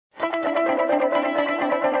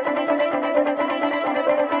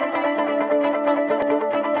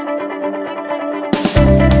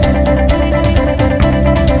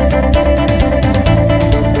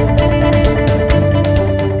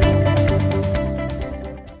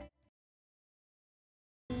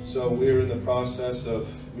So we're in the process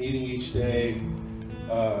of meeting each day,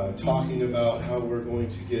 talking about how we're going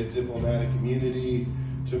to get diplomatic immunity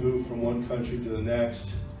to move from one country to the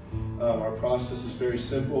next. Our process is very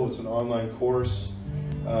simple. It's an online course.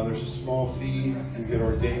 There's a small fee. You get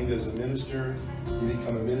ordained as a minister. You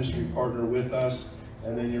become a ministry partner with us,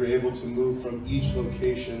 and then you're able to move from each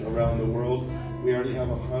location around the world. We already have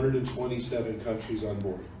 127 countries on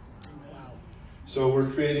board. So we're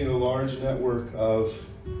creating a large network of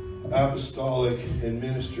apostolic and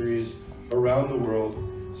ministries around the world,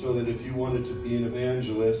 so that if you wanted to be an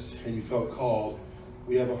evangelist and you felt called,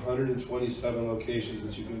 we have 127 locations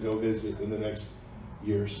that you can go visit in the next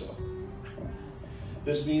year or so.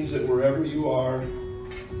 This means that wherever you are,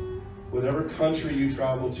 whatever country you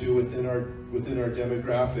travel to within our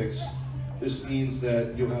demographics, this means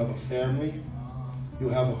that you'll have a family,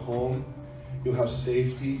 you'll have a home, you'll have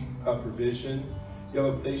safety, you'll have provision, you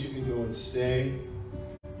have a place you can go and stay.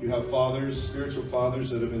 You have fathers, spiritual fathers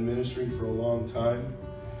that have been ministering for a long time,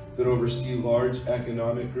 that oversee large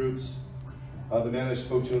economic groups. The man I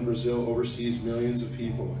spoke to in Brazil oversees millions of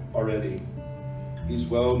people already. He's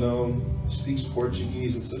well known, speaks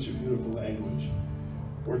Portuguese in such a beautiful language.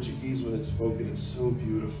 Portuguese, when it's spoken, it's so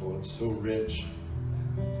beautiful, it's so rich.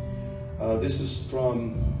 This is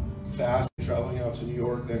from fast, traveling out to New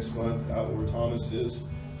York next month, out where Thomas is,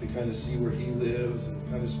 to kind of see where he lives and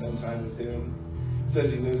kind of spend time with him. He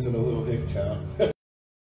says he lives in a little hick town. They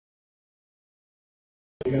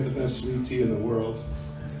got the best sweet tea in the world.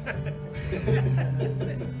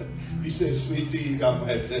 You said sweet tea, you got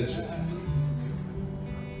my attention.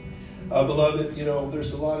 Beloved,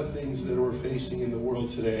 there's a lot of things that we're facing in the world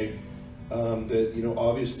today that,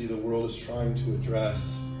 obviously the world is trying to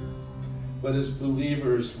address. But as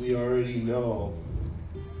believers, we already know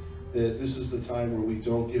that this is the time where we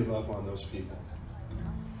don't give up on those people.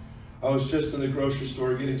 I was just in the grocery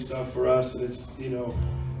store getting stuff for us, and it's a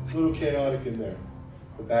little chaotic in there.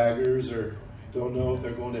 The baggers don't know if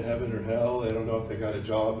they're going to heaven or hell. They don't know if they got a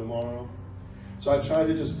job tomorrow. So I tried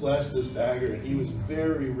to just bless this bagger, and he was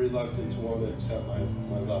very reluctant to want to accept my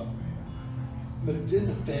love. But it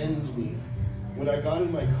didn't offend me. When I got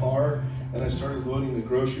in my car and I started loading the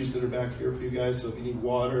groceries that are back here for you guys, so if you need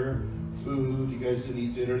water, food, you guys didn't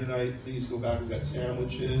eat dinner tonight, please go back. We got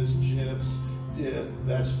sandwiches, chips, dip,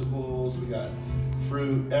 vegetables, we got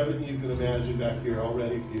fruit, everything you can imagine back here all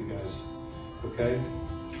ready for you guys, okay?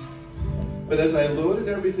 But as I loaded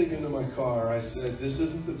everything into my car, I said, this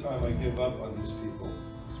isn't the time I give up on these people.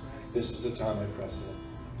 This is the time I press in.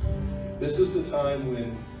 This is the time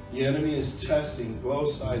when the enemy is testing both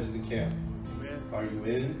sides of the camp. Amen. Are you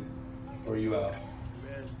in or are you out?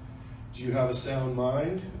 Amen. Do you have a sound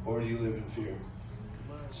mind or do you live in fear?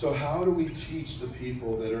 So how do we teach the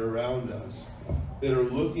people that are around us, that are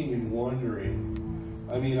looking and wondering?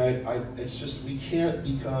 I mean, it's just, we can't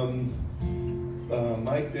become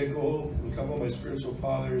Mike Bickle, a couple of my spiritual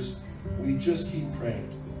fathers. We just keep praying.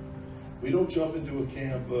 We don't jump into a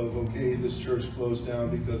camp of, okay, this church closed down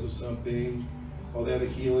because of something. Oh, they have a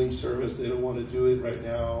healing service. They don't want to do it right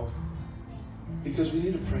now. Because we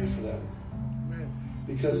need to pray for them.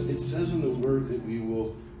 Because it says in the word that we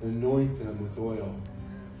will anoint them with oil.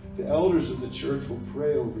 The elders of the church will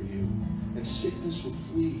pray over you, and sickness will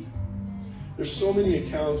flee. There's so many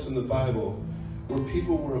accounts in the Bible where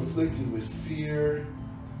people were afflicted with fear.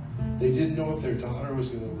 They didn't know if their daughter was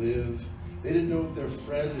going to live. They didn't know if their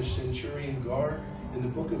friend, the centurion guard, in the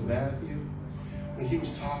book of Matthew, when he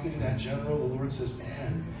was talking to that general, the Lord says,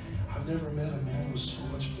 man, I've never met a man with so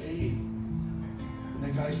much faith. And the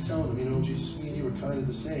guy's telling him, Jesus, me and you are kind of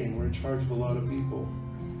the same. We're in charge of a lot of people.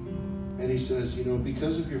 And he says,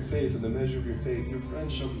 because of your faith and the measure of your faith, your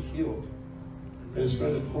friend shall be healed. And his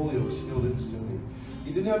friend of polio was healed instantly.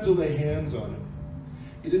 He didn't have to lay hands on him.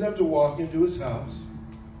 He didn't have to walk into his house.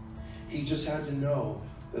 He just had to know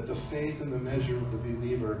that the faith and the measure of the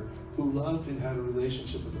believer who loved and had a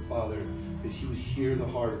relationship with the Father, that he would hear the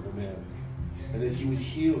heart of the man and that he would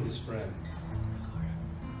heal his friend.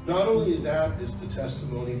 Not only that is the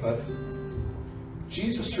testimony, but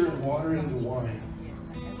Jesus turned water into wine.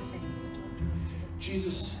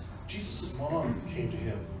 Jesus' mom came to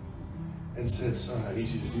him and said, son, I need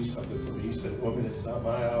you to do something for me. He said, woman, it's not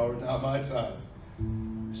my hour, not my time.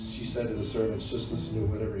 She said to the servants, just listen to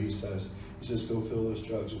whatever he says. He says, go fill those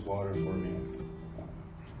jugs with water for me.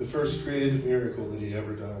 The first creative miracle that he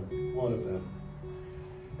ever done, one of them.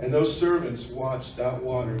 And those servants watched that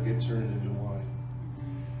water get turned into wine.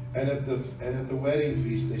 And at the wedding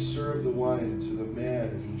feast, they served the wine to the man,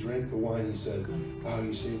 and he drank the wine. He said, oh,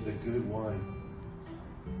 you saved the good wine.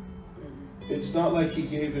 It's not like he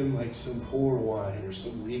gave him like some poor wine or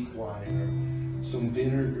some weak wine or some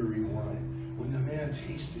vinegary wine. When the man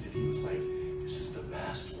tasted it, he was like, this is the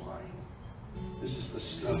best wine. This is the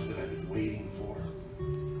stuff that I've been waiting for.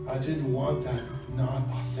 I didn't want that not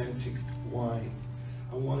authentic wine.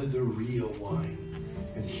 I wanted the real wine.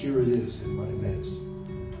 And here it is in my midst.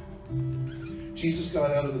 Jesus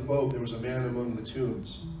got out of the boat. There was a man among the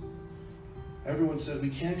tombs. Everyone said, we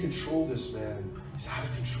can't control this man. He's out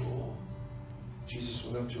of control. Jesus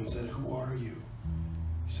went up to him and said, who are you?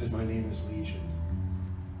 He said, my name is Legion.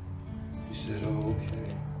 He said, oh,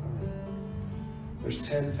 okay. All right. There's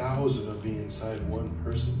 10,000 of me inside one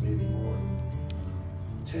person, maybe more.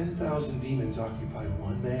 10,000 demons occupied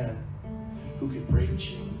one man who could break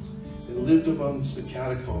chains and lived amongst the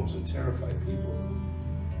catacombs and terrified people.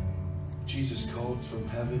 Jesus called from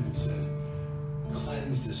heaven and said,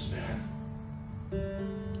 cleanse this man.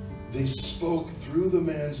 They spoke through the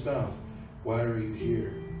man's mouth, why are you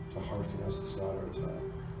here to hearken us? It's not our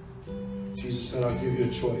time. Jesus said, I'll give you a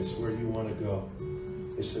choice. Where do you want to go?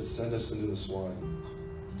 They said, send us into the swine.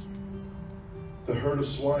 The herd of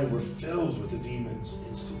swine were filled with the demons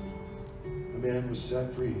instantly. The man was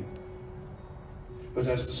set free. But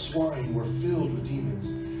as the swine were filled with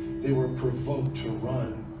demons, they were provoked to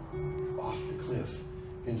run off the cliff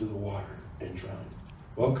into the water and drown.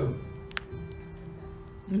 Welcome.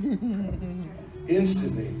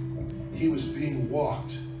 Instantly, he was being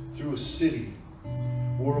walked through a city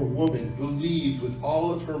where a woman believed with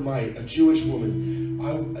all of her might, a Jewish woman.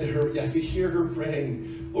 I could hear her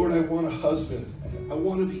praying, Lord, I want a husband. I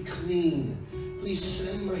want to be clean. Please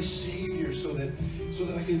send my Savior so that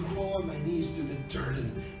I can crawl on my knees through the dirt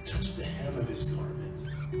and touch the hem of his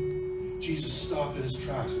garment. Jesus stopped in his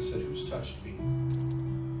tracks and said, who's touched me?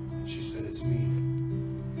 She said, it's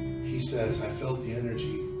me. He says, I felt the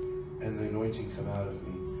energy and the anointing come out of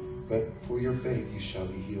me. But for your faith, you shall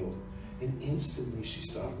be healed. And instantly she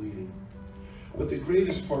stopped bleeding. But the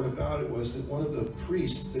greatest part about it was that one of the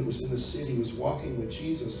priests that was in the city was walking with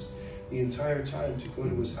Jesus the entire time to go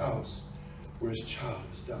to his house where his child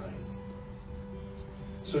was dying.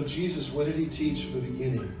 So Jesus, what did he teach from the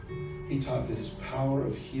beginning? He taught that his power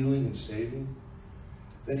of healing and saving.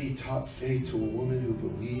 Then he taught faith to a woman who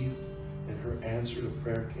believed, and her answer to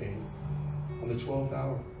prayer came on the 12th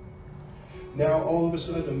hour. Now, all of a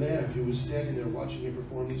sudden, a man who was standing there watching him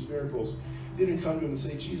perform these miracles didn't come to him and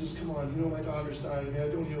say, Jesus, come on, you know my daughter's dying,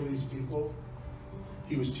 man, don't heal these people.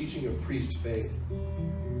 He was teaching a priest faith.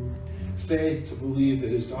 Faith to believe that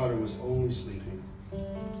his daughter was only sleeping.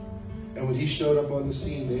 And when he showed up on the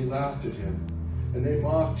scene, they laughed at him, and they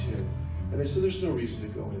mocked him, and they said, there's no reason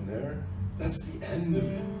to go in there. That's the end of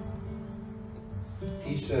it.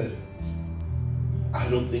 He said, I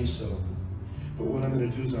don't think so. But what I'm going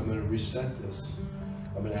to do is I'm going to reset this.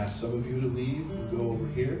 I'm going to ask some of you to leave and go over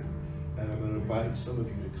here, and I'm going to invite some of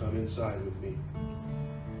you to come inside with me.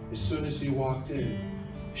 As soon as he walked in,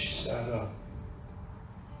 she sat up.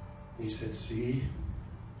 He said, see,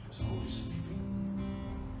 I was always sleeping.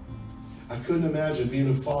 I couldn't imagine being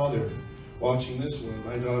a father watching this one,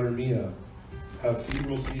 my daughter Mia, have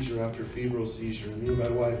febrile seizure after febrile seizure, and me and my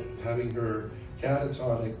wife having her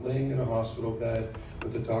catatonic, laying in a hospital bed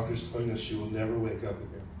with the doctors telling us she will never wake up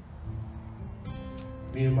again.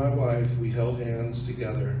 Me and my wife, we held hands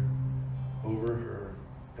together over her,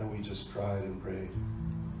 and we just cried and prayed.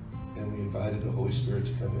 And we invited the Holy Spirit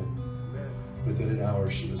to come in. Within an hour,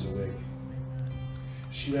 she was awake.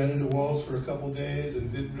 She ran into walls for a couple days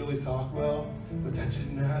and didn't really talk well, but that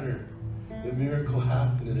didn't matter. The miracle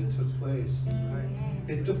happened and it took place.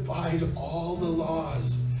 It defied all the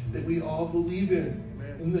laws that we all believe in.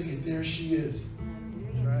 And look at, there she is.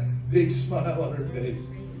 Big smile on her face.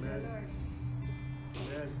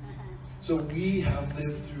 So we have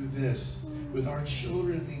lived through this with our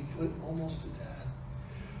children being put almost to death.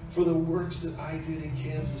 For the works that I did in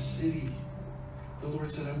Kansas City, the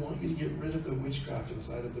Lord said, I want you to get rid of the witchcraft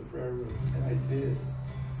inside of the prayer room. And I did.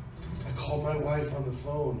 I called my wife on the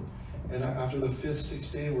phone. And after the 5th,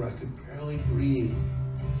 6th day where I could barely breathe.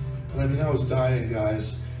 And I mean, I was dying,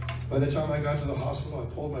 guys. By the time I got to the hospital,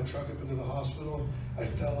 I pulled my truck up into the hospital. I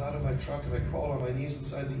fell out of my truck and I crawled on my knees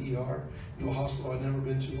inside the ER to a hospital I'd never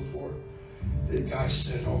been to before. The guy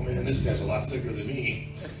said, oh man, this guy's a lot sicker than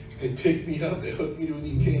me. They picked me up, they hooked me to an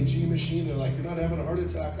EKG machine. They're like, you're not having a heart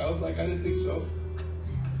attack. I was like, I didn't think so.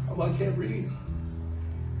 I'm like, I can't breathe.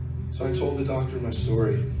 So I told the doctor my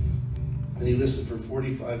story. And he listened for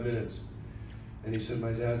 45 minutes. And he said,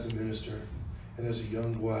 my dad's a minister. And as a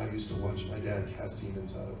young boy, I used to watch my dad cast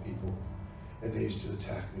demons out of people. And they used to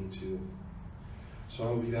attack me too. So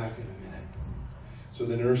I'll be back in a minute. So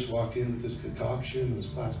the nurse walked in with this concoction, this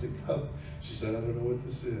plastic cup. She said, I don't know what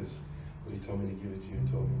this is. But he told me to give it to you and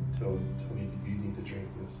told me you need to drink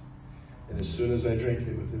this. And as soon as I drank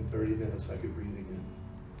it, within 30 minutes, I could breathe again.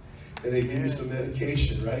 And they gave me some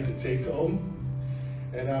medication, right, to take home.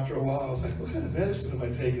 And after a while, I was like, what kind of medicine am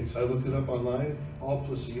I taking? So I looked it up online, all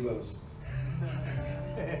placebos.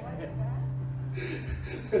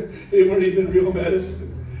 They weren't even real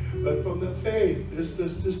medicine. But from the faith, just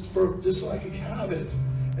so I could have it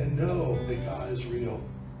and know that God is real.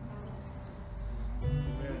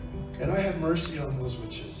 And I have mercy on those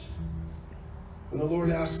witches. When the Lord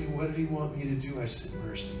asked me, what did he want me to do? I said,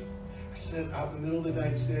 mercy. I said, out in the middle of the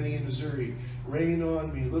night, standing in Missouri, rain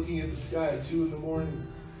on me, looking at the sky at 2 in the morning.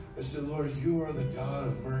 I said, Lord, you are the God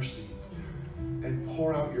of mercy. And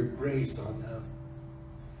pour out your grace on them.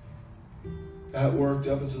 That worked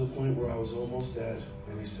up until the point where I was almost dead.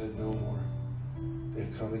 And he said, no more.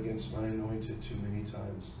 They've come against my anointed too many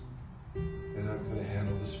times. And I'm going to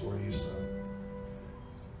handle this for you, son.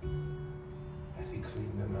 And he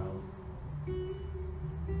cleaned them out.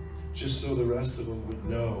 Just so the rest of them would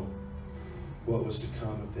know what was to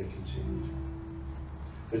come if they continued.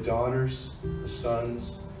 The daughters, the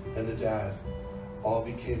sons, and the dad all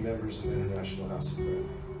became members of the International House of Prayer.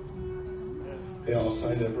 They all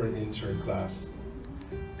signed up for an intern class.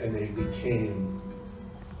 And they became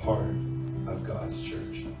part of God's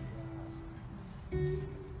church.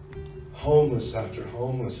 Homeless after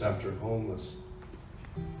homeless after homeless.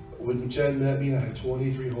 When Jen met me, I had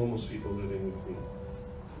 23 homeless people living with me.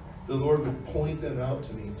 The Lord would point them out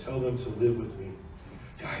to me and tell them to live with me.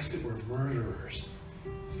 Guys that were murderers,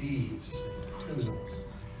 thieves, criminals.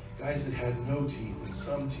 Guys that had no teeth and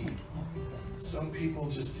some teeth. Some people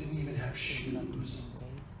just didn't even have shoes.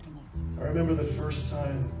 I remember the first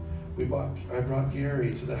time I brought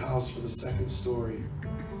Gary to the house for the second story.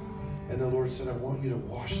 And the Lord said, I want you to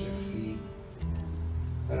wash their feet.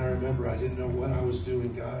 And I remember I didn't know what I was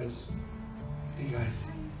doing, guys. Hey guys,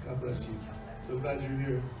 God bless you. So glad you're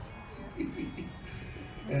here.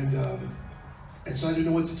 And so I didn't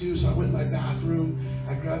know what to do. So I went in my bathroom.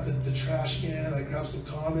 I grabbed the trash can. I grabbed some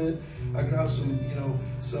Comet. I grabbed some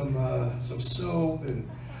soap. And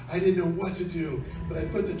I didn't know what to do. But I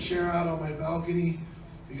put the chair out on my balcony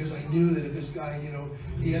because I knew that if this guy,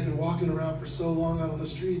 he had been walking around for so long out on the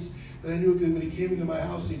streets, that I knew that when he came into my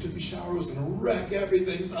house and he took me shower, I was going to wreck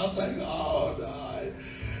everything. So I was like, oh, die.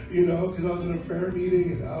 Because I was in a prayer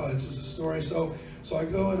meeting, and it's just a story. So I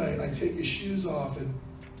go and I take his shoes off, and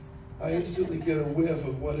I instantly get a whiff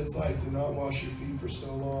of what it's like to not wash your feet for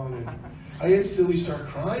so long. And I instantly start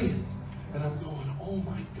crying. And I'm going, oh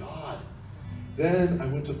my God. Then I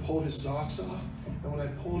went to pull his socks off. And when I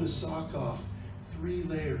pulled his sock off, 3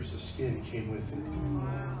 layers of skin came with it.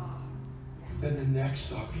 Then the next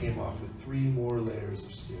sock came off with 3 more layers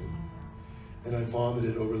of skin. And I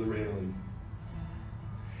vomited over the railing.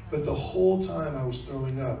 But the whole time I was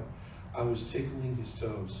throwing up, I was tickling his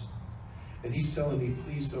toes. And he's telling me,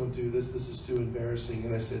 please don't do this. This is too embarrassing.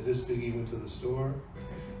 And I said, this piggy went to the store.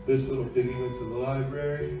 This little piggy went to the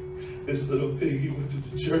library. This little piggy went to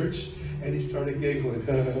the church. And he started giggling.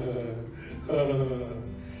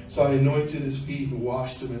 So I anointed his feet and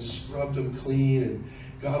washed them and scrubbed them clean and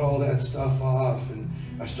got all that stuff off. And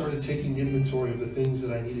I started taking inventory of the things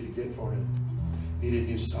that I needed to get for him. Needed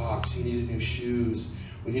new socks. He needed new shoes.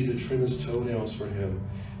 We needed to trim his toenails for him.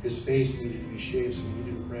 His face needed to be shaved, so we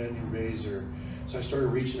needed a brand new razor. So I started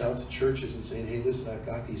reaching out to churches and saying, hey, listen, I've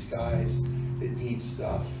got these guys that need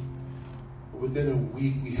stuff. But within a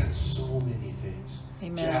week, we had so many things.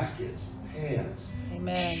 Amen. Jackets, pants,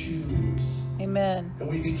 Amen. Shoes. Amen. And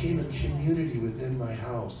we became a community within my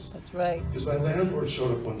house. That's right. Because my landlord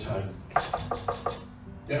showed up one time.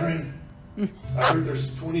 Darren, I heard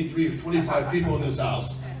there's 23 or 25 people in this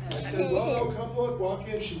house. I said, well, come look, walk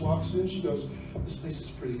in. She walks in, she goes, this place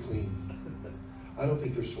is pretty clean. I don't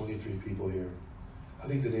think there's 23 people here. I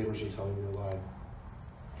think the neighbors are telling me a lie.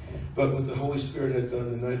 But what the Holy Spirit had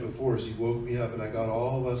done the night before is he woke me up, and I got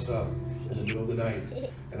all of us up in the middle of the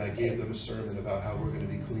night, and I gave them a sermon about how we're going to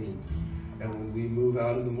be clean. And when we move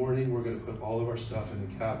out in the morning, we're going to put all of our stuff in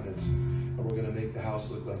the cabinets, and we're going to make the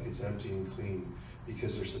house look like it's empty and clean,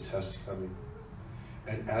 because there's a test coming.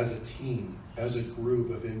 And as a team, as a group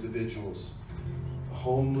of individuals,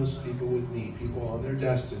 homeless people with need, people on their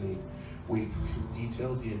destiny, we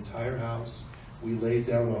detailed the entire house. We laid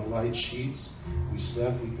down on light sheets. We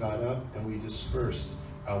slept, we got up, and we dispersed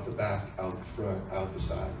out the back, out the front, out the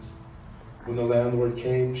sides. When the landlord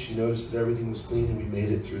came, she noticed that everything was clean, and we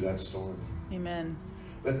made it through that storm. Amen.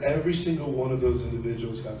 But every single one of those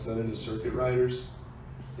individuals got sent into circuit riders.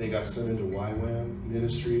 They got sent into YWAM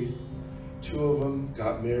ministry. 2 of them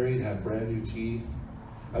got married, had brand new teeth.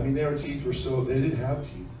 I mean, their teeth were so, they didn't have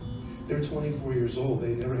teeth. They were 24 years old.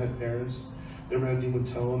 They never had parents, never had anyone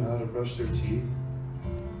tell them how to brush their teeth.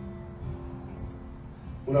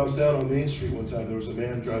 When I was down on Main Street one time, there was a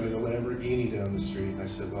man driving a Lamborghini down the street. I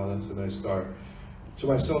said, wow, that's a nice car. To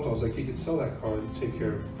myself, I was like, he could sell that car and take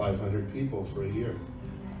care of 500 people for a year.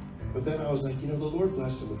 But then I was like, you know, the Lord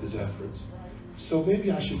blessed him with his efforts. So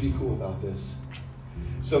maybe I should be cool about this.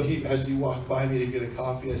 So as he walked by me to get a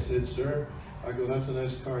coffee, I said, sir, I go, that's a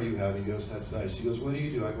nice car you have. He goes, that's nice. He goes, what do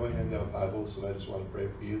you do? I go, I hand out Bibles and I just want to pray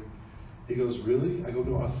for you. He goes, really? I go,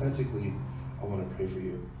 no, authentically, I want to pray for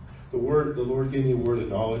you. The Lord gave me a word of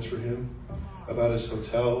knowledge for him about his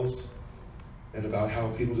hotels and about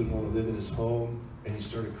how people didn't want to live in his home, and he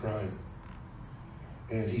started crying.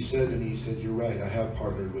 And he said to me, he said, you're right, I have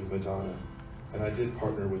partnered with Madonna, and I did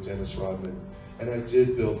partner with Dennis Rodman, and I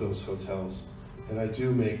did build those hotels, and I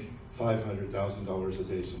do make $500,000 a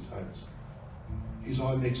day sometimes. He's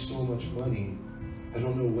all, I make so much money, I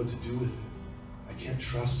don't know what to do with it. I can't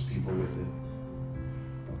trust people with it.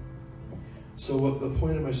 So what the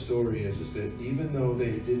point of my story is that even though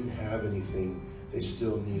they didn't have anything, they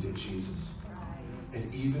still needed Jesus.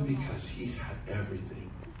 And even because he had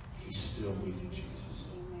everything, he still needed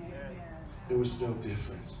Jesus. There was no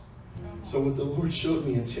difference. So what the Lord showed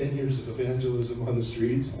me in 10 years of evangelism on the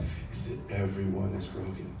streets is that everyone is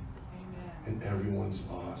broken. And everyone's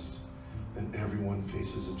lost. And everyone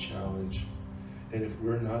faces a challenge. And if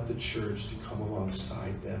we're not the church to come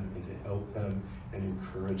alongside them and to help them and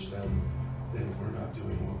encourage them, then we're not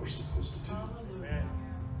doing what we're supposed to do.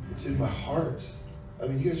 It's in my heart. I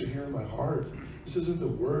mean, you guys are hearing my heart. This isn't the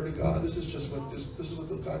word of God. This is just what this is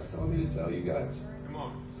what God's telling me to tell you guys. Come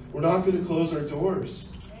on. We're not going to close our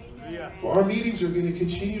doors. Well, our meetings are going to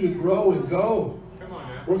continue to grow and go.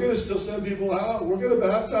 We're going to still send people out. We're going to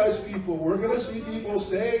baptize people. We're going to see people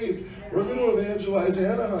saved. We're going to evangelize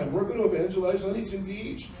Anaheim. We're going to evangelize Huntington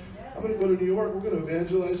Beach. I'm going to go to New York. We're going to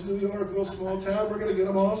evangelize New York, a little small town. We're going to get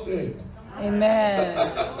them all saved. Amen.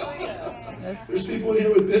 There's people in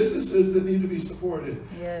here with businesses that need to be supported.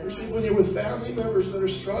 Yes. There's people in here with family members that are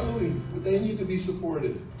struggling, but they need to be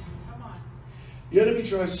supported. The enemy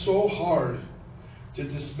tries so hard to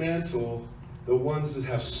dismantle the ones that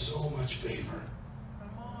have so much favor.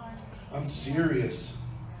 I'm serious.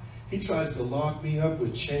 He tries to lock me up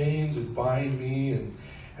with chains and bind me,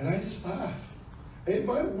 and I just laugh. It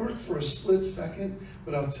might work for a split second,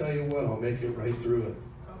 but I'll tell you what, I'll make it right through it.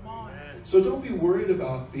 So don't be worried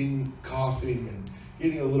about being coughing and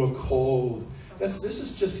getting a little cold. This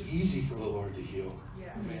is just easy for the Lord to heal.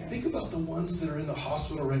 Think about the ones that are in the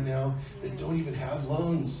hospital right now that don't even have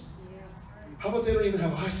lungs. How about they don't even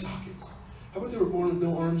have eye sockets? How about they were born with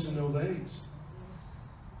no arms and no legs?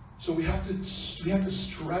 So we have to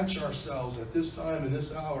stretch ourselves at this time and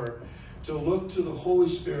this hour to look to the Holy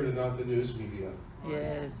Spirit and not the news media.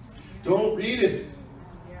 Yes. Don't read it.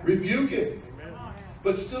 Rebuke it.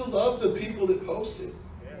 But still love the people that post it.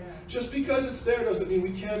 Just because it's there doesn't mean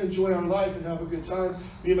we can't enjoy our life and have a good time.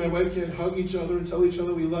 Me and my wife can't hug each other and tell each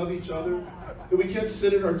other we love each other. That we can't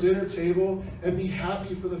sit at our dinner table and be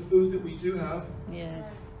happy for the food that we do have.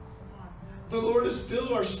 Yes. The Lord has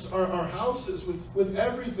filled our houses with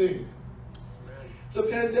everything. It's a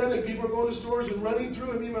pandemic. People are going to stores and running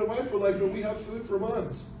through, and me and my wife were like, but we have food for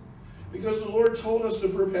months. Because the Lord told us to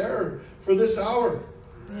prepare for this hour.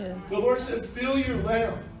 Yes. The Lord said, fill your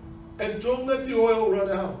lamp and don't let the oil run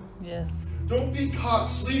out. Yes. Don't be caught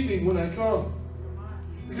sleeping when I come,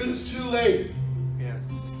 because it's too late. Yes.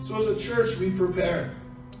 So as a church, we prepare.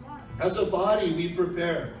 As a body, we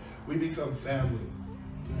prepare. We become family.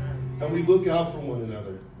 And we look out for one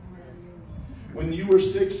another. When you were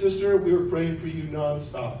sick, sister, we were praying for you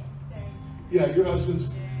nonstop. Yeah, your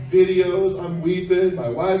husband's videos, I'm weeping, my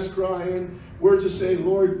wife's crying. We're just saying,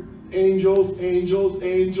 Lord, angels, angels,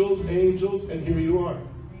 angels, angels, and here you are.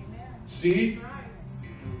 See?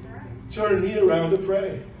 Turn me around to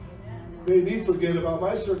pray. Made me forget about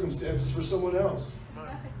my circumstances for someone else.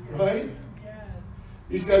 Right?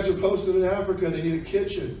 These guys are posting in Africa, they need a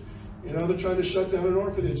kitchen. You know, they're trying to shut down an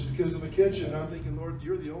orphanage because of a kitchen. And I'm thinking, Lord,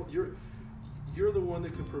 you're the one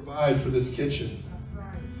that can provide for this kitchen.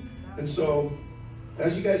 And so,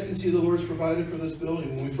 as you guys can see, the Lord's provided for this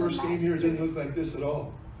building. When we first came here, it didn't look like this at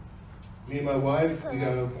all. Me and my wife, we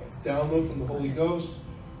got a download from the Holy Ghost,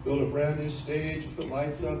 built a brand new stage, put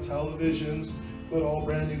lights up, televisions, put all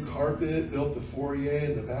brand new carpet, built the foyer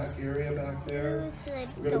and the back area back there.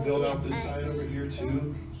 We're going to build out this side over here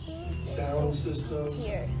too. Sound systems,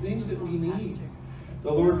 things that we need.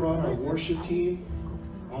 The Lord brought our worship team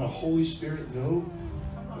on a Holy Spirit note.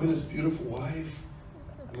 I mean, his beautiful wife.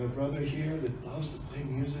 my brother here that loves to play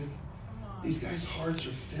music. These guys' hearts are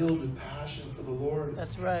filled with passion for the Lord.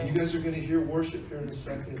 That's right. You guys are going to hear worship here in a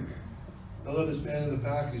second. I love this man in the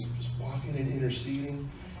back who's just walking and interceding.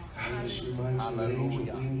 God, it just reminds me of an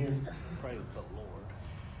angel being here. Praise the Lord.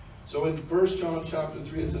 So in 1 John chapter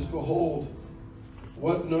 3, it says, behold,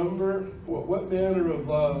 what manner of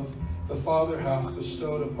love the Father hath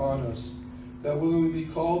bestowed upon us, that we be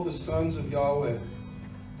called the sons of Yahweh.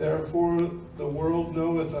 Therefore the world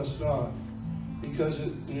knoweth us not, because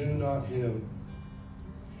it knew not him.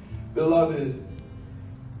 Beloved,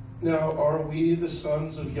 now are we the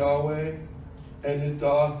sons of Yahweh, and it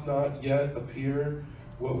doth not yet appear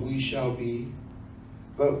what we shall be.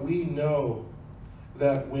 But we know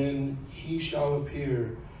that when he shall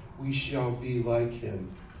appear, we shall be like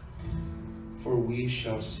him, for we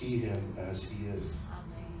shall see him as he is.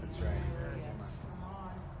 That's right.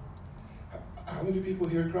 How many people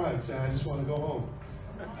here cry and say, I just want to go home?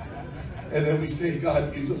 And then we say,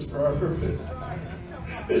 God, use us for our purpose.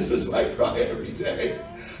 This is my cry every day.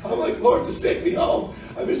 I'm like, Lord, just take me home.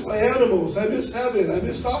 I miss my animals. I miss heaven. I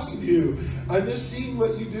miss talking to you. I miss seeing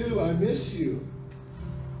what you do. I miss you.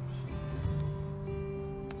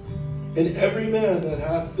 And every man that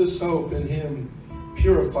hath this hope in him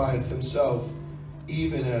purifieth himself,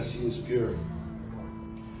 even as he is pure.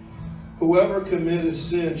 Whoever committeth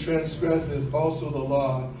sin transgresseth also the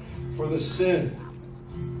law, for the sin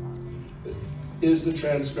is the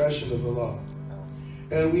transgression of the law.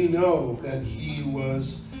 And we know that he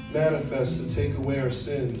was manifest to take away our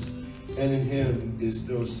sins, and in him is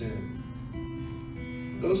no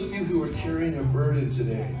sin. Those of you who are carrying a burden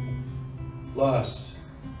today, lust,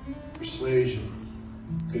 persuasion,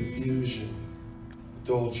 confusion,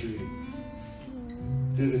 adultery,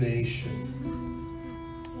 divination,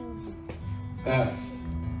 theft,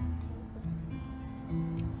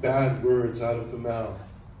 bad words out of the mouth.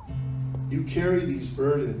 You carry these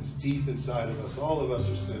burdens deep inside of us. All of us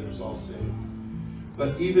are sinners, all sin.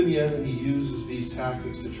 But even the enemy uses these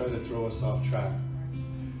tactics to try to throw us off track.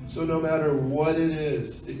 So no matter what it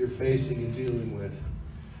is that you're facing and dealing with,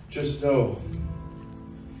 just know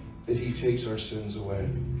that he takes our sins away.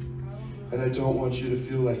 And I don't want you to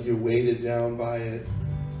feel like you're weighted down by it.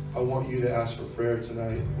 I want you to ask for prayer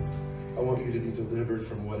tonight. I want you to be delivered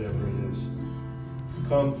from whatever it is.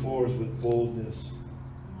 Come forth with boldness.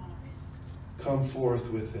 Come forth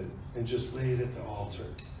with it and just lay it at the altar.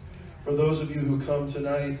 For those of you who come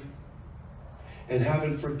tonight and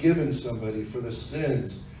haven't forgiven somebody for the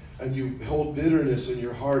sins, and you hold bitterness in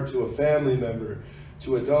your heart to a family member,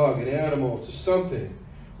 to a dog, an animal, to something,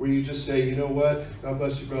 where you just say, you know what, God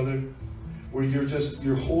bless you, brother, where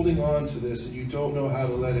you're holding on to this and you don't know how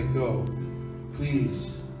to let it go.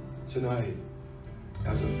 Please, tonight,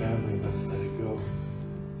 as a family, let's let it go.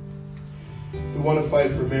 We want to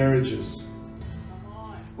fight for marriages.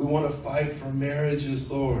 We want to fight for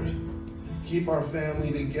marriages, Lord. Keep our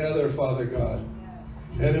family together, Father God.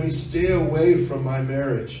 Enemy, stay away from my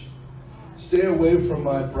marriage. Stay away from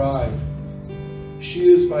my bride. She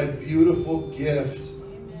is my beautiful gift.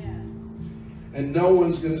 And no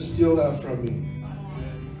one's going to steal that from me.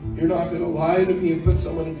 You're not going to lie to me and put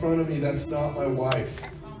someone in front of me. That's not my wife.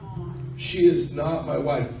 She is not my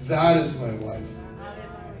wife. That is my wife.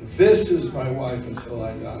 This is my wife until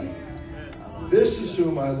I die. This is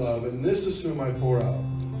whom I love, and this is whom I pour out.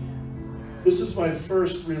 This is my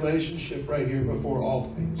first relationship right here before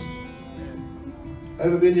all things. I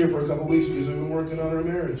haven't been here for a couple weeks because we've been working on our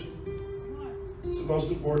marriage. It's the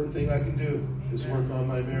most important thing I can do, is work on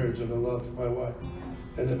my marriage and the love for my wife.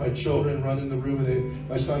 And that my children run in the room and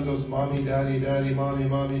my son goes, Mommy, Daddy, Daddy, Mommy,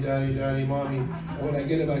 Mommy, Daddy, Daddy, Mommy. And when I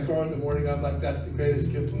get in my car in the morning, I'm like, that's the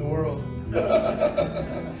greatest gift in the world.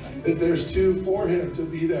 That there's two for him to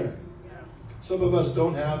be there. Some of us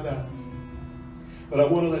don't have that. But I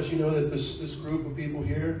want to let you know that this group of people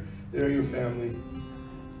here, they're your family.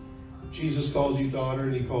 Jesus calls you daughter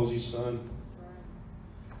and he calls you son.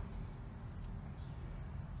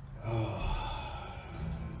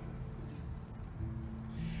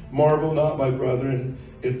 Marvel not, my brethren,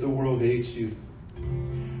 if the world hates you.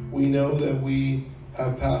 We know that we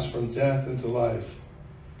have passed from death into life,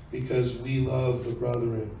 because we love the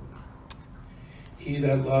brethren. He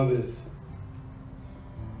that loveth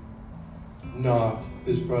not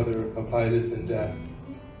his brother abideth in death.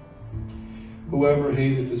 Whoever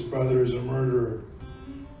hateth his brother is a murderer,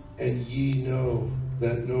 and ye know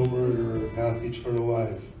that no murderer hath eternal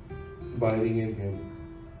life abiding in him.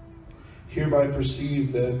 Hereby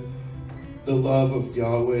perceive that the love of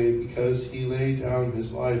Yahweh, because he laid down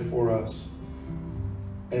his life for us,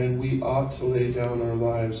 and we ought to lay down our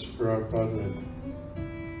lives for our brethren.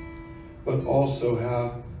 but also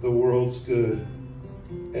hath the world's good,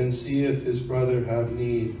 and seeth his brother have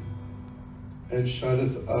need, and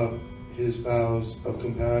shutteth up his bowels of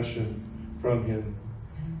compassion from him,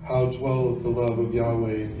 how dwelleth the love of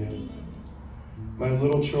Yahweh in him? My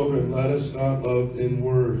little children, let us not love in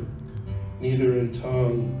word, neither in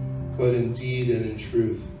tongue, but in deed and in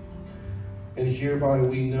truth. And hereby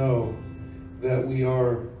we know that we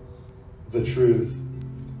are the truth,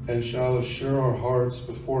 and shall assure our hearts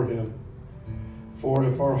before him. For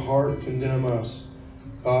if our heart condemn us,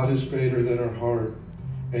 God is greater than our heart,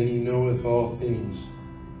 and he knoweth all things.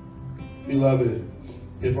 Beloved,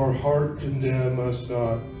 if our heart condemn us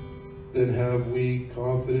not, then have we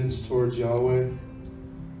confidence towards Yahweh.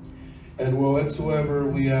 And whatsoever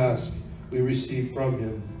we ask, we receive from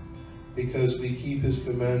him, because we keep his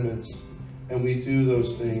commandments, and we do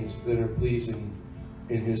those things that are pleasing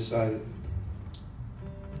in his sight.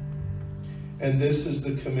 And this is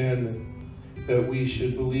the commandment, that we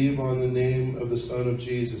should believe on the name of the Son of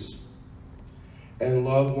Jesus, and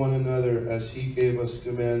love one another as he gave us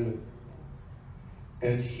commandment.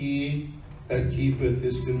 And he that keepeth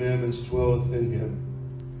his commandments dwelleth in him,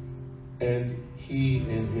 and he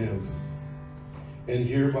in him. And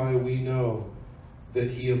hereby we know that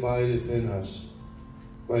he abideth in us,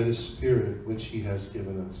 by the Spirit which he has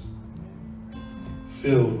given us.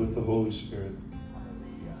 Filled with the Holy Spirit,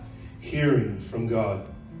 hearing from God,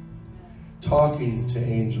 talking to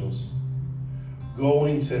angels,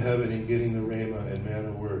 going to heaven and getting the Rhema and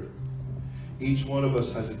manna word. Each one of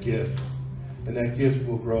us has a gift, and that gift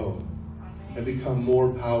will grow and become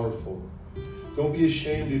more powerful. Don't be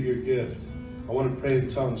ashamed of your gift. I want to pray in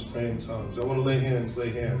tongues, pray in tongues. I want to lay hands, lay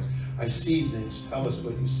hands. I see things, tell us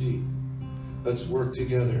what you see. Let's work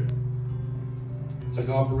together. It's like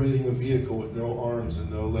operating a vehicle with no arms and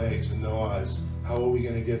no legs and no eyes. How are we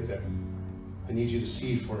going to get there? I need you to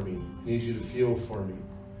see for me. I need you to feel for me.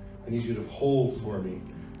 I need you to hold for me.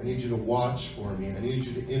 I need you to watch for me. I need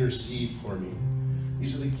you to intercede for me.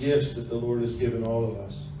 These are the gifts that the Lord has given all of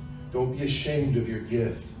us. Don't be ashamed of your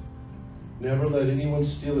gift. Never let anyone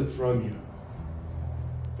steal it from you.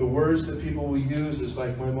 The words that people will use is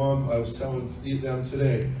like my mom, I was telling them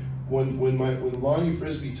today, when Lonnie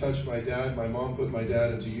Frisbee touched my dad, my mom put my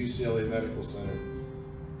dad into UCLA Medical Center.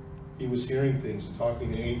 He was hearing things and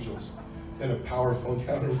talking to angels. And a powerful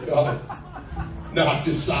encounter with God. Knocked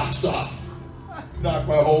his socks off. Knocked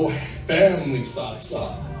my whole family socks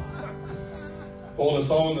off. Pulled us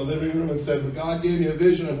all in the living room and said, well, God gave me a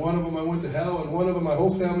vision, and one of them I went to hell, and one of them my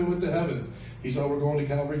whole family went to heaven. He said, we're going to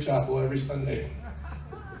Calvary Chapel every Sunday.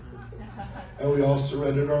 And we all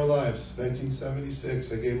surrendered our lives.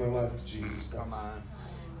 1976, I gave my life to Jesus Christ. Come on.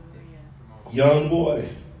 Young boy,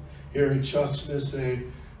 hearing Chuck Smith say,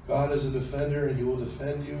 God is a defender, and he will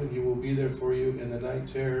defend you, and he will be there for you in the night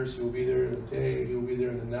terrors. He will be there in the day. He will be there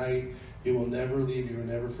in the night. He will never leave you or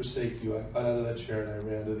never forsake you. I got out of that chair and I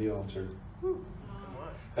ran to the altar.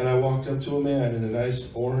 And I walked up to a man in a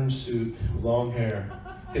nice orange suit, long hair,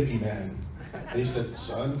 hippie man. And he said,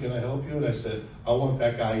 son, can I help you? And I said, I want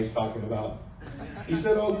that guy he's talking about. He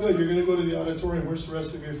said, oh, good, you're going to go to the auditorium. Where's the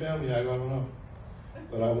rest of your family? I go, I don't know.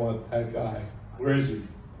 But I want that guy. Where is he?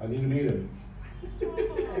 I need to meet him.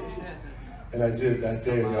 And I did that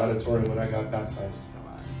day in the auditorium when I got baptized.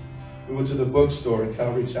 We went to the bookstore in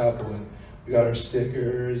Calvary Chapel, and we got our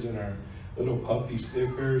stickers and our little puffy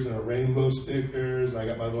stickers and our rainbow stickers. And I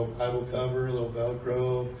got my little Bible cover, a little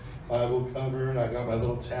Velcro Bible cover, and I got my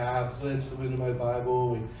little tablets into my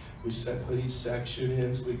Bible. We put each section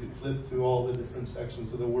in so we could flip through all the different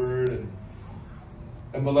sections of the Word.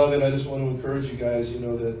 And beloved, I just want to encourage you guys, you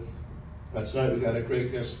know, that tonight we got a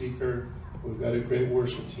great guest speaker. We've got a great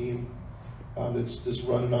worship team that's just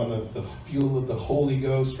running on the fuel of the Holy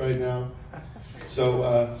Ghost right now.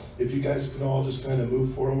 So if you guys can all just kind of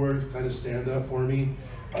move forward, kind of stand up for me.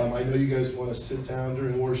 I know you guys want to sit down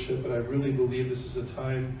during worship, but I really believe this is a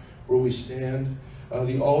time where we stand.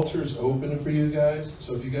 The altar's open for you guys.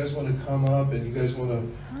 So if you guys want to come up and you guys want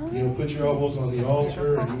to, you know, put your elbows on the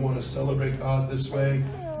altar and you want to celebrate God this way,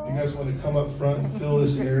 if you guys want to come up front and fill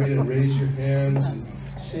this area and raise your hands and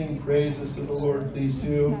sing praises to the Lord, please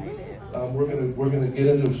do. We're gonna get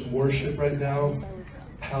into some worship right now.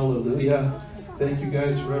 Hallelujah. Thank you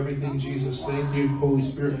guys for everything, Jesus. Thank you, Holy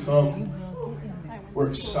Spirit, come. We're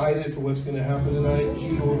excited for what's going to happen tonight.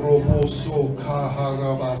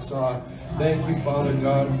 Thank you, Father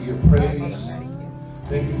God, for your praise.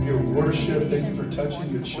 Thank you for your worship. Thank you for touching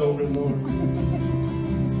your children, Lord.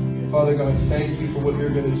 Father God, thank you for what you're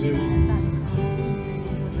going to do.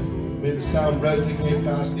 May the sound resonate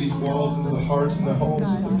past these walls into the hearts and the homes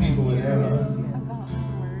of the people in Anna.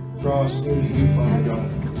 Draw us near to you, Father God.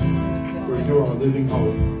 for you're our living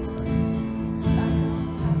hope.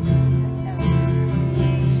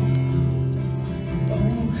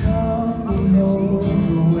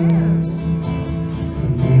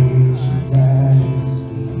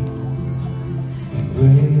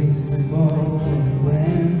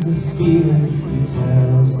 And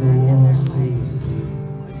tells the wars to cease.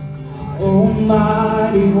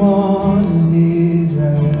 Almighty One of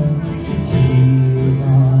Israel, He is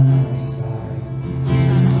on our side.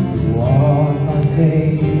 We walk by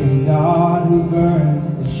faith in God who burns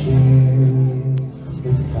the chariots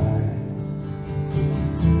with fire.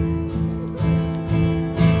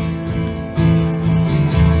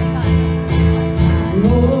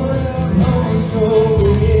 Lord of hosts, go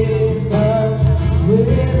with us,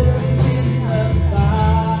 with us.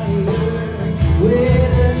 With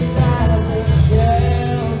us as a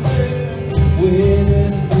shelter, with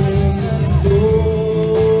us in the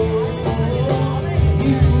storm,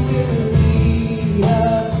 you will lead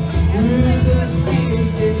us through the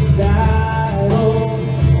fiercest battle.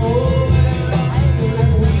 Oh, where else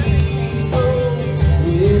could we go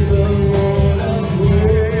with the Lord of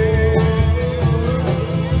Lords?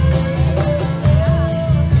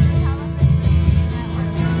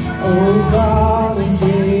 Oh, God and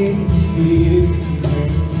Jacob,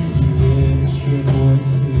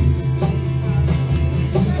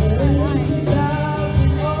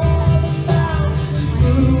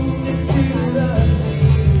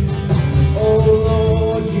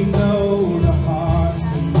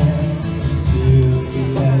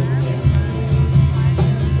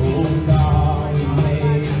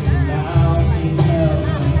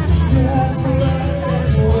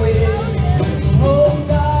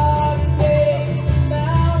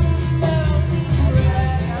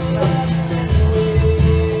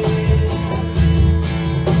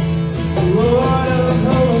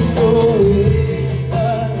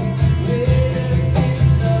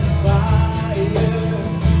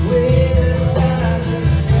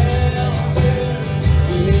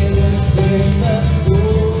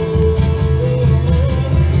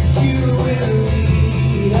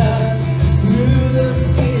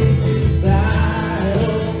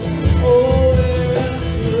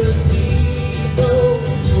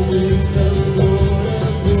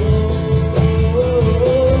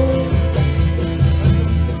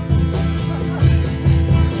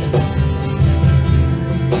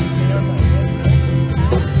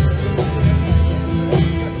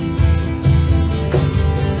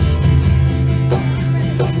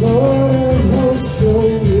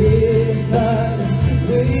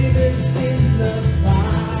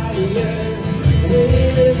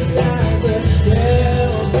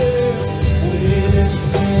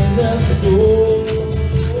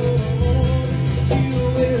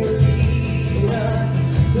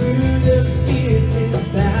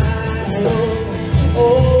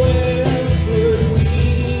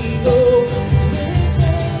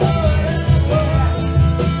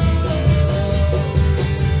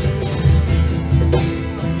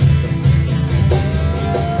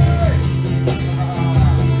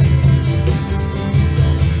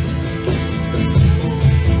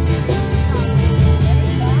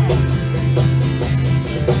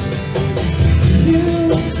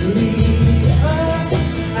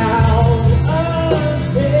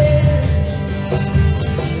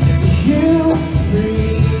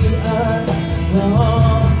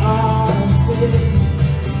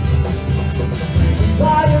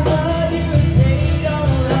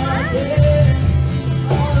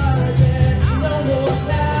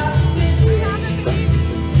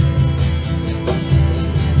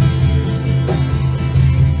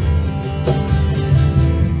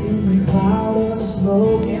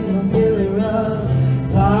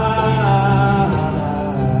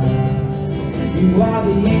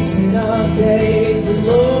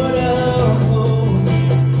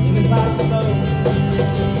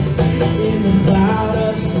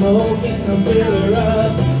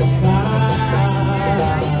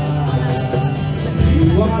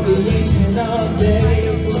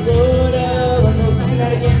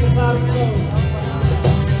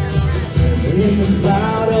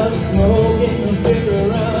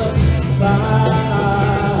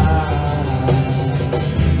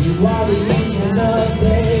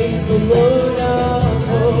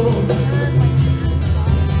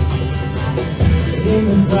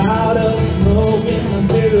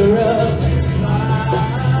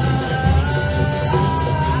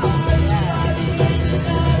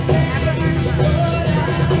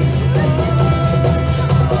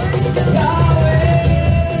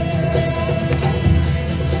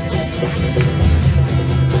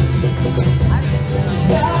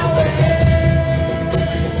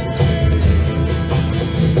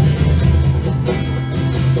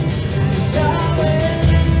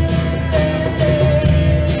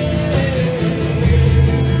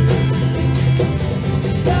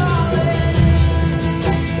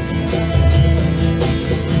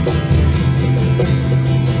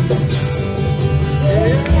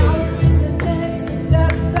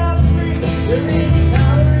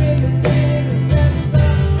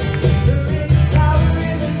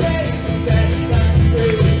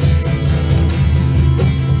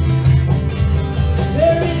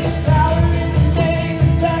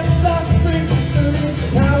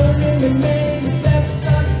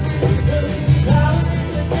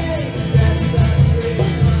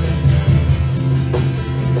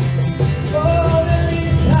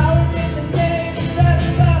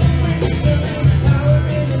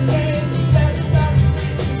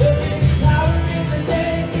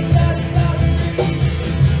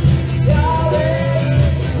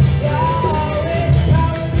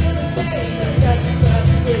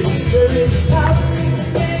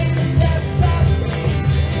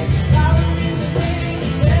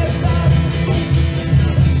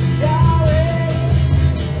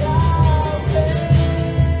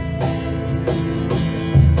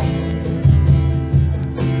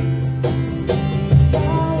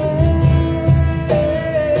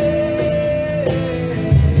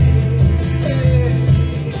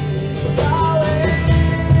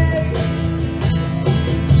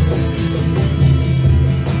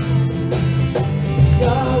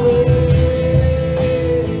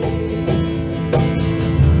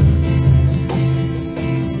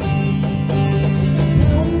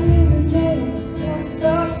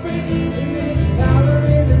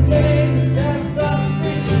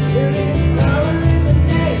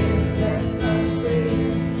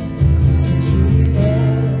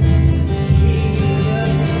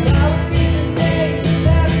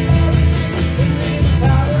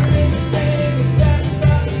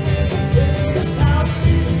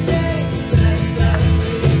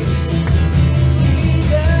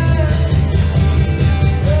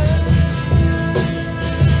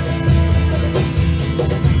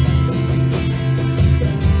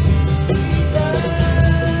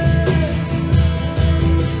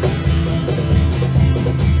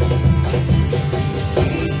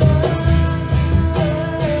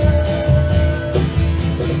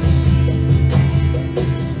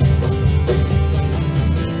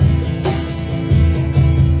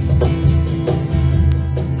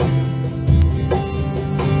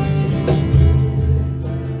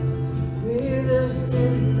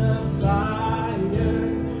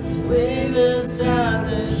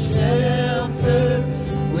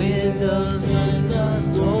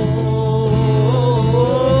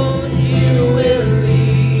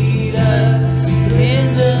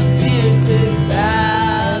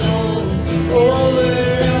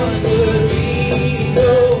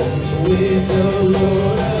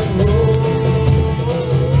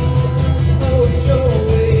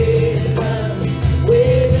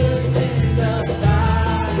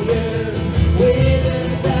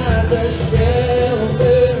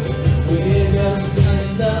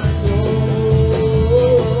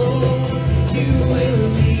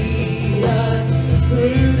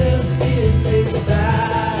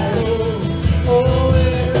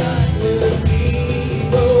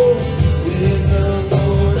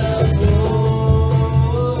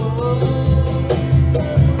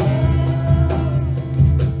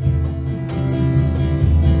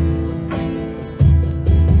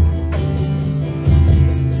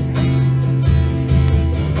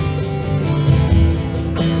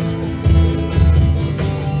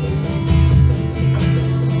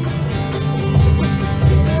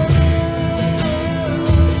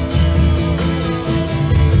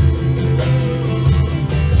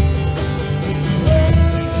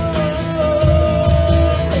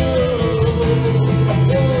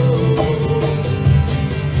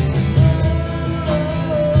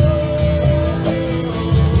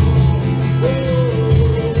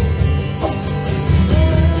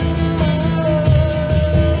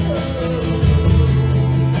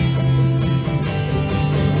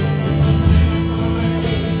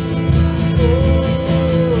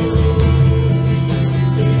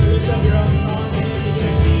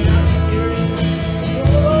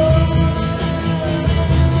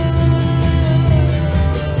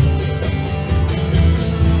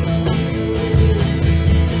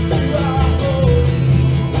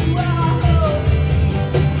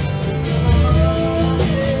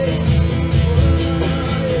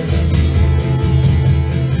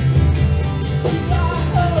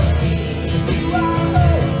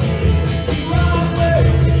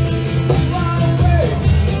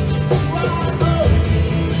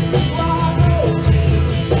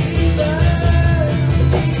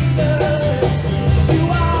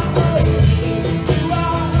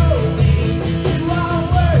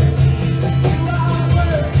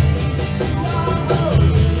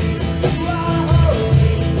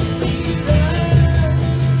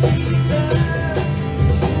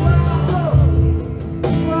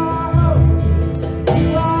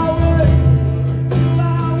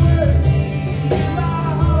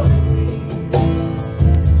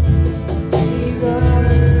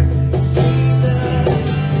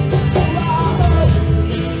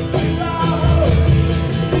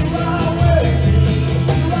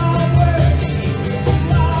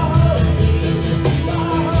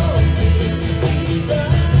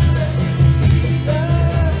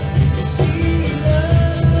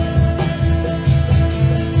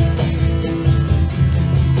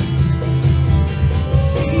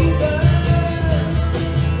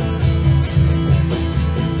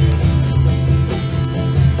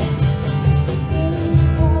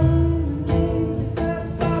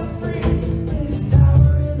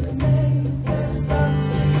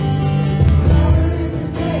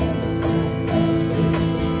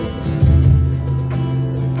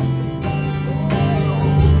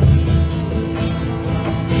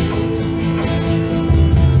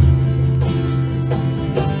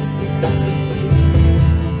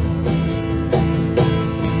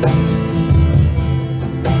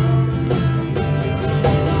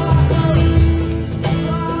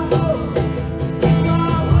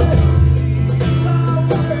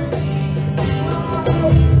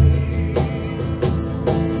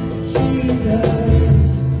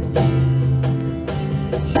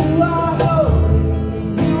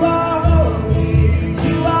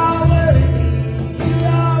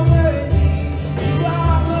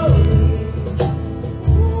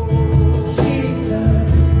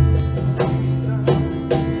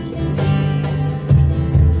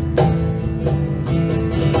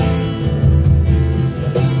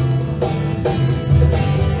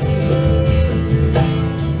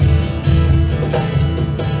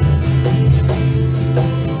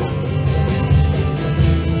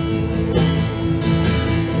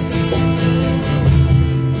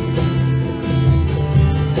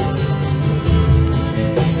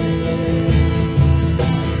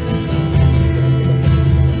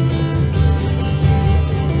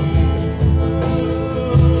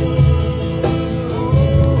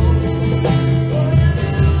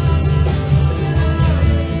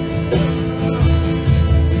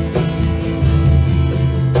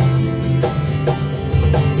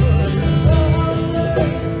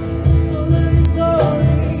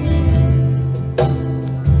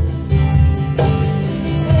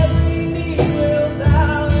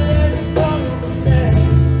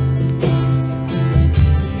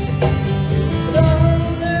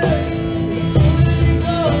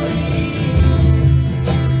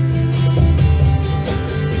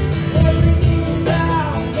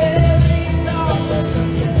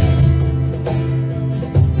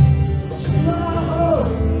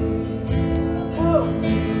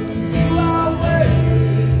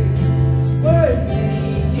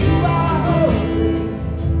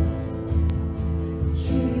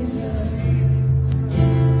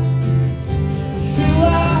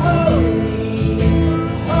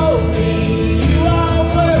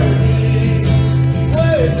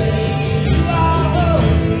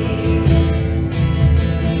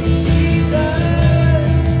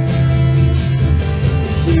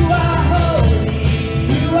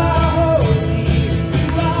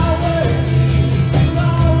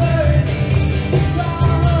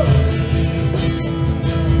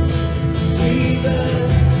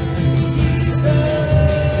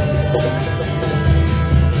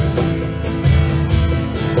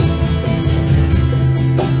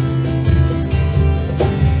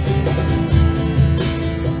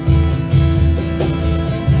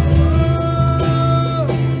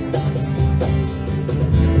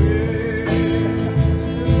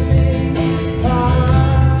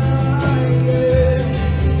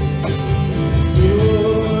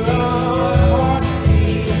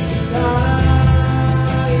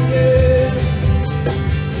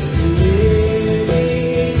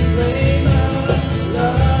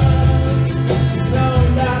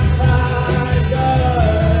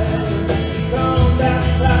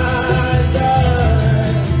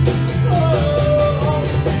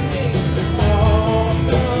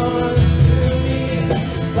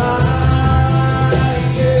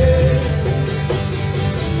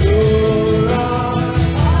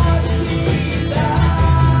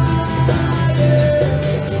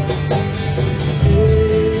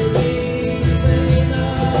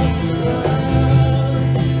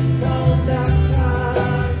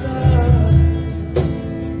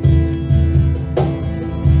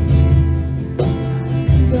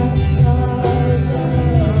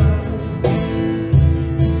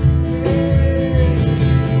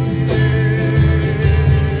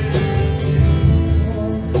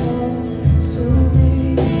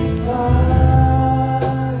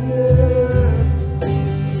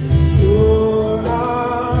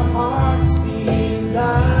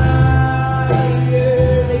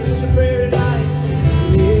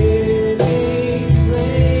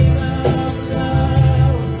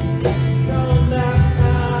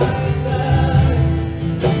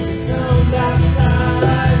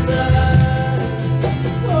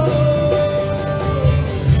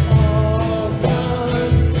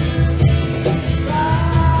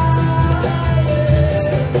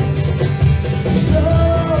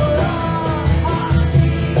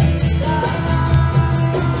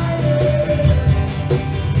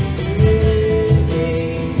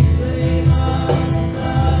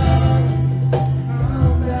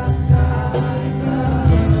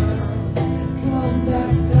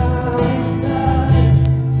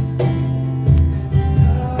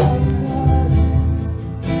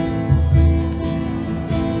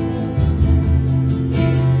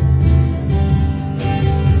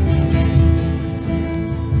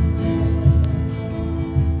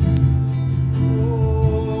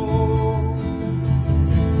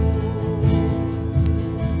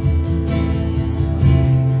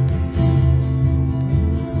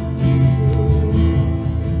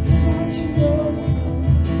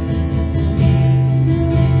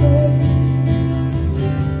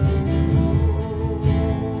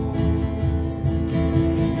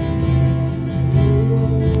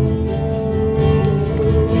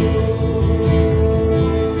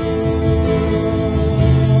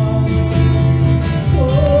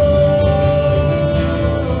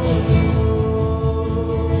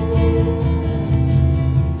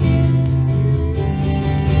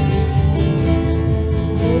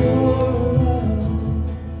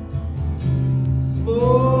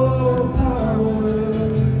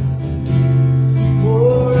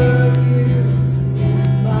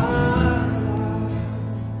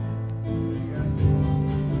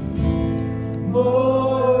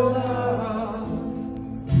 more love,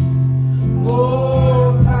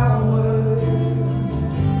 more power,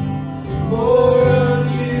 more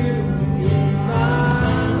of you in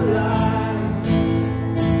my life,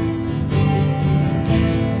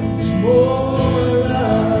 more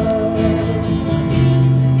love,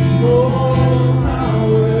 more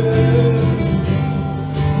power,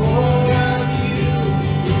 more of you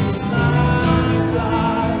in my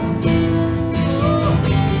life,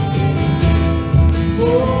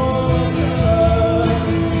 more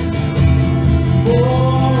love,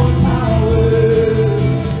 more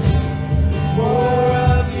power, more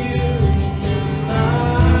of you in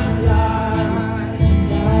my life.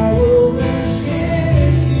 I will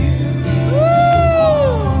worship you with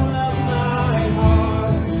all of my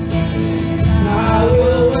heart. I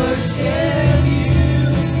will worship you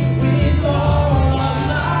with all of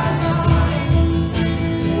my mind.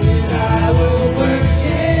 And I will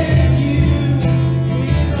worship you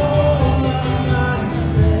with all of my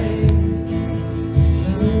strength.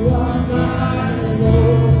 'Cause you are my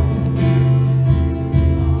Lord.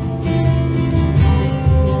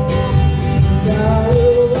 And I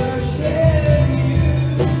will worship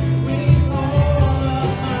you with all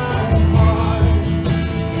of my heart.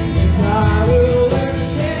 And I will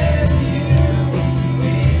worship you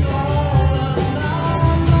with all of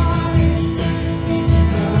my mind.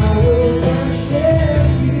 And I will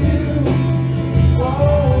worship you with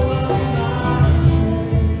all of my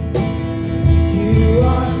strength. You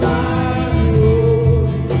are my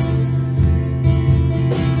Lord.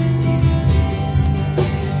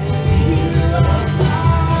 You are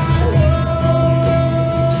my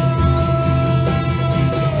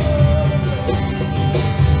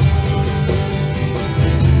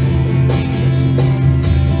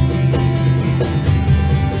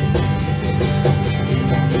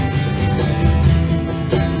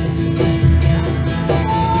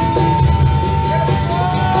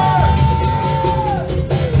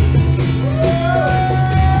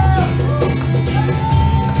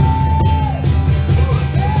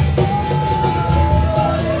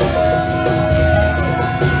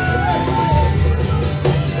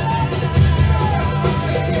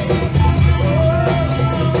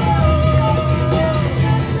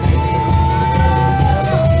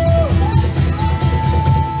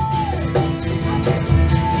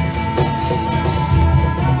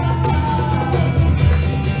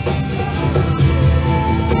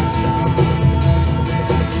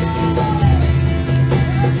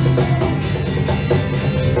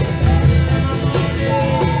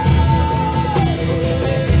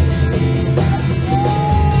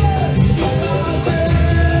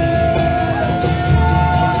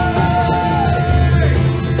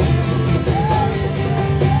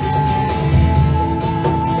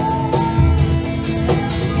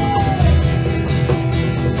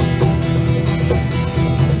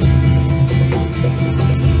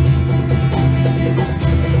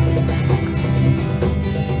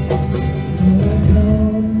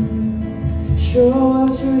Show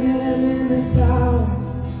us your hand in this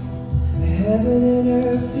hour. Heaven and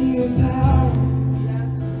earth see your power.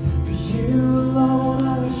 For you alone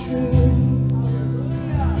are true.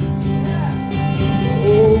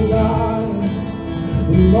 Oh God,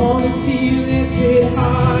 we long to see you lifted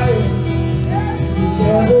higher. The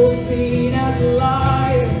devil seen as a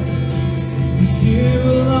liar. For you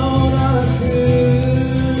alone are true.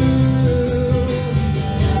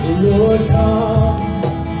 Lord, come.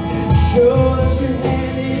 Show us your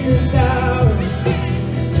hand in this hour.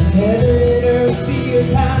 Heaven and earth see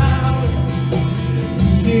your power.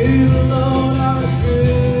 You alone are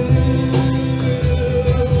true.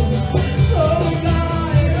 Oh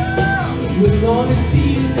God, we want to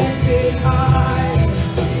see you lifted high.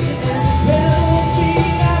 And the devil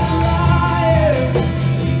seen as a liar.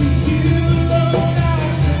 You alone are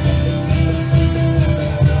true.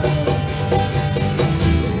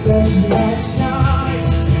 Let your light shine.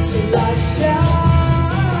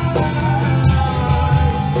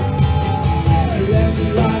 Let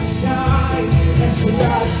your light shine, let your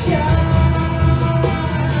light shine,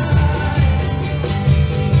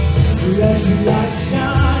 let your light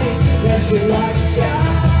shine, let your light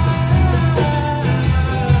shine,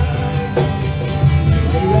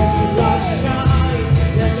 let your light shine,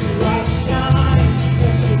 let your light shine,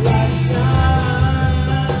 let your light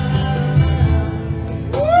shine.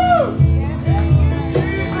 Woo!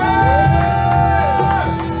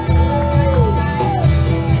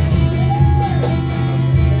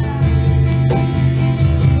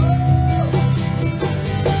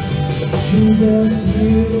 Jesus,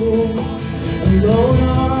 you alone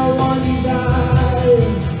are one desire.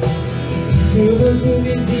 Seal us who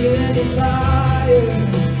can seal any fire.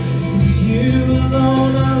 'Cause you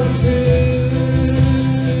alone are true.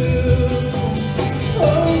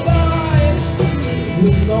 Oh God,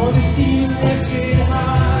 we long to see you lifted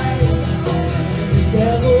high. The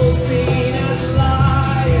devil seen as a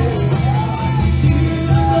liar. 'Cause you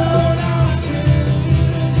alone are true.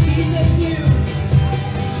 Jesus, you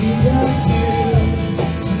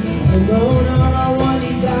alone are our one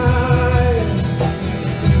desire.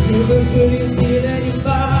 Silver will you seal any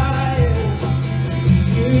fire. 'Cause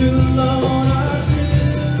you alone are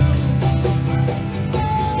true.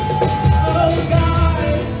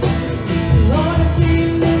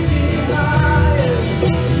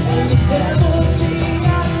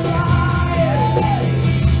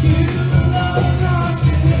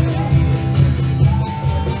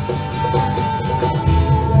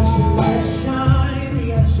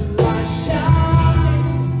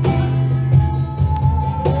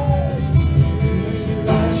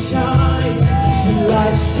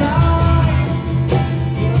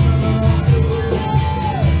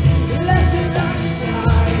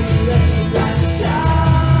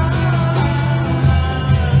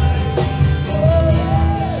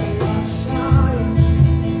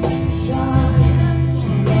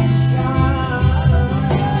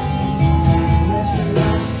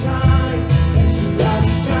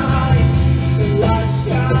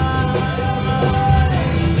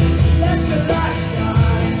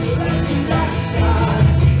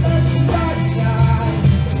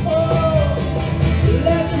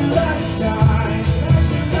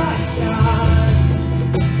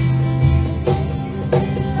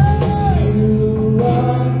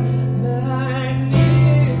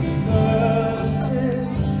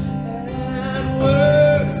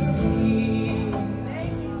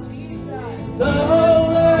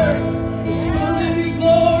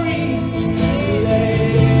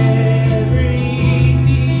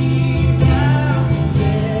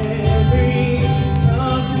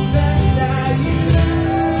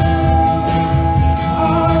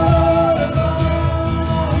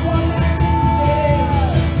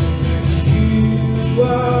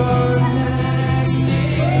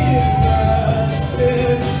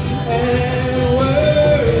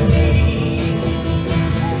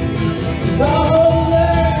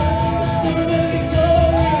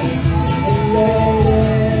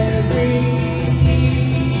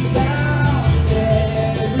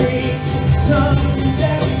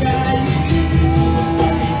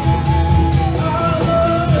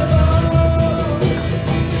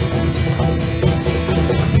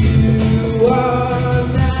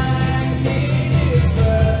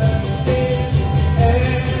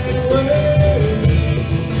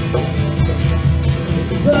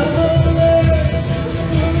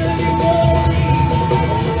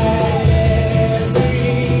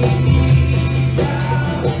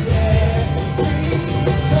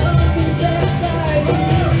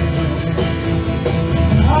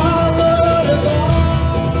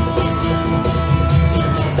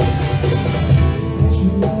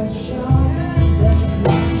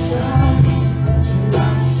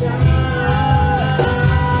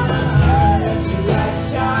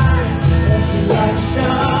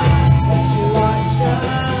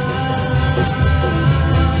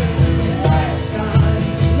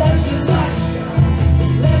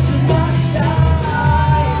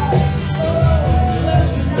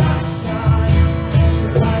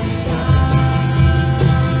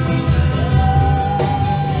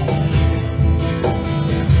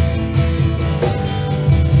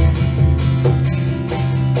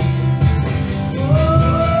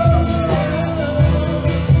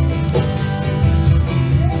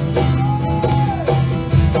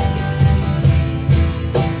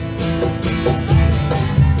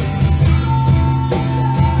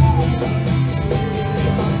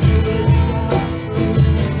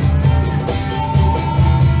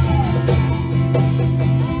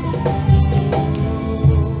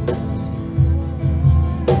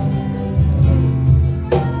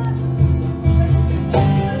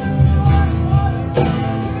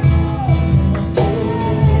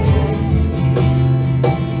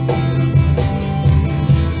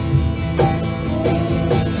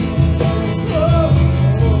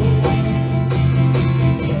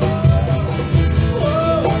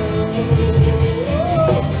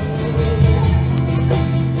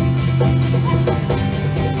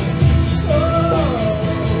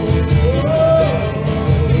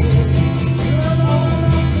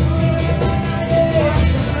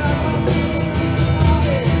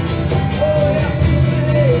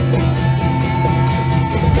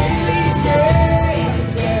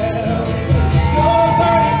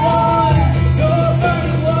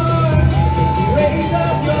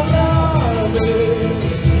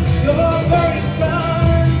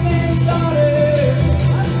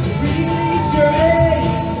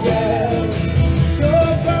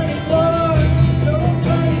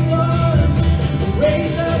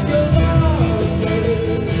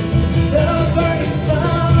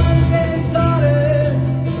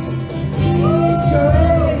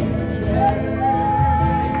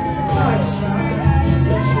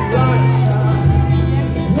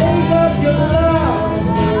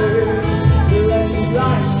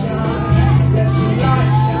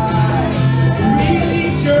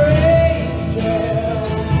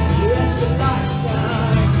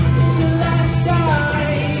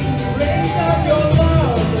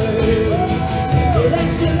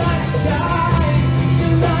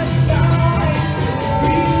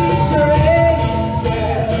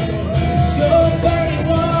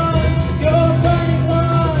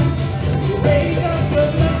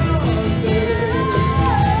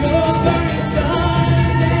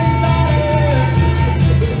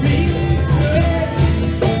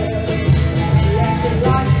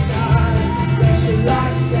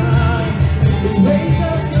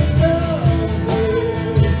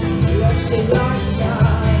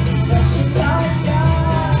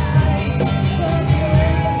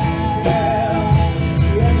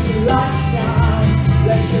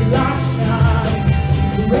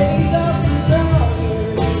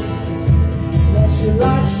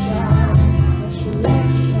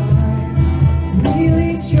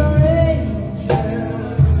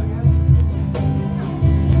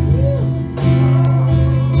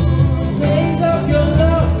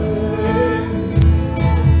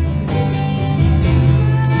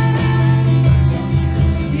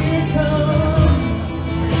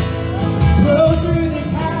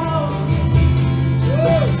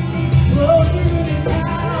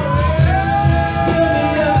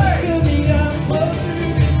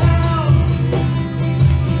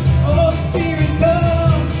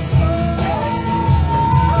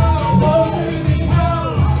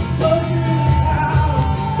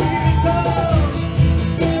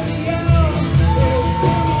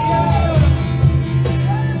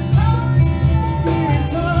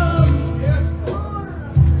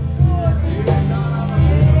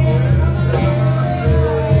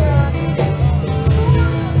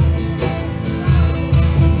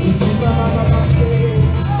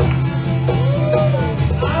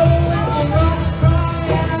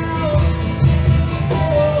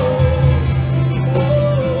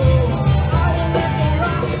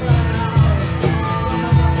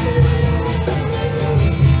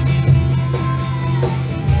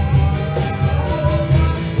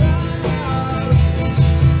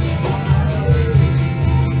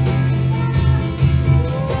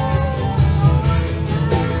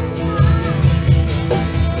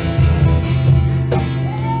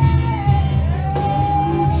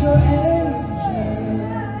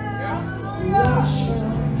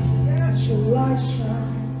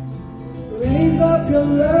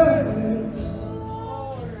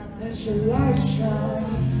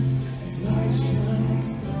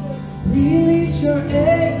 Release your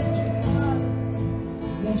angel.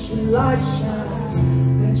 Let your light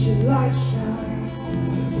shine. Let your light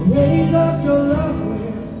shine. Raise up your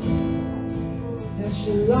lovers. Let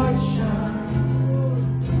your light shine.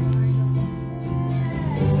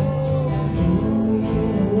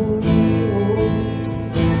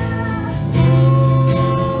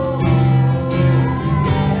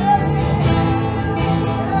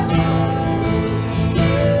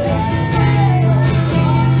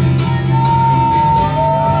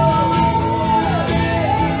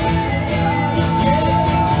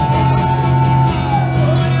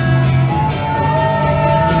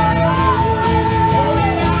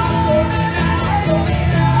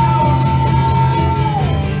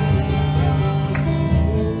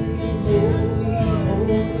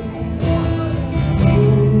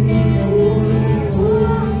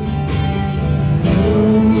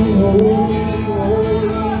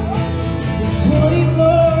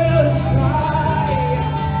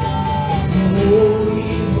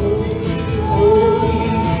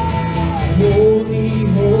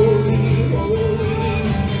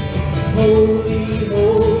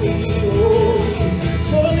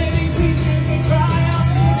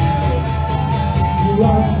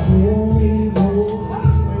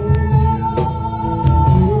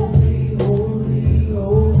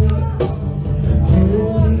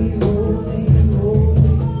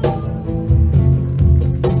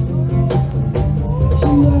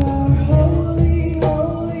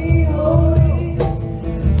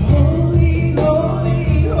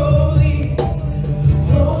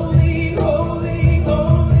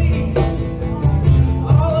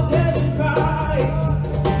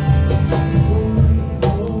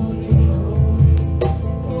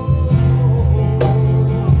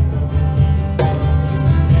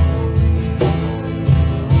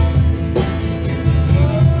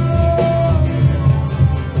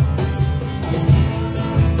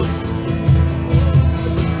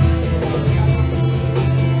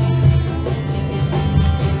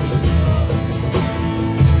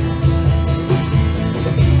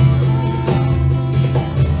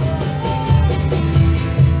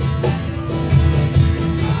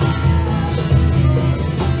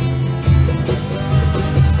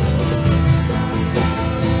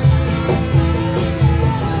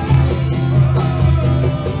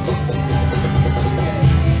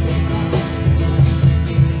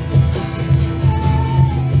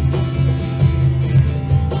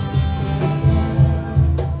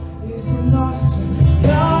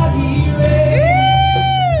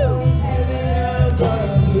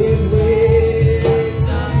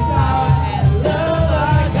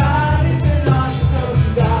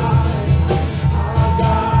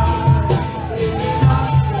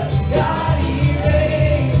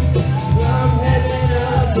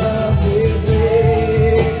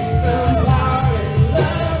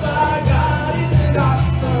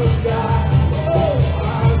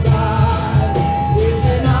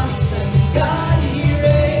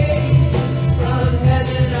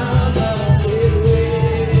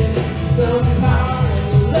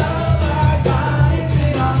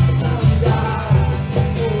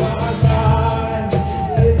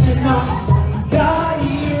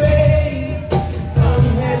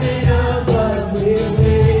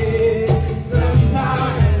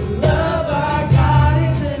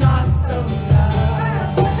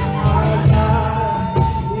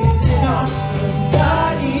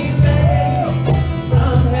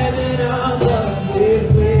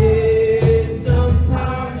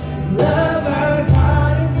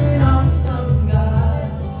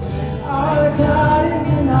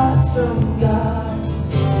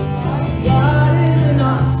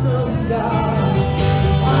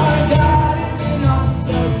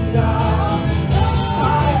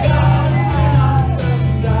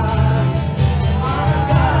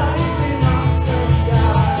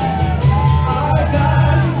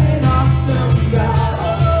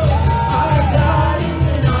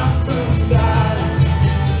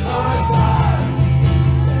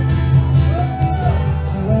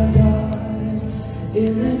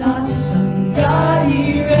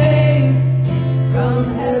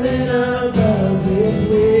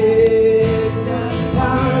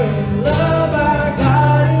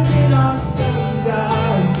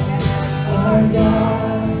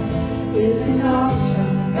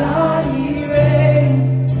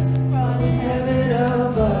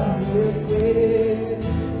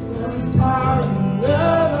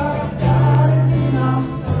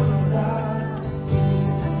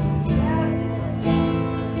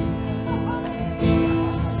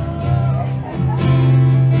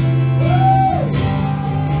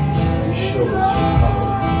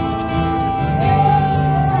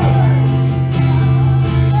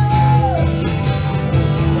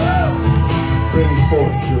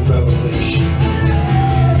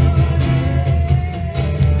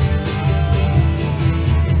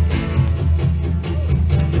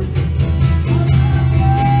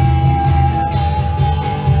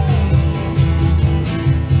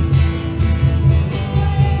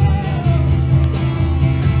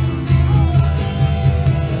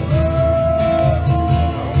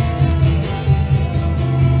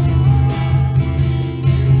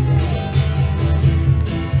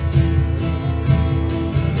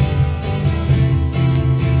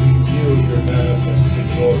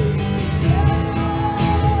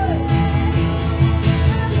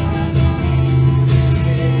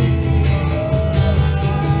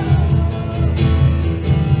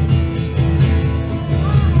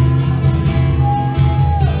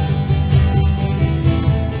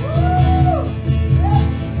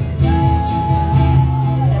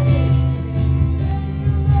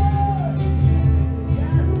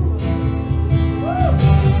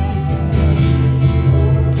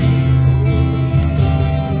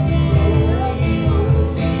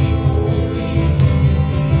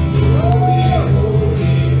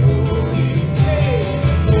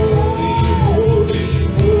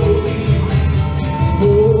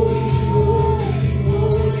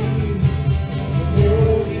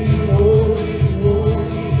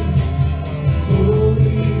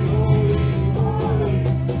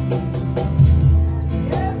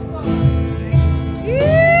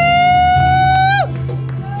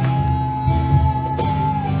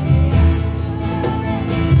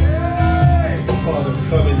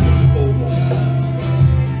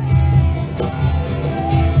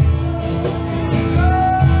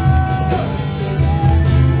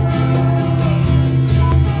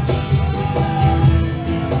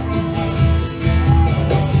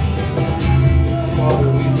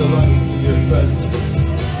 Father, we delight in your presence.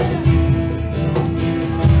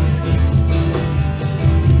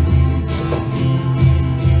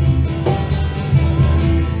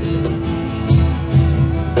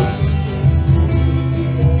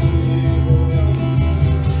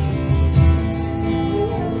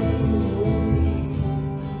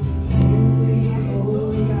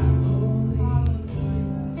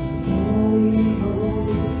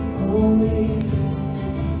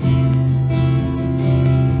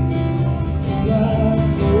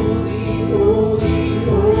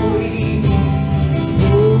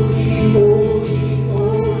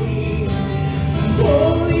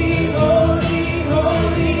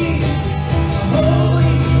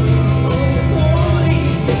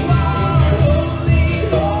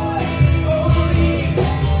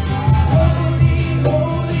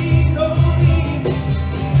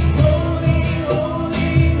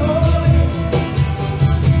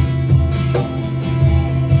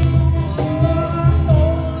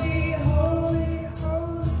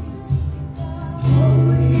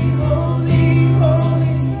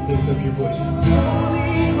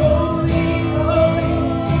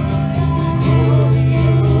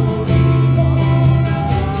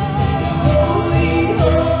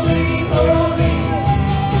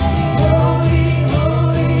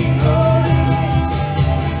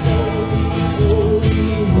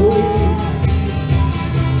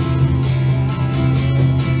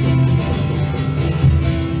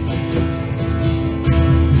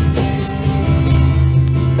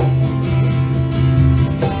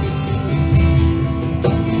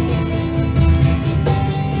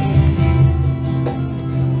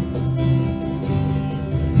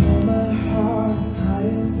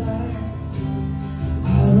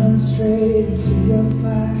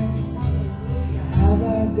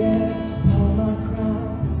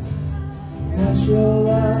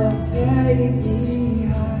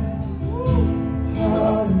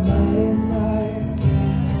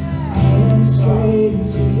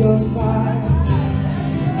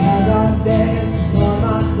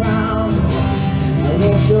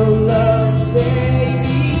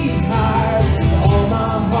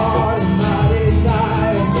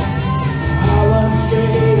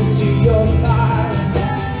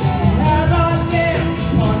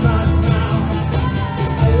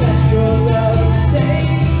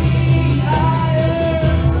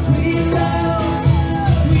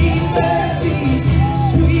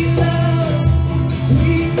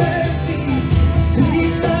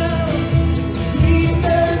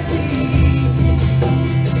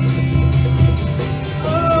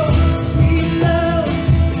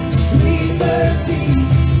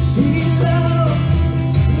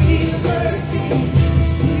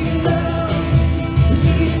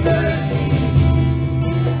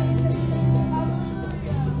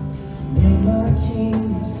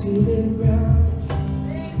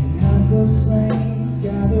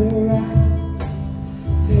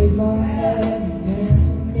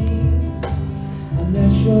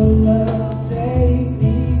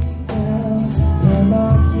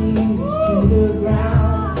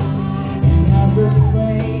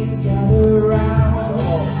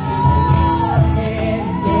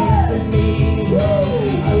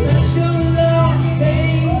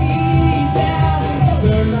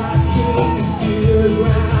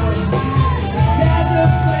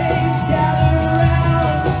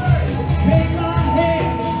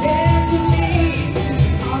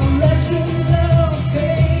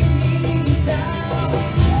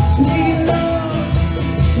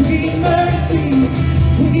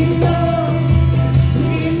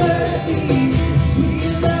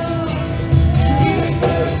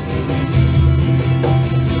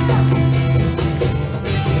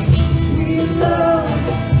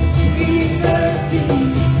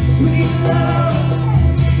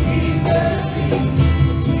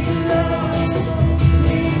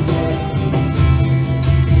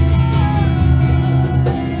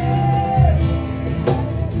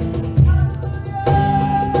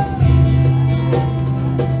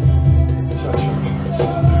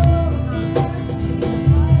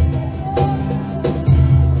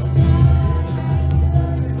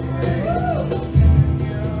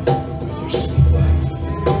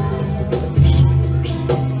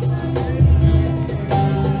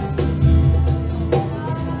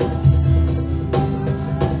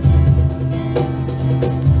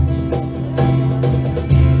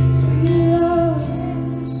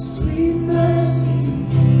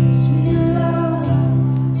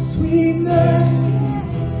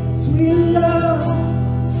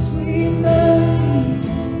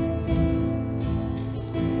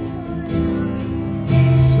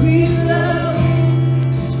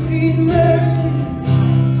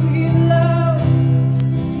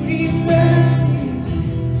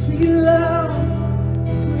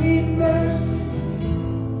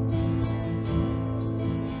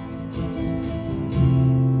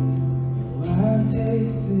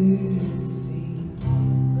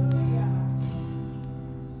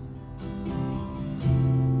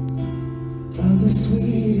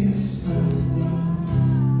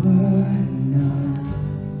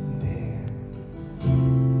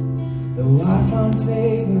 Though I found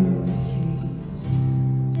favor with kings,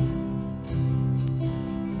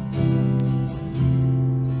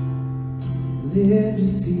 live to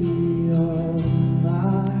see all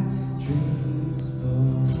my dreams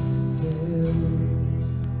fulfilled.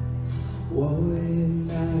 What would it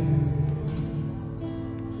matter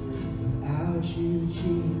without you,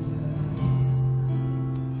 Jesus?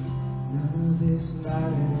 None of this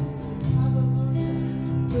matters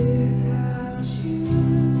without you.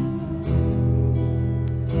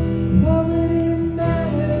 What would it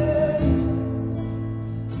matter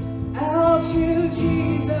without you,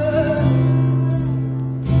 Jesus?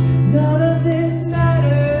 None of this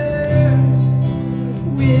matters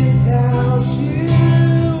without you.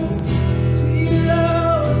 Sweet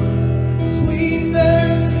love, sweet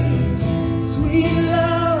mercy, sweet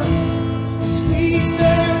love, sweet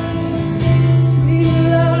mercy, sweet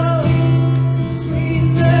love, sweet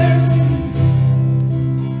mercy,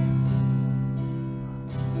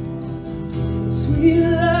 sweet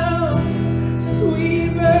love, sweet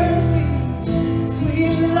mercy,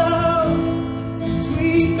 sweet love,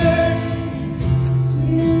 sweet mercy,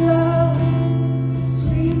 sweet love,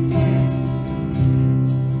 sweet mercy.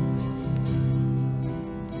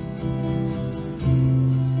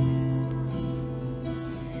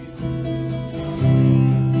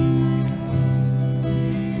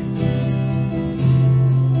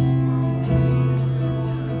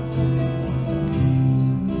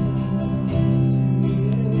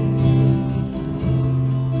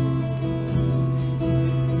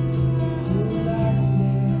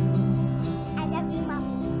 I love you,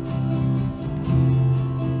 Mommy.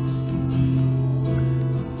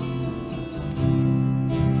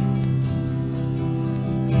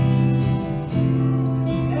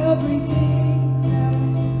 Everything that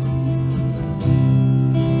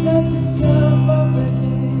sets itself up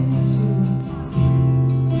against you,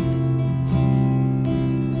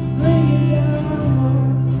 bring it down,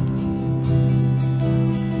 Lord.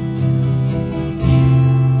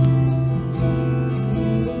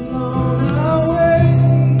 You alone are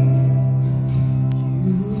worthy.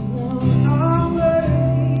 You alone are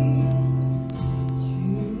worthy.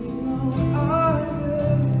 You alone are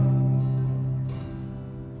good.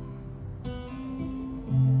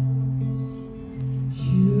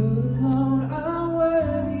 You alone are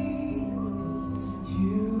worthy.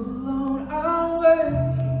 You alone are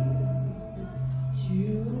worthy.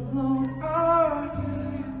 You alone are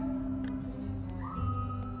good.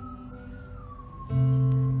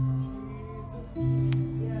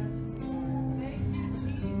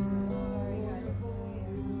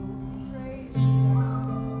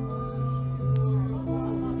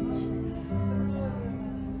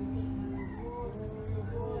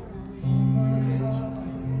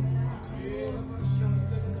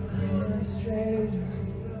 Straight to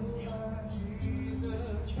your heart,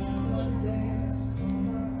 just dance for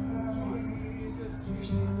my heart.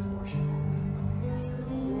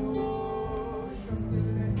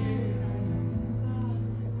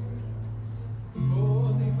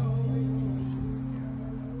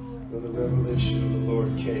 When the revelation of the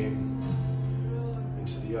Lord came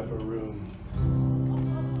into the upper room,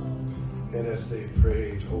 and as they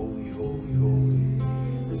prayed, holy, holy, holy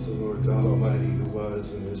is the Lord God Almighty, who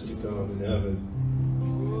was and is to come in heaven.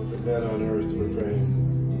 The men on earth were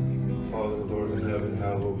praying, Father, Lord in heaven,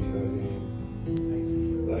 hallowed be thy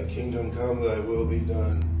name. Thy kingdom come, thy will be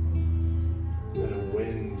done. And a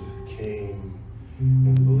wind came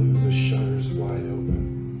and blew the shutters wide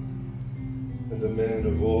open. And the men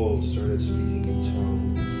of old started speaking in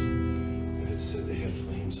tongues. And it said they had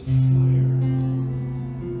flames of fire.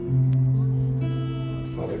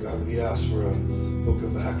 Father God, we ask for a Book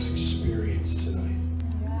of Acts experience tonight.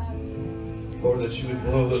 Lord, that you would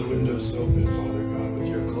blow the windows open, Father God, with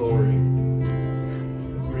your glory.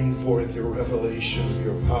 Bring forth your revelation of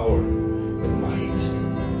your power and might.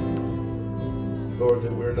 Lord,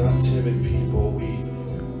 that we're not timid people. We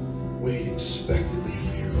wait expectantly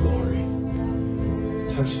for your glory.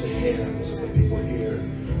 Touch the hands of the people here,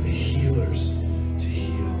 the healers to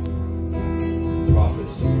heal,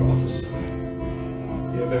 prophets to prophesy,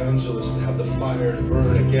 the evangelists to have the fire to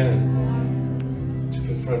burn again, to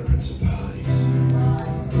confront principalities.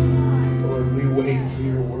 Lord, we wait for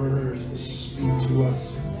your word to speak to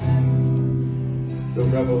us, the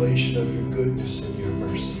revelation of your goodness and your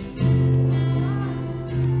mercy.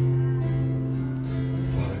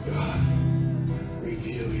 Father God,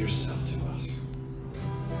 reveal yourself to us.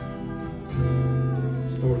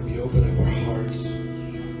 Lord, we open up our hearts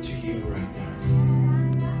to you right now.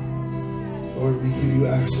 Lord, we give you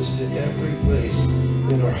access to every place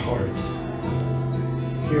in our hearts.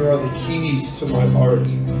 Here are the keys to my heart.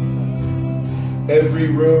 Every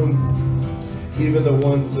room, even the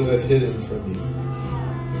ones that I've hidden from you.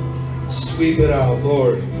 Sweep it out,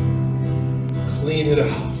 Lord. Clean it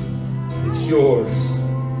out. It's yours.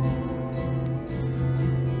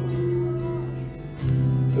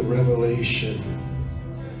 The revelation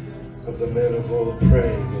of the men of old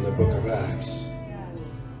praying in the book of Acts.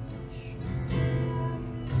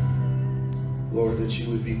 Lord, that you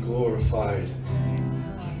would be glorified,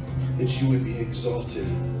 that you would be exalted.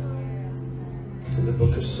 In the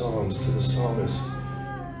book of Psalms, to the psalmist,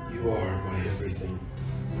 you are my everything.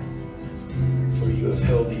 For you have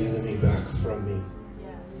held the enemy back from me.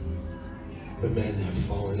 The men have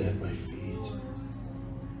fallen at my feet.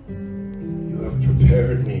 You have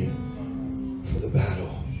prepared me for the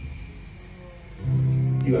battle.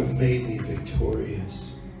 You have made me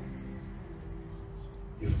victorious.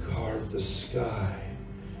 You've carved the sky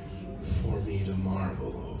for me to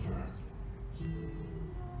marvel over.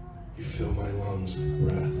 You fill my lungs with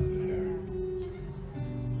breath of air.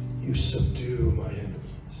 You subdue my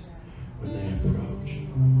enemies when they approach.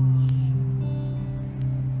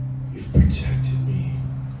 You've protected me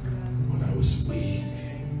when I was weak.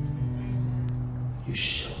 You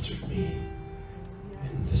sheltered me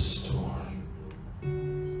in the storm.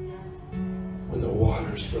 When the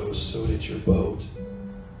waters rose, so did your boat.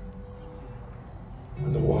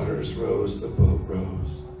 When the waters rose, the boat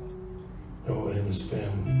rose. Noah and his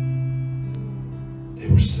family, they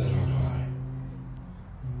were set on high.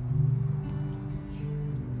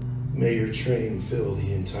 May your train fill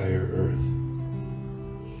the entire earth.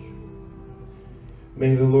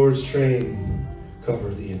 May the Lord's train cover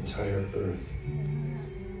the entire earth.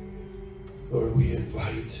 Lord, we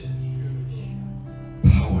invite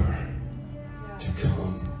power to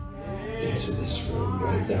come into this room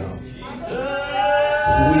right now.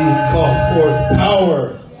 We call forth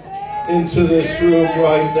power into this room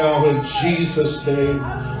right now in Jesus' name.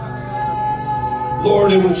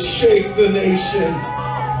 Lord, it would shake the nation.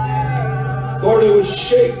 Lord, it would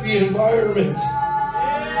shake the environment.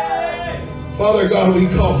 Father God, we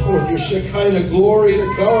call forth your Shekinah glory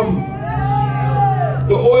to come.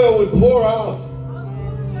 The oil would pour out.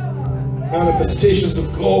 Manifestations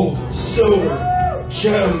of gold, silver,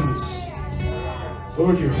 gems.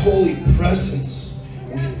 Lord, your holy presence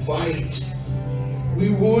we invite. We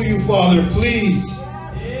woo you, Father, please.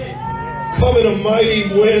 Come in a mighty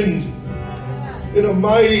wind, in a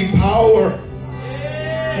mighty power.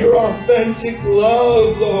 Your authentic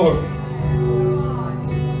love, Lord.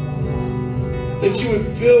 That you would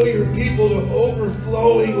fill your people to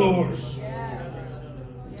overflowing, Lord.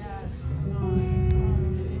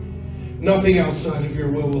 Nothing outside of your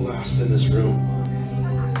will last in this room.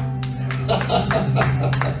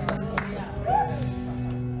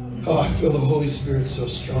 Oh, I feel the Holy Spirit so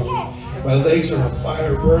strong. My legs are on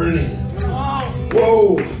fire, burning.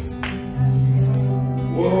 Whoa.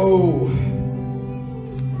 Whoa.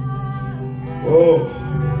 Whoa.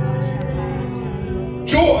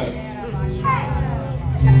 Joy.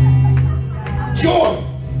 Joy.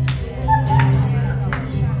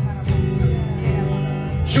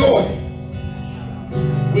 Joy.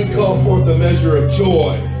 We call forth the measure of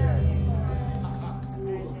joy.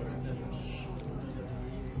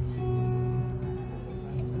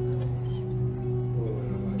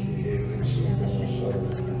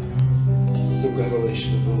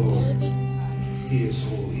 Revelation of the Lord. He is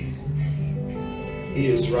holy. He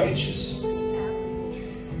is righteous.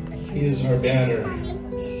 He is our banner,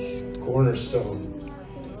 cornerstone,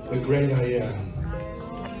 the great I am,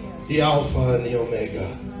 the Alpha and the Omega,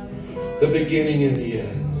 the beginning and the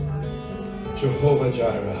end. Jehovah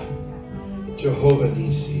Jireh, Jehovah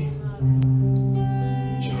Nisi,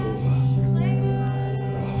 Jehovah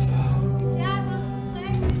Rapha.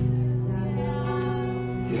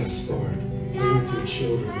 Yes, Lord. With your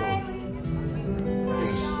children, Lord.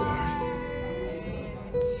 Yes, Lord.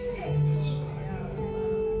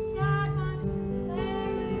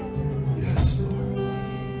 Yes, Lord.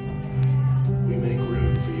 We make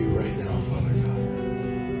room for you right now, Father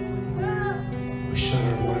God. We shut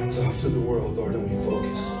our minds off to the world, Lord, and we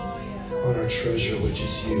focus on our treasure, which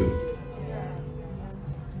is you.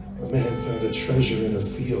 A man found a treasure in a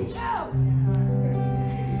field. He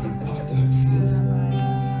bought that field.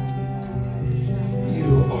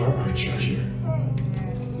 You are our treasure.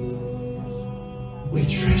 We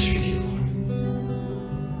treasure you, Lord.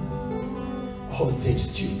 All the things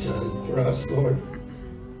that you've done for us, Lord,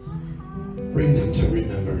 bring them to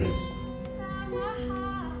remembrance,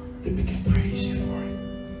 that we can praise you for it.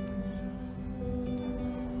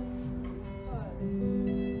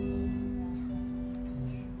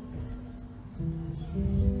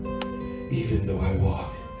 Even though I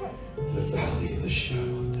walk in the valley of the shadow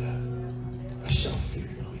of death, I shall fear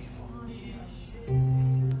no evil.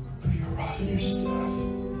 For your rod and your staff,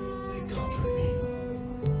 they comfort me.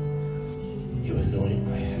 You anoint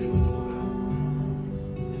my head with oil,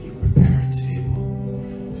 and you prepare a table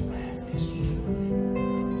with my enemies before me.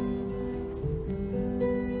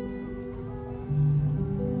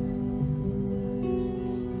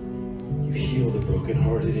 You heal the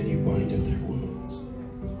brokenhearted and you bind up their wounds.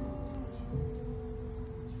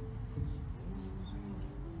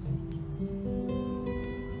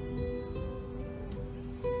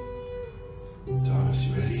 Thomas,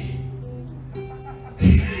 you ready?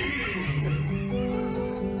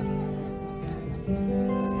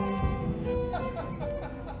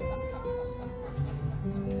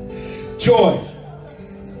 Joy.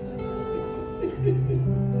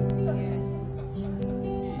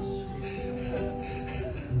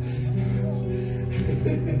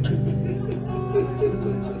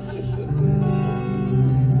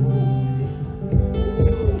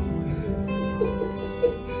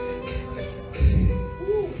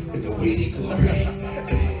 In the weighty glory.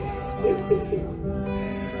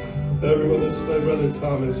 Everyone, this is my brother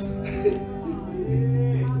Thomas.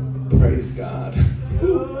 Praise God.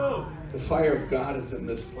 The fire of God is in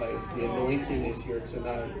this place. The anointing is here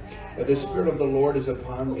tonight. And the Spirit of the Lord is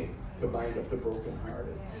upon me to bind up the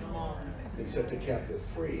brokenhearted and set the captive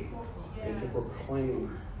free and to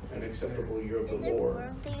proclaim an acceptable year of the Lord.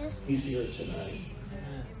 He's here tonight.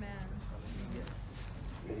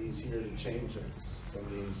 And He's here to change us from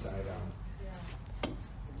the inside out.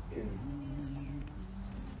 And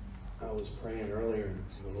I was praying earlier, and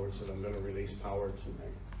the Lord said, I'm going to release power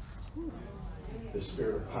tonight. The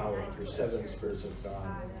spirit of power. There's 7 spirits of God,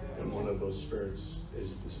 and one of those spirits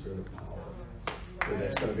is the spirit of power. And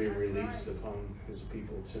that's going to be released upon His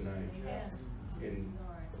people tonight. And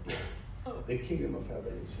the kingdom of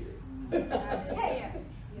heaven is here.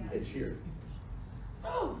 It's here.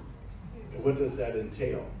 What does that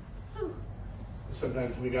entail?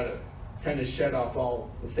 Sometimes we got to kind of shed off all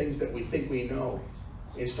the things that we think we know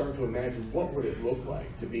and start to imagine what would it look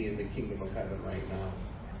like to be in the kingdom of heaven right now.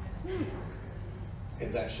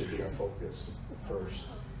 And that should be our focus first.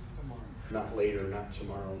 Not later, not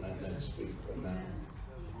tomorrow, not next week, but now.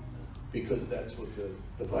 Because that's what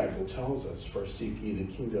the Bible tells us. First seek ye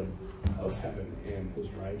the kingdom of heaven and His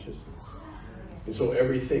righteousness. And so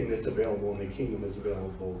everything that's available in the kingdom is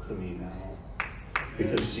available to me now.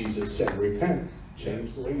 Because Jesus said, repent.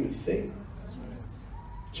 Change the way you think.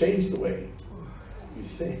 Change the way you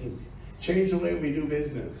think. Change the way we do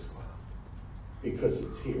business. Because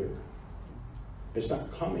it's here. It's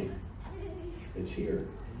not coming. It's here.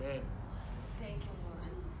 Amen. Thank you, Lord.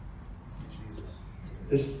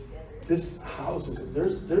 Jesus. This house is,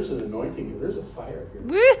 there's an anointing here. There's a fire here.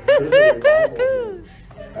 There's a revival here.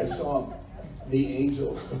 I saw the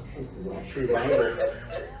angel revival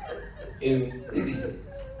in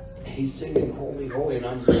he's singing holy, holy, and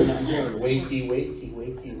I'm hearing wakey, wakey,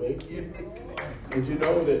 wakey, wakey. Did you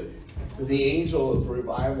know that the angel of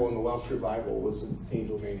revival in the Welsh revival was an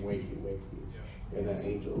angel named Wakey, Wakey? And that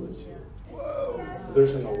angel is here. Whoa.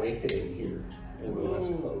 There's an awakening here in the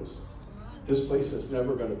West Coast. This place is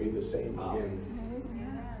never going to be the same again.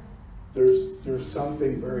 There's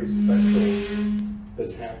something very special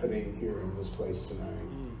that's happening here in this place tonight.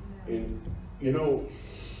 And you know,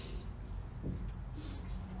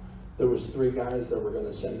 there was 3 guys that were going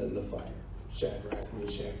to send in the fire. Shadrach,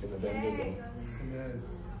 Meshach, and Abednego. Amen.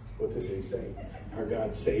 What did they say? Our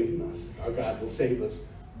God saved us. Our God will save us.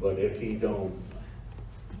 But if He don't,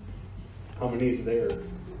 how many is there?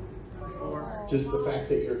 4. Just the fact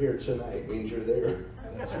that you're here tonight means you're there.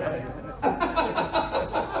 That's right.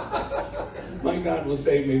 My God will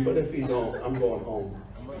save me, but if He don't, I'm going home.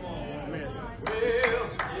 Amen.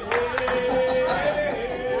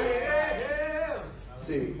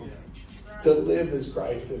 See, to live is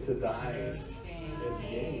Christ and to die is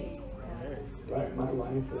gain. Right? My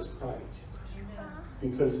life is Christ.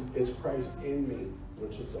 Because it's Christ in me,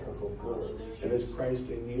 which is the hope of glory. And it's Christ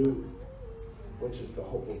in you, which is the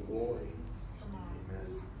hope of glory.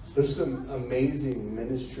 Amen. There's some amazing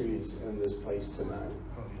ministries in this place tonight.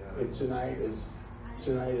 And tonight is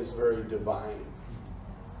very divine.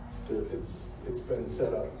 It's been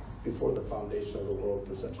set up before the foundation of the world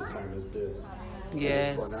for such a time as this.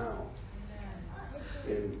 Yes. For now.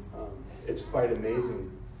 And it's quite amazing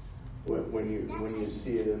when you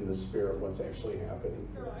see it in the spirit, what's actually happening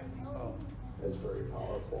here. It's very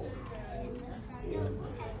powerful. And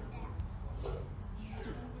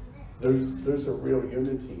there's a real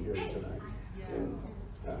unity here tonight. And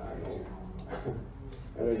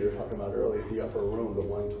I know you were talking about earlier, the upper room, the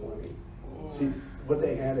 120. See, what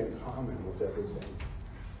they had in common was everything.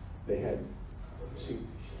 They had, see,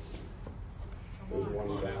 there's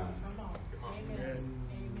one God. Amen.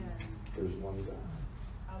 There's one God.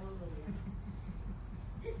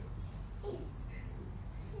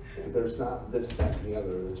 And there's not this, that, and the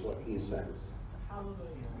other. It's what he says.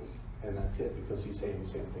 And that's it, because he's saying the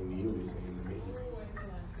same thing to you, he's saying to me.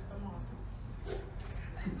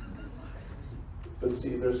 But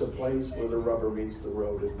see, there's a place where the rubber meets the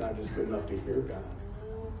road. It's not just good enough to hear God.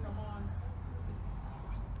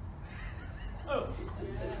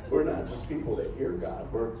 We're not just people that hear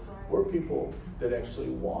God. We're people that actually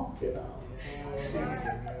walk it out. See?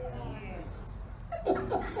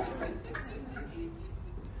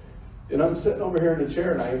 And I'm sitting over here in the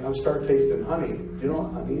chair, and I start tasting honey. Do you know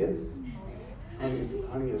what honey is?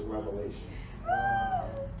 Honey is revelation.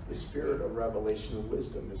 The spirit of revelation and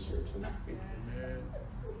wisdom is here tonight.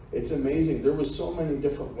 It's amazing. There was so many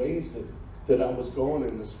different ways that I was going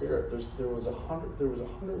in the spirit. There was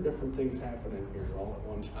 100 different things happening here all at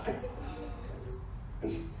one time.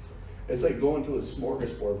 It's like going to a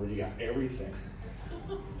smorgasbord where you got everything.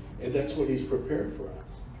 And that's what he's prepared for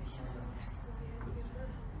us.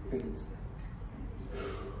 And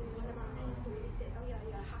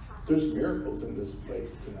there's miracles in this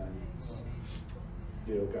place tonight.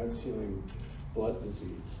 You know, God's healing blood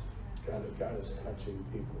disease. God is touching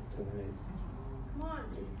people tonight. Come on.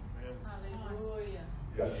 Hallelujah.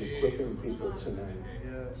 God's equipping people tonight.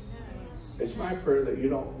 Yes. It's my prayer that you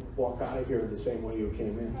don't walk out of here the same way you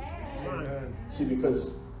came in. Amen. See,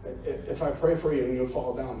 because if I pray for you and you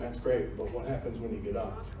fall down, that's great. But what happens when you get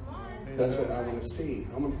up? That's what I want to see.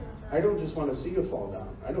 I don't just want to see you fall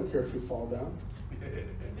down. I don't care if you fall down.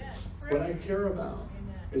 What I care about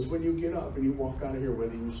is when you get up and you walk out of here,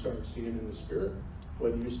 whether you start seeing in the spirit,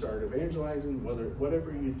 whether you start evangelizing,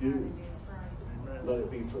 whatever you do, let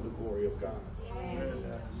it be for the glory of God.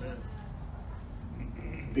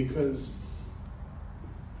 Because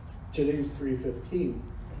today's 3:15.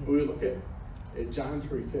 When we look at John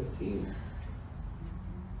 3:15,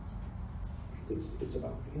 it's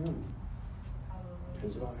about him.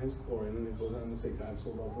 It's about his glory. And then it goes on to say, God so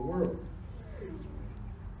loved the world.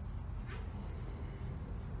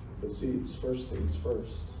 But see, it's first things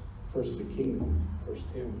first. First the kingdom, first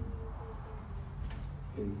him.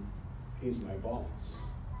 And he's my boss.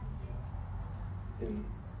 And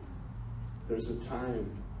there's a time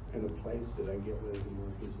and a place that I get with him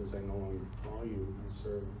where he says, I no longer call you my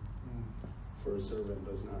servant. For a servant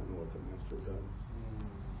does not know what the master does.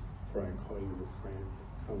 For I call you a friend.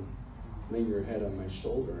 Come, lay your head on my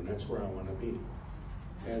shoulder, and that's where I want to be.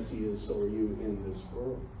 As he is, so are you in this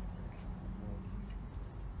world.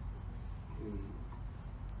 And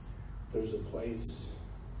there's a place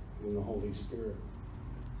in the Holy Spirit.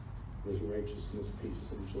 There's righteousness,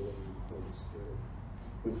 peace, and joy in the Holy Spirit.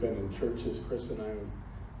 We've been in churches, Chris and I,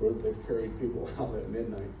 where they've carried people out at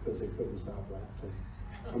midnight because they couldn't stop laughing.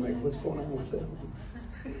 I'm like, what's going on with them?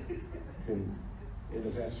 And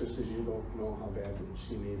the pastor says, you don't know how bad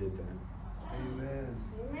she needed that. Amen.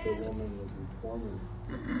 The woman was in torment.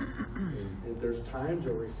 And there's times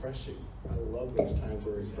of refreshing. I love those times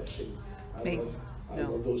of refreshing. I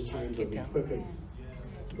love those times of equipping.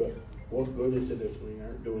 But what good is it if we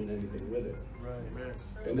aren't doing anything with it? Right.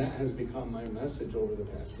 And that has become my message over the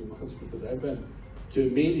past few months, because I've been to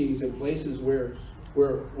meetings and places where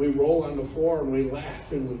we roll on the floor and we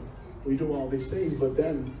laugh and we do all these things, but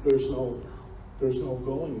then there's no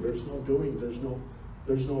going, there's no doing,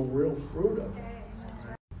 there's no real fruit of it.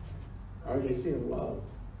 Are they seeing love?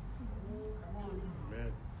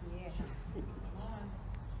 Amen.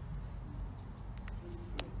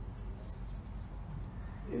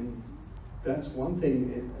 And that's one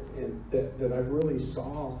thing that I really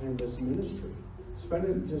saw in this ministry.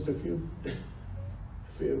 Spending just a few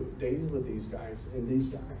days with these guys and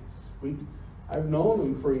these guys. I've known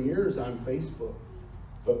them for years on Facebook,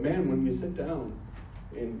 but man, when you sit down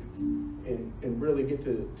and really get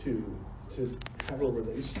to have a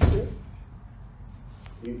relationship,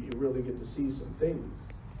 you really get to see some things.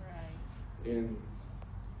 Right. And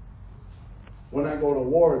when I go to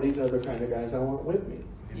war, these are the kind of guys I want with me.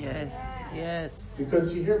 Yes, yes.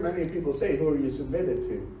 Because you hear many people say, who are you submitted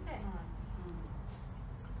to?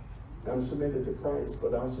 I'm submitted to Christ,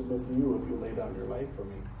 but I'll submit to you if you lay down your life for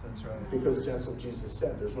me. That's right. Because that's what Jesus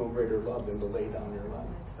said. There's no greater love than to lay down your life.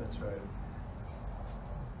 That's right.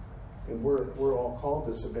 And we're all called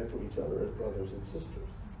to submit to each other as brothers and sisters.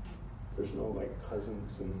 There's no like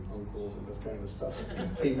cousins and uncles and this kind of stuff in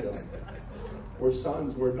the kingdom. We're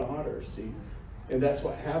sons, we're daughters, see? And that's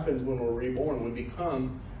what happens when we're reborn. We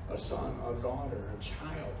become a son, a daughter, a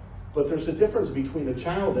child. But there's a difference between a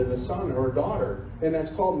child and a son or a daughter, and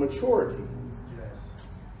that's called maturity. Yes.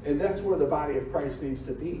 And that's where the body of Christ needs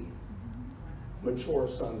to be. Mature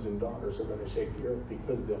sons and daughters are going to shake the earth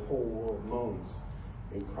because the whole world moans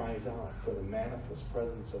and cries out for the manifest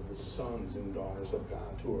presence of the sons and daughters of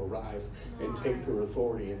God to arise and take their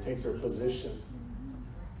authority and take their position.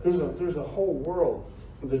 There's a whole world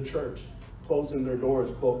of the church closing their doors,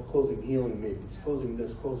 closing healing meetings, closing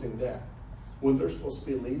this, closing that, when they're supposed to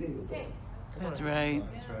be leading the door. That's right.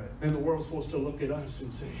 That's right. And the world's supposed to look at us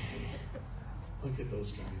and say, hey, look at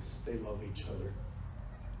those guys. They love each other.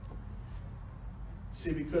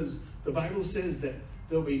 See, because the Bible says that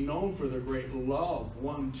they'll be known for their great love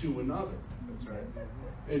one to another. That's right.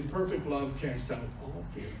 And perfect love casts out all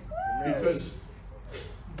fear. Because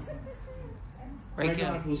my Break it.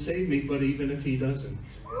 God will save me, but even if he doesn't,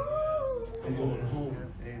 I'm going home.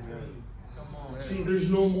 Amen. See,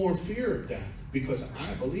 there's no more fear of death because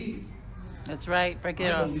I believe. That's right. Break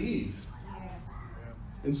it I off. believe.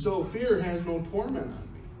 And so fear has no torment on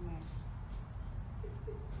me.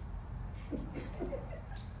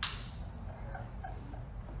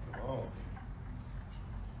 Oh.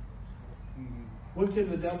 What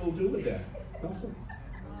can the devil do with that? Nothing.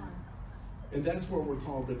 And that's where we're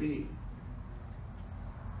called to be.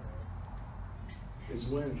 Is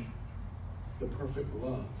when the perfect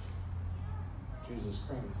love, Jesus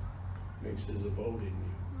Christ, makes his abode in you.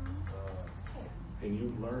 And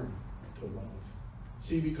you learn to love.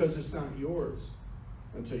 See, because it's not yours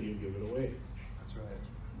until you give it away. That's right.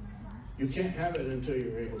 You can't have it until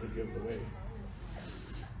you're able to give it away.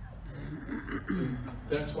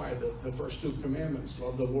 That's why the first two commandments,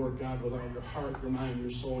 love the Lord God with all your heart, your mind,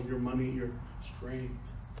 your soul, your money, your strength.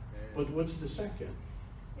 But what's the second?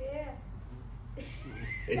 Yeah.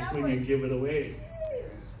 It's when you give it away.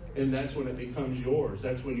 And that's when it becomes yours.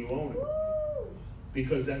 That's when you own it.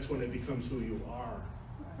 Because that's when it becomes who you are.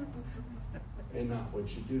 And not what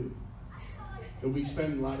you do. And we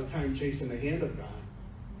spend a lot of time chasing the hand of God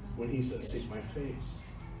when he says, seek my face.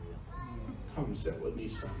 Come sit with me,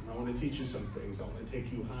 son. I want to teach you some things. I want to take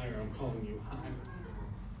you higher. I'm calling you higher.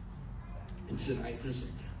 And tonight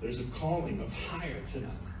there's a calling of higher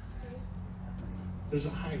tonight. There's a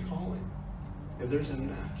high calling. And there's a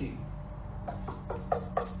knocking.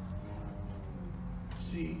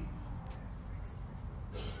 See,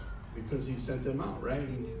 because he sent them out, right?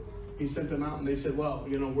 He sent them out and they said, well,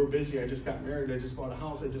 you know, we're busy. I just got married. I just bought a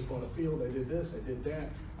house. I just bought a field. I did this. I did that.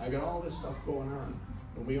 I got all this stuff going on.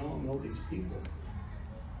 And we all know these people.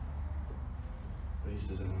 But he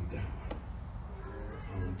says, I want that one.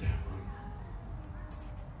 I want that one.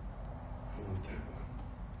 I want that one.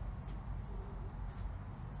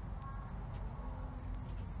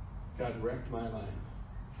 God wrecked my life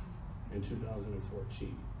in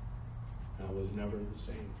 2014. And I was never the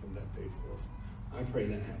same from that day forth. I pray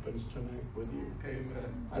that happens tonight with you.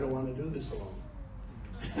 Amen. I don't want to do this alone.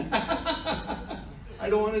 I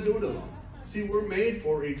don't want to do it alone. See, we're made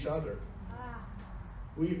for each other.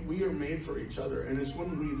 We are made for each other. And it's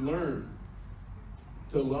when we learn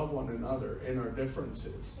to love one another in our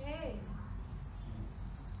differences.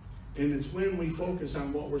 And it's when we focus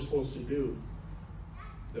on what we're supposed to do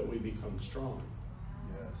that we become strong.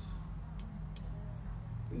 Yes.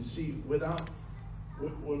 And see,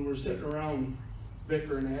 when we're sitting around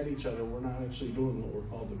bickering at each other, we're not actually doing what we're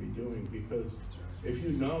called to be doing. Because if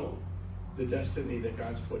you know the destiny that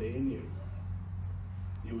God's put in you,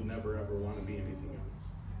 you would never ever want to be anything else.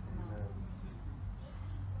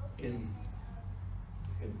 And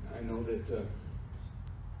I know that,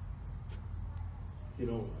 you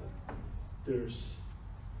know,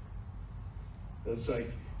 it's like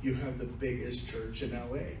you have the biggest church in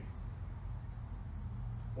LA.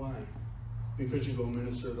 Why? Because you go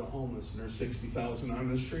minister to the homeless and there's 60,000 on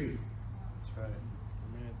the street. That's right.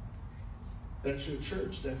 Amen. That's your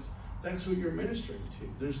church. That's who you're ministering to.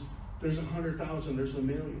 There's 100,000, there's 1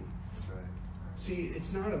 million. That's right. See,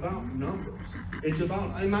 it's not about numbers. It's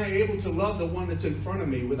about, am I able to love the one that's in front of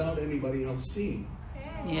me without anybody else seeing?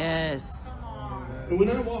 Yes. And when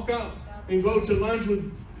I walk out and go to lunch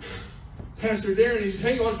with Pastor Darren, he says,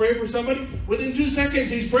 hey, you want to pray for somebody? Within 2 seconds,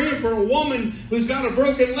 he's praying for a woman who's got a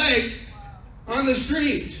broken leg on the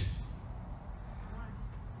street.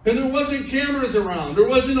 And there wasn't cameras around. There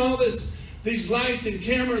wasn't all these lights and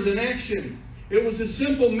cameras and action. It was a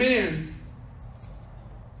simple man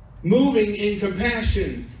moving in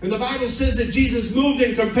compassion. And the Bible says that Jesus moved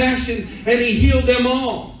in compassion and he healed them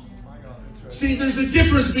all. See, there's a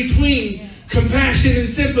difference between compassion and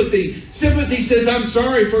sympathy. Sympathy says, I'm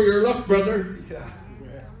sorry for your luck, brother. Yeah.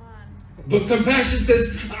 But compassion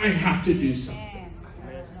says, I have to do something.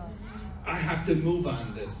 I have to move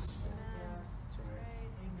on this.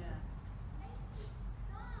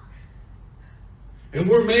 And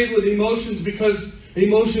we're made with emotions because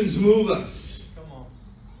emotions move us. Come on.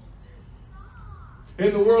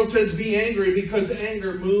 And the world says be angry because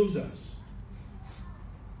anger moves us.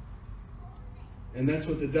 And that's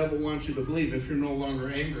what the devil wants you to believe. If you're no longer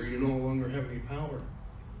angry, you no longer have any power.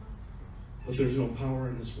 But there's no power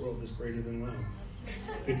in this world that's greater than love.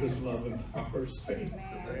 Because love empowers faith.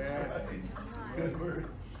 That's right. Good word.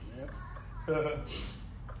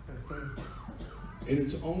 And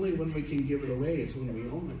it's only when we can give it away, it's when we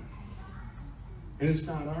own it. And it's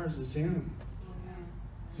not ours, it's Him.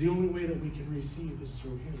 The only way that we can receive is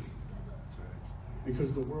through Him. That's right.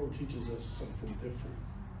 Because the world teaches us something different.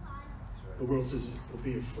 That's right. The world says, don't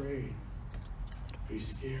be afraid. Be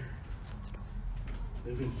scared.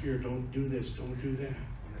 Live in fear. Don't do this. Don't do that.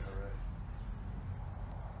 Yeah,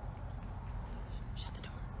 right.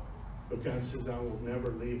 But God says, I will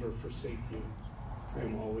never leave or forsake you. I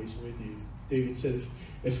am always with you. David said,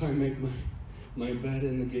 if I make my bed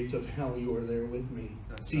in the gates of hell, you are there with me.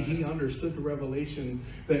 That's See, right. he understood the revelation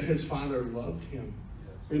that his father loved him.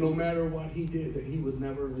 Yes. And no matter what he did, that he would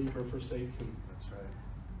never leave or forsake him. That's right.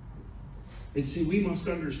 And see, we must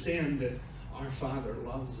understand that our Father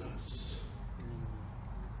loves us.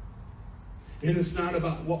 And it's not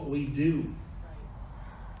about what we do.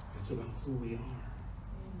 It's about who we are.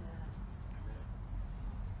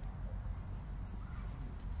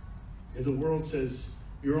 And the world says,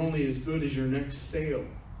 you're only as good as your next sale.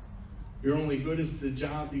 You're only good as the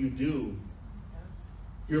job you do.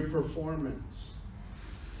 Your performance.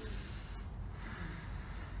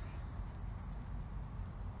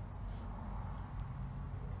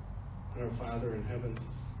 Our Father in heaven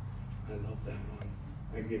says, I love that one.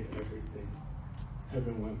 I give everything.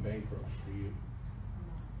 Heaven went bankrupt for you.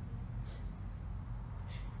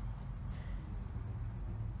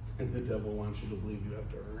 And the devil wants you to believe you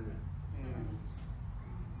have to earn it.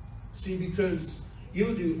 See, because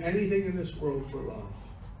you'll do anything in this world for love.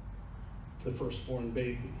 The firstborn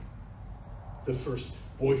baby, the first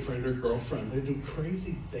boyfriend or girlfriend, they do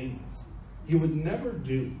crazy things you would never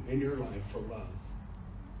do in your life for love.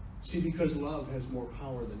 See, because love has more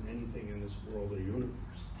power than anything in this world or universe.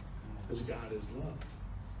 Because God is love.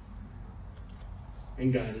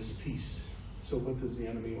 And God is peace. So what does the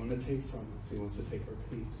enemy want to take from us? He wants to take our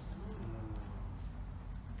peace.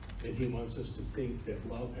 And he wants us to think that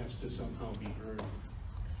love has to somehow be earned.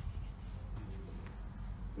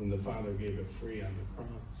 When the Father gave it free on the cross.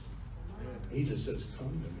 He just says, come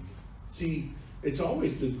to me. See, it's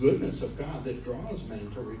always the goodness of God that draws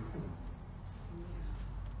men to repent.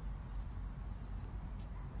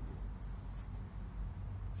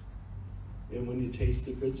 And when you taste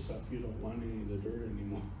the good stuff, you don't want any of the dirt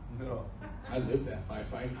anymore. No. I live that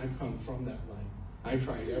life. I come from that life. I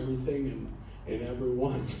tried everything and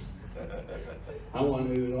everyone. I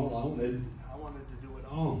wanted it all. I wanted to do it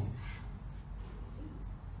all.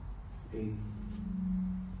 But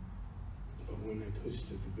when I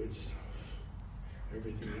tasted the good stuff,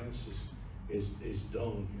 everything else is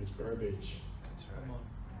dung. It's garbage. That's right.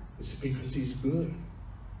 It's because He's good.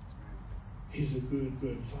 He's a good,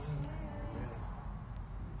 good Father.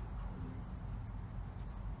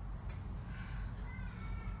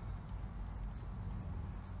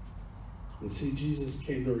 And see, Jesus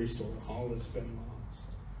came to restore all that's been lost.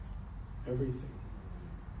 Everything.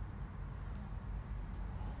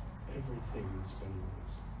 Everything that's been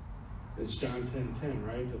lost. It's John 10:10,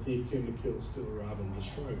 right? The thief came to kill, steal, rob, and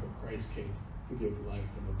destroy, but Christ came to give life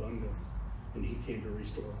in abundance. And He came to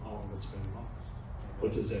restore all that's been lost.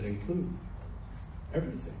 What does that include?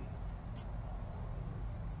 Everything.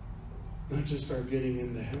 Not just our getting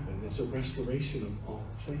into heaven. It's a restoration of all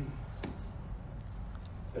things.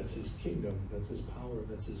 That's His kingdom. That's His power.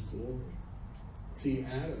 That's His glory. See,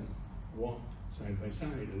 Adam walked side by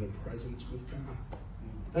side in the presence with God.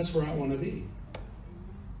 That's where I want to be.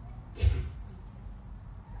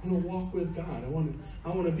 I want to walk with God. I want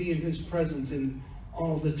to be in His presence in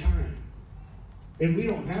all the time. And we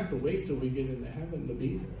don't have to wait till we get into heaven to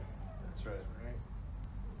be there. That's right. Right.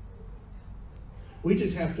 We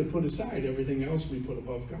just have to put aside everything else we put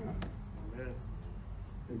above God. Amen.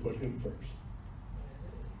 And put Him first.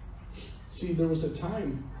 See, there was a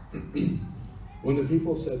time when the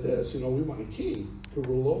people said this, we want a king to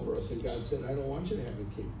rule over us. And God said, I don't want you to have a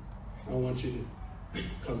king. I want you to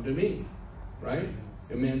come to me, right?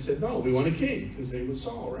 And man said, no, we want a king. His name was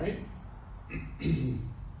Saul, right? And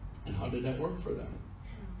how did that work for them?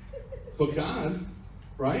 But God,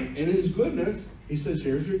 right, in His goodness, He says,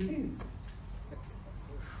 here's your king.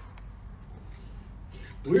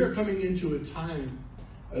 We are coming into a time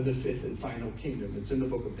of the fifth and final kingdom. It's in the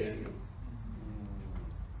book of Daniel.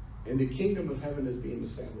 And the kingdom of heaven is being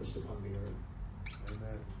established upon the earth.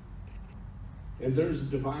 And there's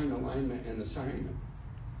divine alignment and assignment.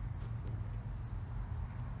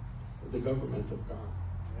 The government of God.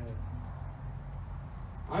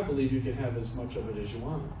 I believe you can have as much of it as you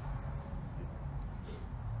want.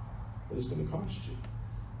 But it's going to cost you.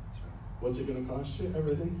 What's it going to cost you?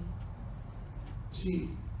 Everything. See,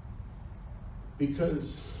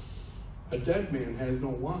 because a dead man has no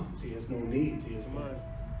wants, he has no needs, he has no.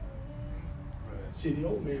 See, the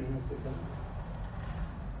old man has to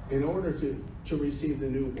die. In order to receive the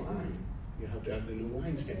new wine, you have to have the new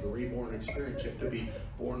wineskin, the reborn experience. You have to be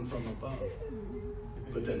born from above.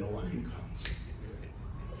 But then the wine comes.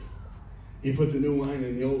 You put the new wine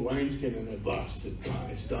in the old wineskin and it busts.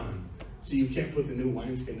 It's done. See, you can't put the new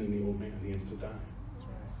wineskin in the old man. He has to die.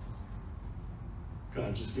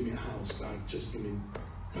 God, just give me a house. God, just give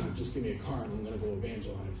me a car and I'm going to go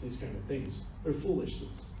evangelize. These kind of things. They're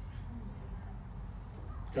foolishness.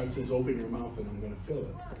 God says, open your mouth and I'm going to fill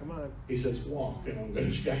it. Come on. He says, walk and I'm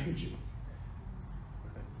going to guide you.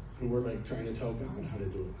 And we're like trying to tell God how to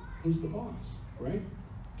do it. Who's the boss, right?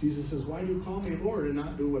 Jesus says, why do you call me Lord and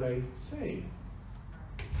not do what I say?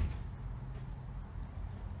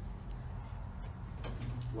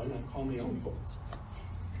 Why not call me uncle?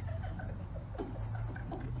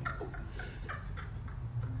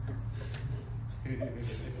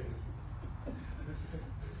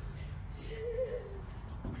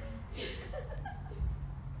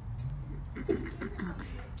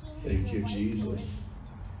 Thank you, Jesus.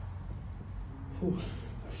 Whew,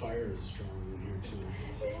 the fire is strong in here tonight.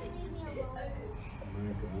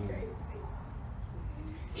 My God.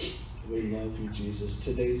 We love you, Jesus.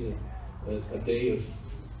 Today's a day of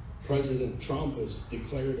President Trump has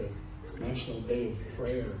declared a national day of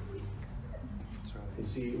prayer. That's right. And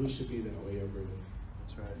see, we should be that way every day.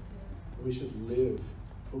 That's right. We should live.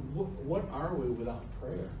 But what are we without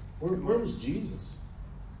prayer? Where was Jesus?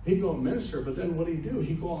 He'd go and minister, but then what did he do?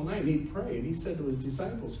 He'd go all night and he'd pray. And he said to his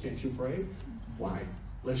disciples, can't you pray? Why?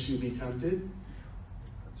 Lest you be tempted.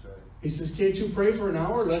 That's right. He says, can't you pray for an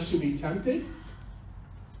hour lest you be tempted?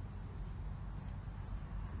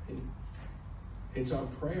 And it's our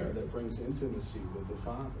prayer that brings intimacy with the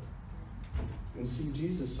Father. And see,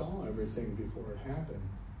 Jesus saw everything before it happened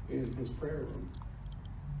in his prayer room,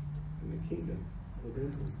 in the kingdom within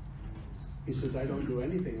him. He says, I don't do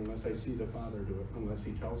anything unless I see the Father do it, unless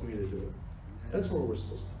he tells me to do it. That's where we're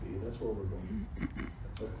supposed to be. That's where we're going.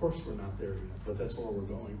 Of course we're not there yet, but that's where we're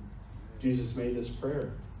going. Jesus made this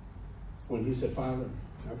prayer when he said, Father,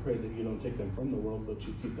 I pray that you don't take them from the world, but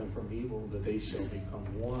you keep them from evil, that they shall become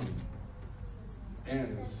one,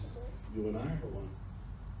 as you and I are one.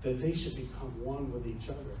 That they should become one with each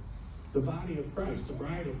other. The body of Christ, the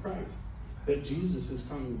bride of Christ, that Jesus is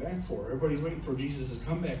coming back for. Everybody's waiting for Jesus to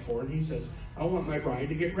come back for, and he says, I want my bride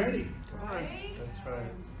to get ready. Right? That's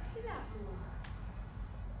right.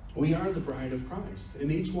 We are the bride of Christ,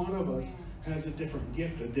 and each one of us has a different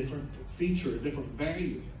gift, a different feature, a different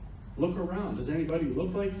value. Look around. Does anybody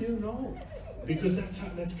look like you? No. Because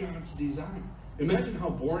that's God's design. Imagine how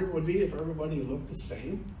boring it would be if everybody looked the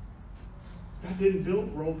same. God didn't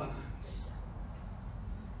build robots.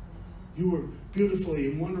 You were beautifully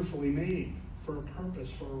and wonderfully made for a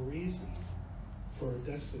purpose, for a reason, for a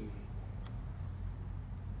destiny.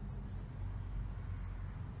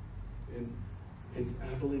 And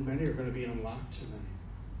I believe many are going to be unlocked tonight.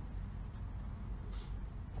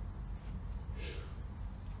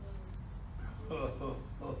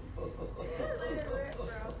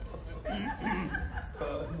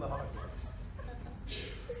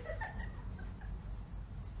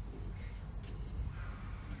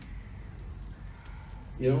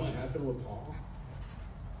 You know what happened with Paul?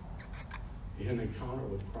 He had an encounter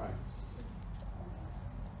with Christ.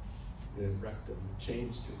 And it wrecked him, it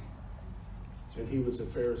changed him. And he was a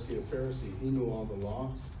Pharisee of Pharisees. He knew all the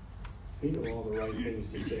laws. He knew all the right things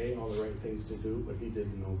to say, all the right things to do, but he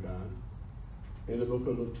didn't know God. In the book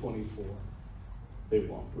of Luke 24, they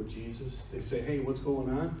walked with Jesus. They say, hey, what's going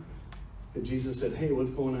on? And Jesus said, hey,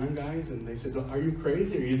 what's going on, guys? And they said, are you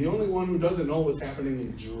crazy? Are you the only one who doesn't know what's happening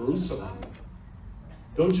in Jerusalem?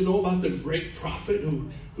 Don't you know about the great prophet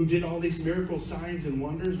who did all these miracle signs and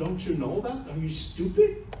wonders? Don't you know about it? Are you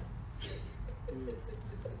stupid?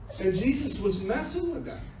 And Jesus was messing with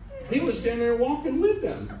them. He was standing there walking with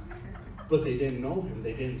them. But they didn't know him.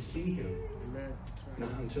 They didn't see him. Amen.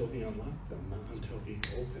 Not until he unlocked them. Not until he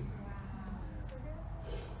opened them.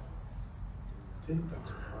 Didn't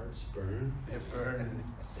our hearts burn? It burned.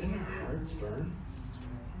 Didn't our hearts burn?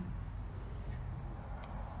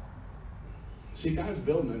 See, God's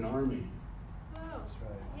building an army That's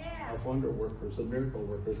right. Yeah. of wonder workers, of miracle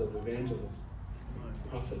workers, of evangelists,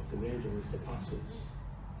 prophets, evangelists, apostles.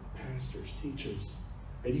 pastors, teachers.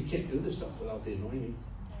 And you can't do this stuff without the anointing.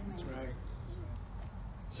 That's right.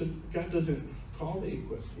 So God doesn't call the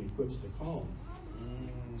equipped, He equips the called.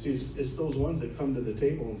 See, it's those ones that come to the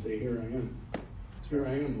table and say, here I am. Here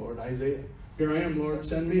I am, Lord. Isaiah. Here I am, Lord.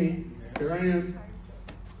 Send me. Here I am.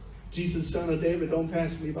 Jesus, son of David, don't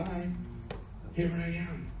pass me by. Here I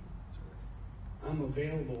am. I'm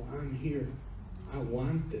available. I'm here. I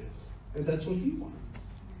want this. And that's what He wants.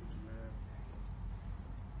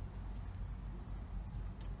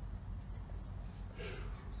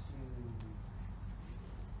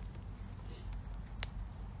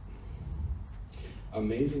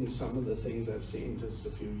 Amazing some of the things I've seen just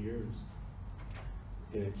a few years.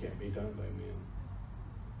 And it can't be done by man.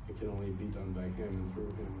 It can only be done by Him and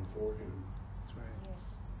through Him and for Him. That's right. Yes.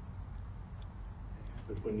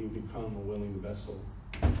 But when you become a willing vessel,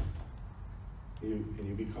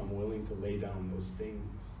 you become willing to lay down those things,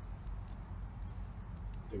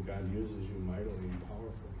 that God uses you mightily and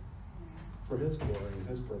powerfully. For His glory and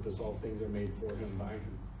His purpose, all things are made for Him, by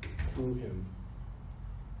Him, through Him.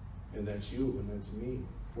 And that's you and that's me.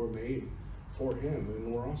 We're made for Him,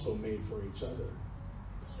 and we're also made for each other.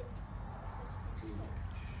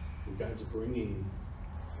 And God's bringing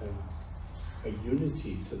a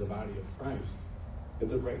unity to the body of Christ. And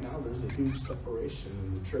that right now there's a huge separation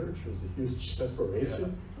in the church. There's a huge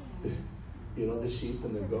separation. Yeah. You know, the sheep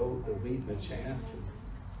and the goat, the wheat and the chaff.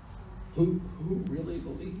 Who really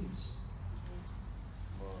believes?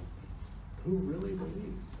 Who really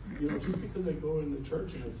believes? You know, just because I go in the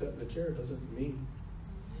church and I sit in the chair doesn't mean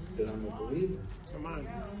that I'm a believer. Come on.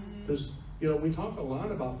 There's, you know, we talk a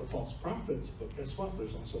lot about the false prophets, but guess what?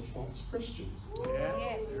 There's also false Christians. Yeah.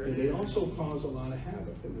 Yes. And they also cause a lot of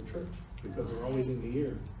havoc in the church because they're always in the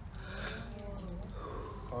ear.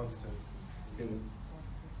 Constant. And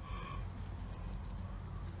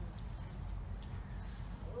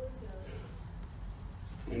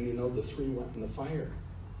you know, the three went in the fire.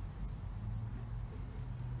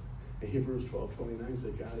 In Hebrews 12:29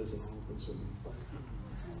 says God is an all-consuming fire.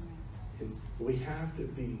 And we have to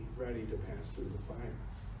be ready to pass through the fire.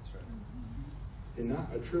 That's right. And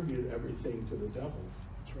not attribute everything to the devil.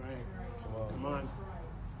 That's right. Come on. Come on.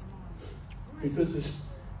 Because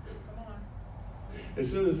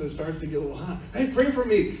as soon as it starts to get a little hot, hey, pray for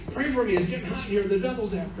me, it's getting hot here, the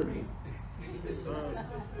devil's after me.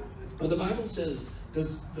 But the Bible says,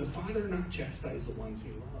 does the Father not chastise the ones He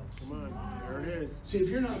loves? Come on. There it is. See, if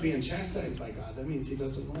you're not being chastised by God, that means He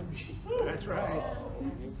doesn't love you. That's right.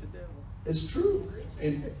 It's true.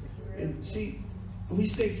 And see, we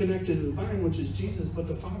stay connected to the vine, which is Jesus, but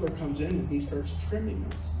the Father comes in and He starts trimming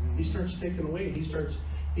us. He starts taking away. He starts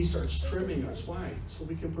trimming us. Why? So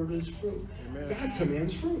we can produce fruit. Amen. God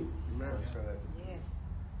commands fruit. Amen. That's right. Yes.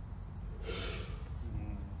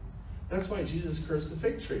 That's why Jesus cursed the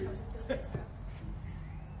fig tree.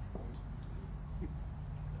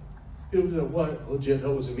 It was what? Well, that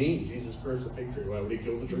was mean. Jesus cursed the fig tree. Why would He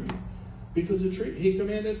kill the tree? Because the tree, He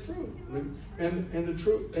commanded fruit, and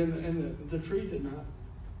the tree did not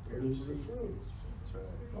produce the fruit. That's right.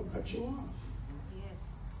 I'll cut you off. Yes.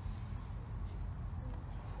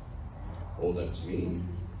 Oh, that's mean.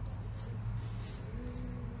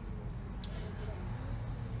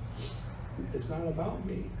 It's not about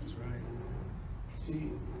me. That's right.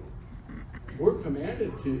 See, we're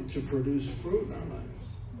commanded to produce fruit in our lives.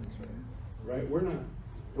 That's right. Right?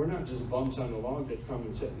 We're not just bumps on the log that come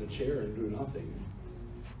and sit in the chair and do nothing.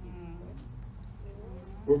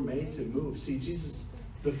 We're made to move. See, Jesus,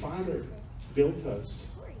 the Father, built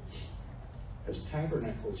us as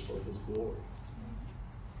tabernacles for His glory.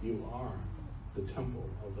 You are the temple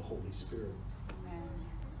of the Holy Spirit.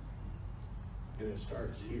 And it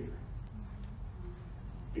starts here.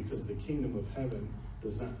 Because the kingdom of heaven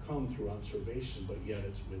does not come through observation, but yet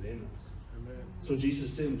it's within us. Amen. So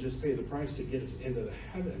Jesus didn't just pay the price to get us into the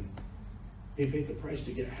heaven. He paid the price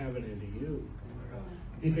to get heaven into you.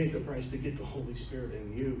 He paid the price to get the Holy Spirit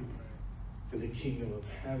in you. And the kingdom of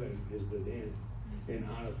heaven is within. And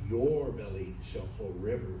out of your belly shall flow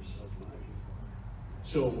rivers of life.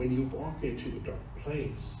 So when you walk into a dark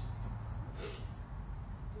place,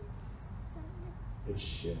 it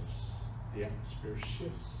shifts. The atmosphere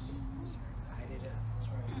shifts.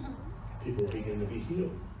 People begin to be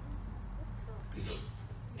healed.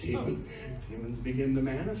 Demons begin to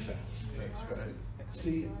manifest. That's right.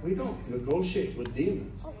 See, we don't negotiate with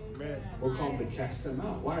demons. Amen. We're called to cast them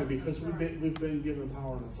out. Why? Because we've been given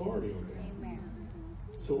power and authority over them. Amen.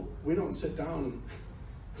 So we don't sit down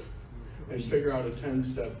and figure out a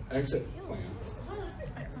 10-step exit plan.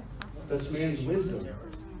 That's man's wisdom.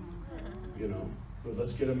 You know, but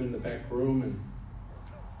let's get them in the back room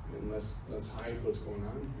And let's hide what's going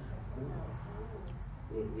on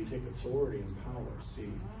here. We take authority and power.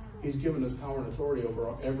 See, he's given us power and authority over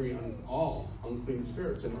all unclean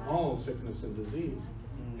spirits and all sickness and disease.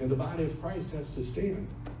 And the body of Christ has to stand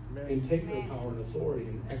and take their power and authority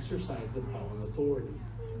and exercise the power and authority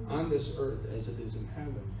on this earth as it is in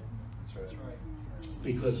heaven. That's right.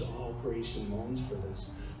 Because all creation moans for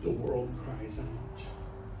this. The world cries out.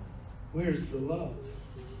 Where's the love?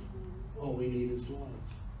 All we need is love.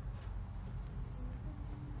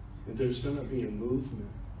 And there's going to be a movement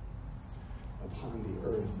upon the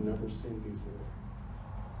earth never seen before.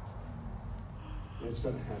 And it's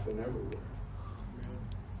going to happen everywhere.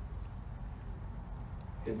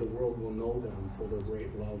 And the world will know them for their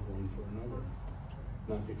great love one for another.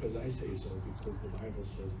 Not because I say so, because the Bible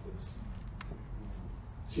says this.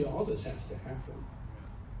 See, all this has to happen.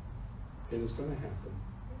 And it's going to happen.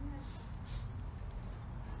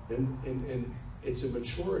 And it's a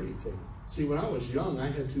maturity thing. See, when I was young,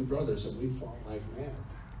 I had two brothers, and we fought like mad.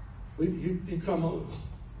 You come home.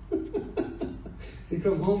 You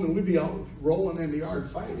come home, and we'd be out rolling in the yard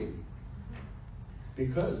fighting.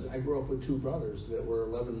 Because I grew up with two brothers that were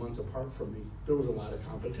 11 months apart from me. There was a lot of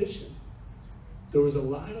competition. There was a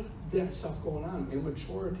lot of that stuff going on,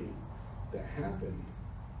 immaturity that happened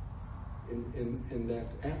in that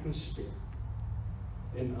atmosphere.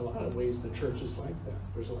 In a lot of ways, the church is like that.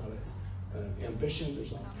 There's a lot of ambition.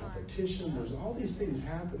 There's a lot of competition. There's all these things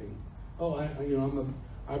happening. Oh,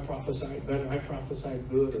 I prophesied better. I prophesied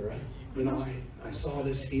good. Or I saw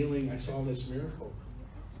this healing. I saw this miracle.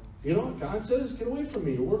 You know what God says? Get away from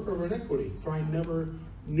me, you worker of iniquity, for I never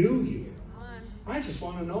knew you. I just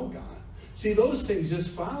want to know God. See, those things just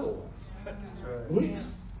follow us. That's right.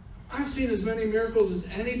 I've seen as many miracles as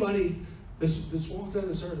anybody that's walked on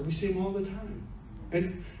this earth. We see them all the time.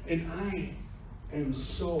 And I am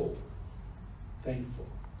so thankful.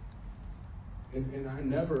 And I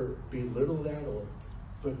never belittle that,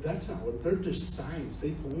 but that's not what, they're just signs.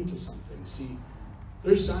 They point to something. See,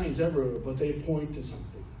 there's signs everywhere, but they point to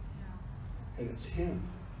something. And it's Him.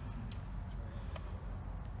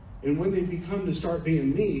 And when they become to start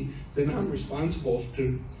being me, then I'm responsible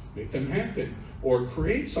to make them happen, or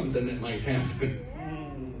create something that might happen,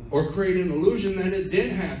 or create an illusion that it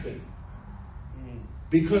did happen,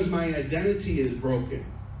 because my identity is broken.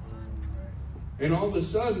 And all of a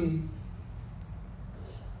sudden,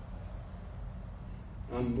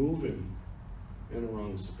 I'm moving in a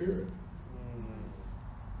wrong spirit.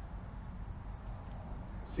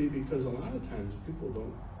 See, because a lot of times people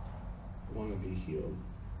don't want to be healed.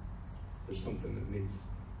 There's something that needs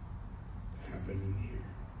to happen in here.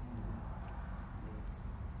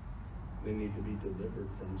 They need to be delivered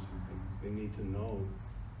from some things. They need to know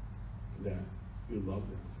that you love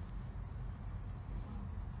them.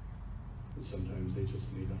 And sometimes they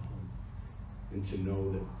just need a hug. And to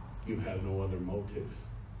know that you have no other motive.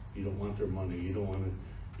 You don't want their money. You don't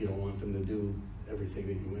want them to do everything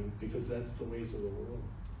that you want, because that's the ways of the world.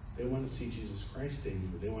 They want to see Jesus Christ in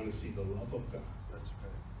you. They want to see the love of God. That's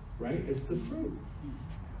right. Right? It's the fruit.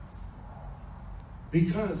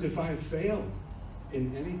 Because if I fail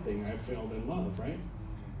in anything, I failed in love, right?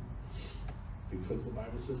 Because the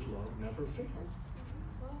Bible says love never fails.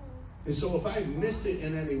 And so if I've missed it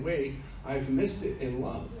in any way, I've missed it in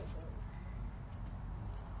love.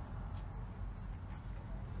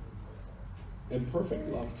 And perfect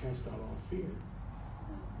love casts out all fear.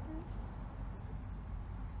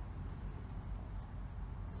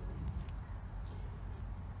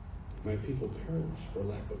 My people perish for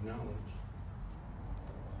lack of knowledge.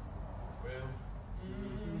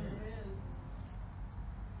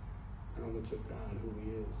 Knowledge of God, who He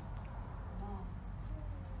is.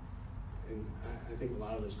 And I think a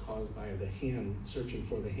lot of it is caused by the hand, searching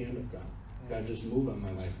for the hand of God. God, just move on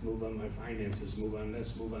my life, move on my finances, move on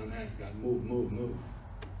this, move on that. God, move, move, move.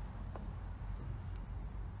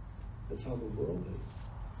 That's how the world is.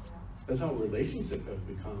 That's how relationships have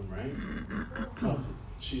become, right? Oh,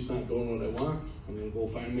 she's not doing what I want, I'm going to go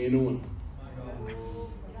find me a new one.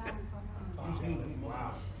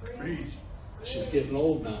 Wow. Preach. She's getting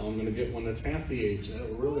old now, I'm going to get one that's half the age. That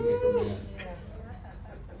will really make her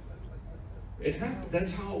mad.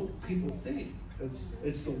 That's how people think.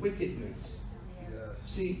 It's the wickedness. Yes.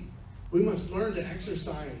 See, we must learn to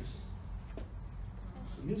exercise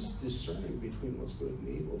use discerning between what's good and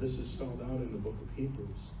evil. This is spelled out in the book of Hebrews.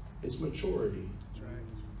 It's maturity. That's right.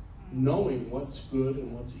 Knowing what's good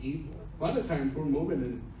and what's evil. A lot of times we're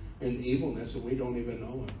moving in evilness and we don't even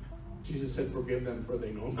know it. Jesus said, forgive them for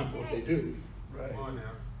they know not what they do. Right. Come on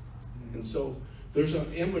now. And so there's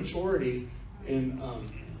an immaturity in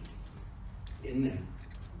that.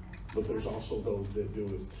 But there's also those that do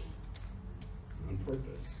it on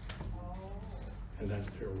purpose. And that's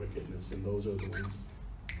pure wickedness. And those are the ones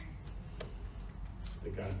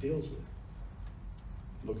that God deals with.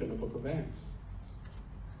 Look in the book of Acts.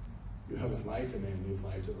 You haven't lied to man, you've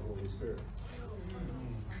lied to the Holy Spirit.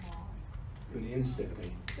 And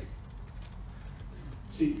instantly.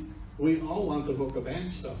 See, we all want the book of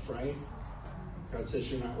Acts stuff, right? God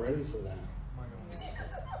says you're not ready for that.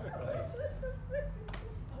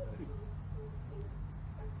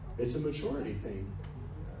 It's a maturity thing.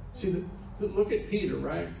 See, look at Peter,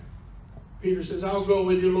 right? Peter says, I'll go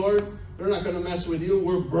with you, Lord. They're not going to mess with you.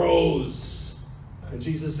 We're bros. And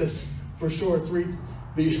Jesus says, for sure,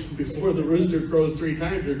 before the rooster crows 3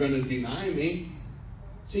 times, you're going to deny me.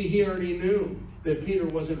 See, he already knew that Peter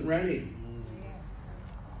wasn't ready.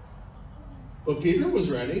 But Peter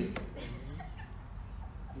was ready.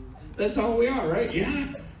 That's how we are, right?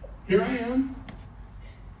 Yeah, here I am.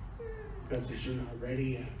 God says, you're not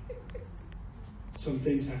ready yet. Some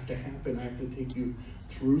things have to happen. I have to take you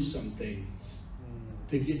through some things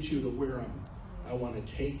to get you to where I want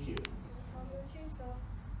to take you.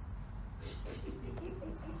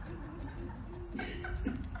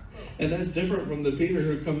 And that's different from the Peter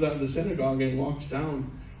who comes out of the synagogue and walks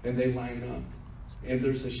down and they line up. And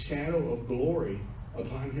there's a shadow of glory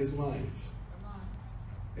upon his life.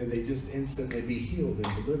 And they just instantly be healed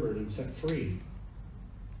and delivered and set free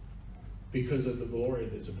because of the glory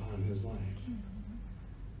that's upon his life.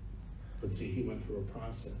 But see, he went through a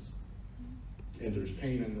process. And there's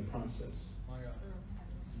pain in the process.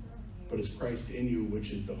 But it's Christ in you,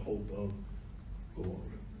 which is the hope of glory.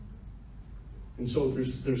 And so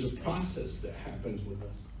there's a process that happens with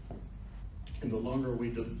us. And the longer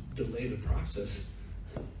we delay the process,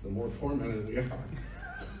 the more tormented we are.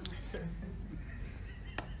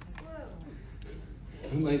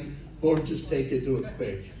 I'm like, Lord, just take it, do it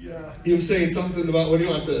quick. Yeah. He was saying something about, what do you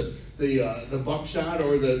want, the buckshot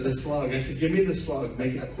or the slug? I said, give me the slug,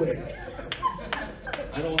 make it quick.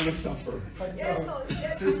 I don't want to suffer.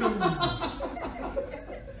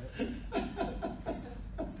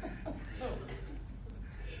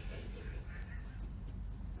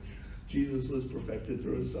 Jesus was perfected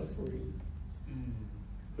through his suffering.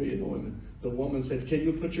 But you know, when the woman said, can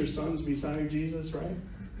you put your sons beside Jesus, right?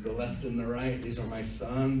 The left and the right, these are my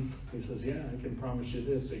sons. He says, yeah, I can promise you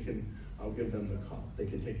this. I'll give them the cup. They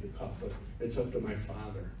can take the cup, but it's up to my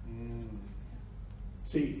Father.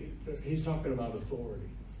 See, he's talking about authority.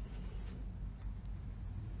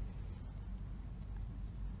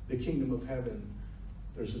 The kingdom of heaven,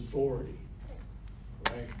 there's authority,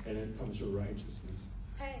 right? And it comes through righteousness.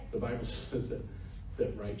 The Bible says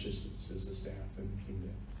that righteousness is the staff in the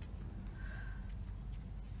kingdom.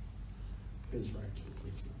 His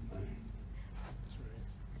righteousness, not mine.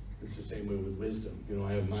 It's the same way with wisdom. You know,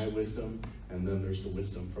 I have my wisdom, and then there's the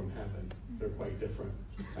wisdom from heaven. They're quite different.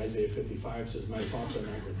 Isaiah 55 says, my thoughts are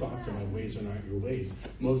not your thoughts, and my ways are not your ways.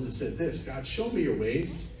 Moses said this, God, show me your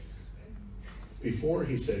ways. Before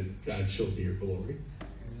he said, God, show me your glory.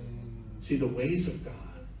 See, the ways of God.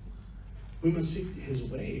 We must seek his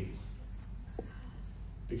ways.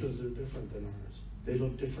 Because they're different than ours. They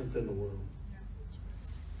look different than the world.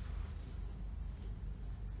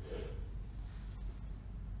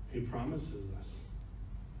 He promises us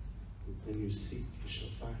that when you seek, you shall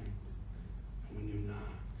find. And when you knock,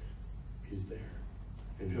 he's there.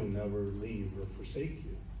 And he'll never leave or forsake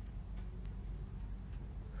you.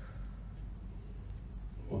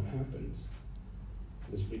 What happens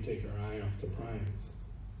is we take our eye off the prize.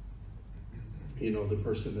 You know, the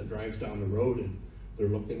person that drives down the road and they're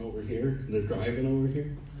looking over here, and they're driving over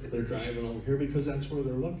here. They're driving over here because that's where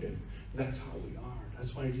they're looking. That's how we are.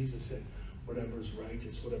 That's why Jesus said, whatever's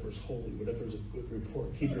righteous, whatever's holy, whatever's a good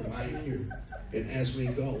report, keep your mind here. And as we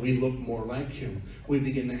go, we look more like him. We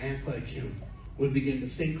begin to act like him. We begin to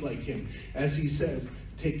think like him. As he says,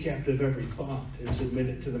 take captive every thought and submit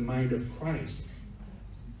it to the mind of Christ.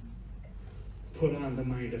 Put on the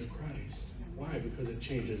mind of Christ. Why? Because it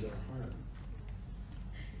changes our heart.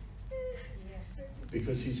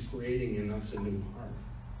 Because he's creating in us a new heart.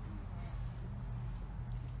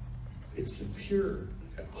 It's the pure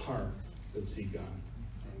heart that see God.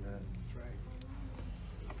 Amen. That's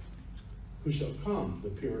right. Who shall come? The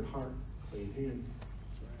pure in heart, clean hand.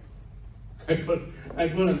 That's right. I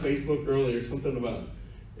put on Facebook earlier something about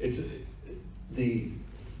it's the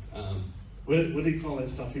what do you call that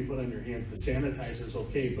stuff you put on your hands? The sanitizer's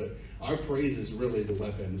okay, but our praise is really the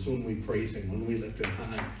weapon. It's when we praise him, when we lift him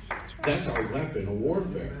high. That's our weapon, a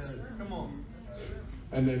warfare. Come on.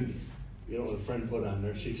 And then, you know, a friend put on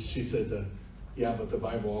there, she said, yeah, but the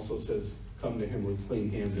Bible also says, come to him with clean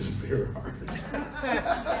hands and a pure heart.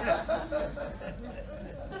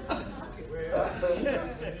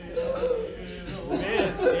 Amen.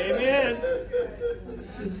 Amen.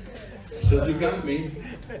 I said, you got me.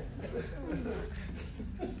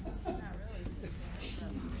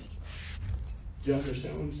 Do you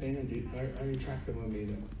understand what I'm saying? Are you tracking with me?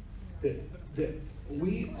 That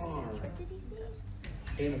we are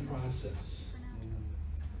in a process.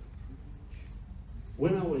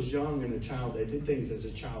 When I was young and a child, I did things as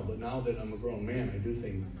a child, but now that I'm a grown man, I do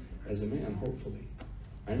things as a man, hopefully.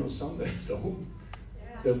 I know some that don't.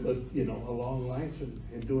 That live, you know, a long life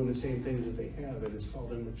and doing the same things that they have, and it's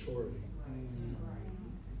called immaturity.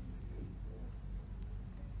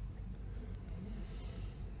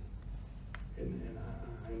 And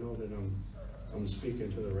I know that I'm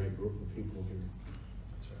speaking to the right group of people here.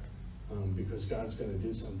 Because God's going to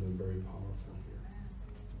do something very powerful here.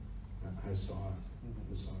 I saw it.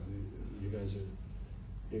 I saw it. You guys are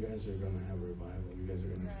going to have a revival. You guys are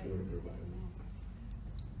going to do a revival.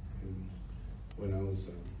 And when I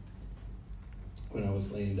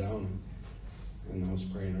was laying down and I was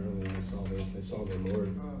praying earlier, and I saw this. I saw the Lord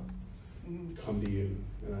come to you,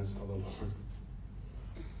 and I saw the Lord.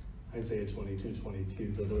 Isaiah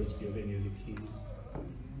 22:22. The Lord's giving you the key.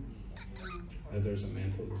 And there's a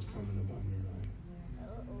mantle that's coming upon your life.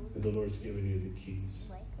 And the Lord's giving you the keys.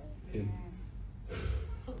 And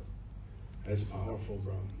that's powerful,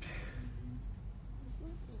 bro.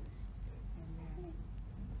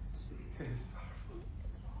 It's powerful.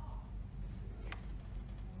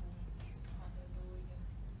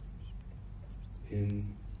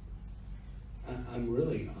 And I'm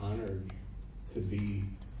really honored to be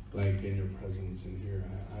like in your presence in here.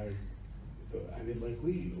 I mean, like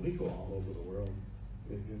we go all over the world,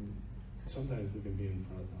 and sometimes we can be in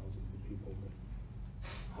front of thousands of people, but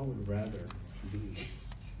I would rather be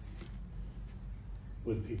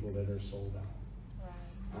with people that are sold out.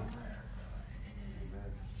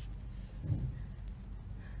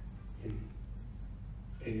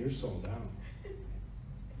 And you're sold out.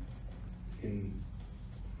 And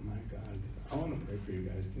my God, I want to pray for you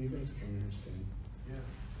guys. Can you guys come here and stand? Yeah.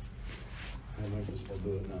 I might as well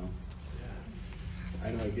do it now. I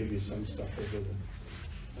know I give you some stuff over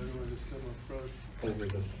Everyone just come up front. the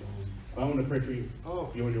phone. I want to pray for you.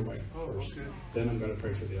 Oh. You and your wife first. Okay. Then I'm going to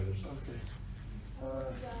pray for the others. Okay.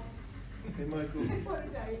 Hey, Michael.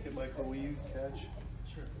 Hey, Michael, will you catch?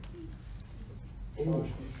 Sure. Josh, will you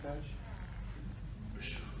catch?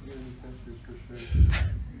 You're going to catch for sure.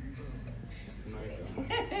 My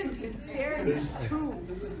God. There's two.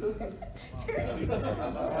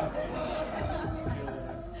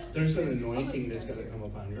 There's an anointing that's going to come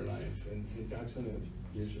upon your life, and God's going to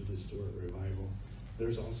use you to steward revival.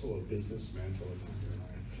 There's also a business mantle upon your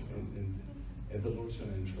life, and the Lord's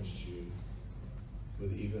going to entrust you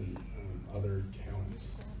with even other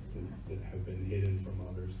talents that have been hidden from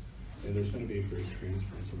others. And there's going to be a great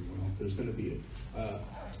transference of wealth. There's going to be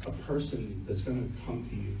a person that's going to come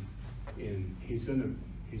to you, and he's going to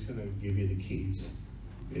give you the keys.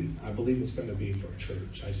 And I believe it's going to be for a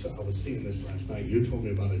church. I was seeing this last night. You told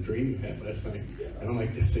me about a dream you had last night, and I'm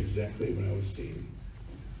like, that's exactly what I was seeing.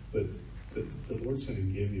 But the Lord's going to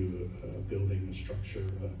give you a building, a structure,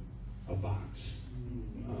 a box.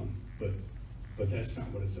 But that's not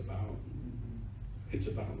what it's about. It's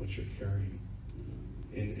about what you're carrying.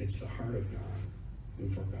 And it's the heart of God.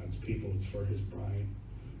 And for God's people, it's for his bride.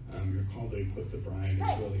 You're called to equip the bride.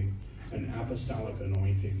 It's really an apostolic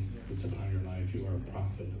anointing that's upon your life. You are a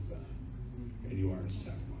prophet of God. And you are a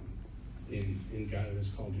set one. And God has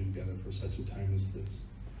called you together for such a time as this.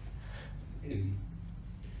 And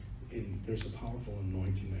there's a powerful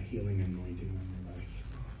anointing, a healing anointing on your life.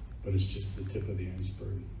 But it's just the tip of the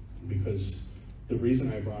iceberg. Because the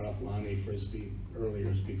reason I brought up Lonnie Frisbee earlier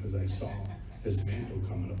is because I saw his mantle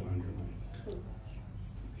coming upon your life.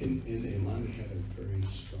 And Lonnie had a very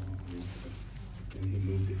strong mantle. And he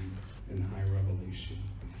moved in high revelation,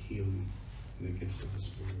 and healing, and the gifts of the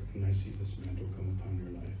Spirit. And I see this mantle come upon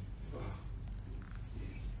your life.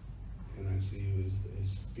 And I see you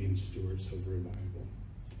as being stewards of revival.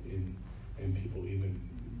 And people, even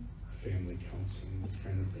family counseling, this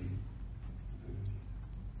kind of thing.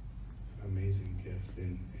 Amazing gift.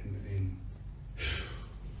 And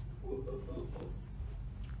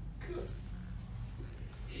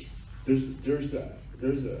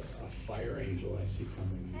there's a fire angel I see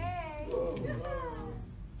coming. Hey.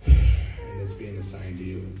 And it's being assigned to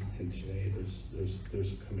you. And today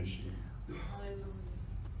there's a commission.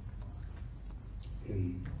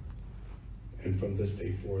 And from this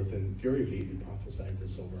day forth, and Gary Lee prophesied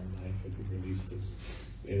this over our life, if we release this,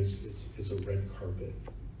 it's a red carpet.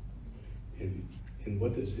 And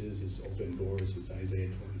what this is open doors. It's Isaiah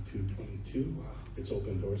 22:22. It's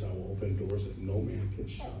open doors. I will open doors that no man can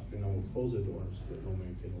shut, and I will close the doors that no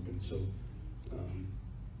man can open. So,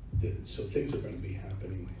 so things are going to be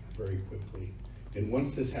happening very quickly. And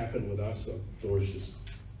once this happened with us, the doors just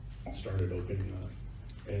started opening up.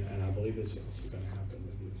 And I believe it's also going to happen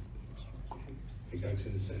with you. And God's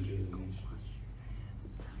going to send you to the nations.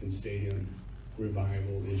 And stadium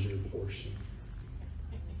revival is your portion.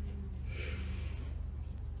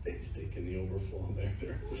 He's taking the overflow back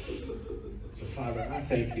there. So Father, I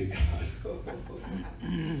thank you, God.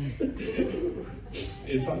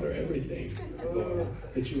 And Father, everything, Lord,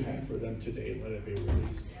 that you have for them today, let it be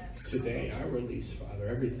released. Today, I release, Father,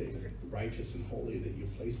 everything righteous and holy that you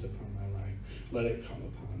placed upon my life. Let it come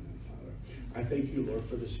upon them, Father. I thank you, Lord,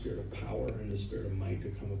 for the spirit of power and the spirit of might to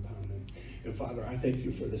come upon them. And Father, I thank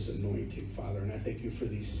you for this anointing, Father, and I thank you for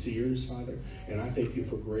these seers, Father, and I thank you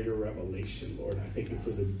for greater revelation, Lord. I thank you for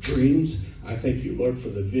the dreams. I thank you, Lord, for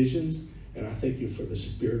the visions, and I thank you for the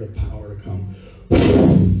spirit of power to come.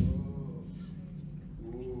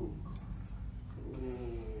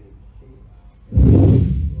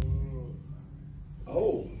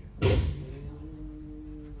 Oh.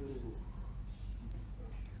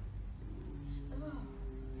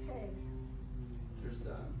 There's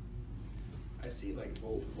I see like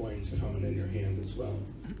gold coins coming in your hand as well.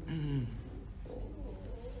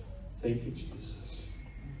 Thank you, Jesus.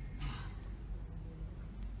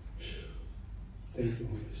 Thank you,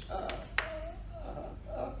 Holy Spirit.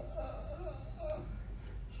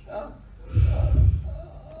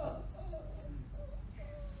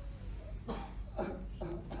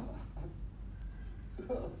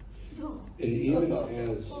 And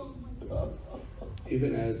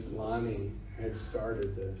even as Lonnie had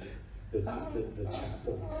started the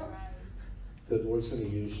chapel, the Lord's going to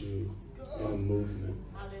use you in a movement.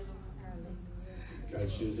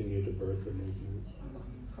 God's using you to birth a movement.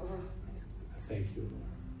 I thank you,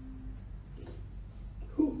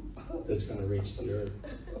 Lord. That's going to reach the earth.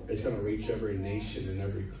 It's going to reach every nation and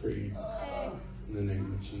every creed. In the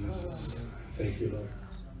name of Jesus. Thank you, Lord.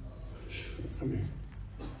 Come here.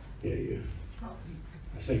 Yeah, you.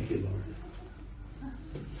 I thank you, Lord.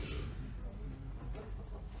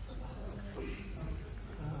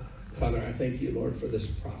 Father, I thank you, Lord, for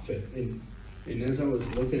this prophet. And as I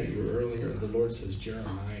was looking at you earlier, the Lord says,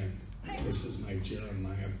 Jeremiah, this is my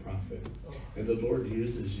Jeremiah prophet. And the Lord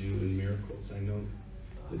uses you in miracles. I know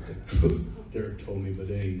that Derek told me, but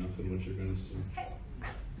it ain't nothing what you're going to see.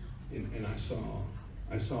 And I saw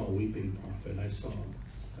a weeping prophet. I saw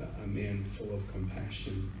a man full of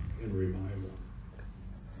compassion and revival.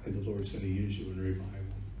 And the Lord's going to use you in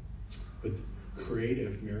revival. But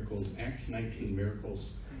creative miracles, Acts 19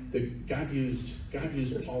 miracles, that God used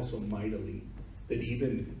Paul so mightily that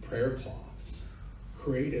even prayer cloths,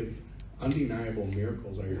 creative, undeniable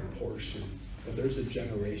miracles are your portion. But there's a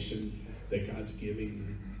generation that God's giving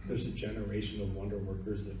you. There's a generation of wonder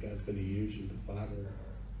workers that God's going to use you to father.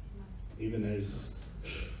 Even as,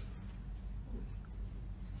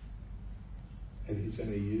 and he's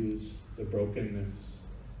going to use the brokenness,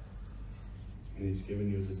 and he's given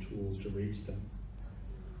you the tools to reach them.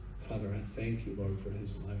 Father, I thank you, Lord, for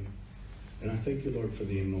his life. And I thank you, Lord, for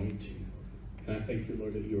the anointing. And I thank you,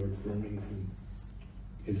 Lord, that you are grooming him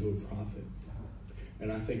into a prophet.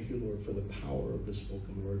 And I thank you, Lord, for the power of the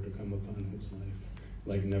spoken word to come upon his life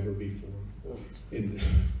like never before. And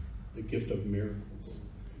the gift of miracles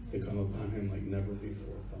to come upon him like never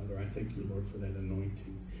before, Father. I thank you, Lord, for that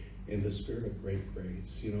anointing and the spirit of great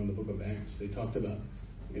grace. You know, in the book of Acts, they talked about,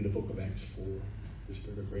 in the book of Acts 4, the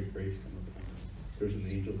spirit of great grace come upon him. There's an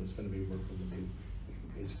angel that's going to be working with you.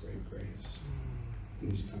 It's great grace.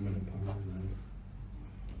 And he's coming upon your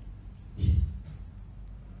life.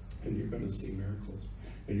 And you're going to see miracles.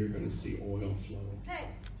 And you're going to see oil flow.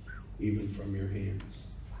 Even from your hands.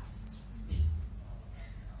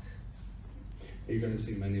 You're going to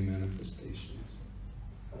see many manifestations.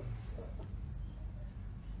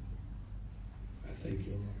 I thank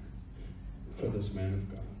you, Lord, for this man of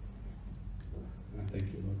God. I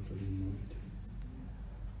thank you, Lord, for the anointing.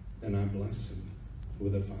 And I bless him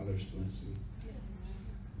with a Father's blessing.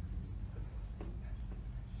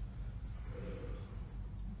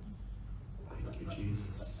 Thank you, Jesus.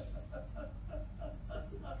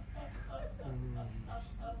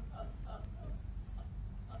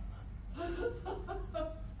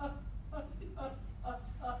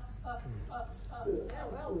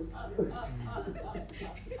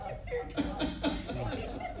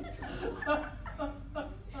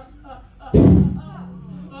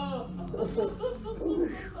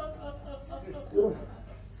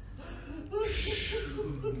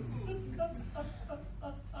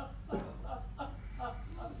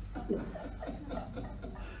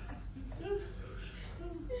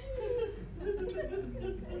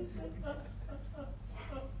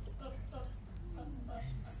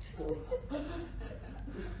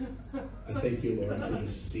 thank you, Lord, for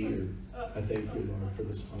this seer. I thank you, Lord, for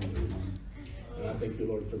this hungry one. And I thank you,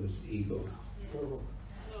 Lord, for this eagle.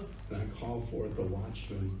 And I call forth the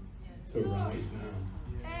watchman to rise now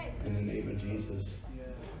in the name of Jesus.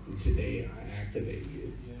 And today I activate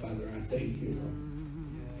you. Father, I thank you, Lord,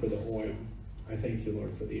 for the oil. I thank you,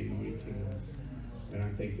 Lord, for the anointing. And I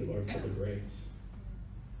thank you, Lord, for the grace.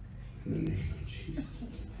 In the name of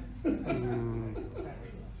Jesus.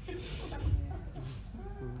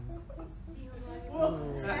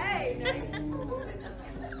 Hey, nice.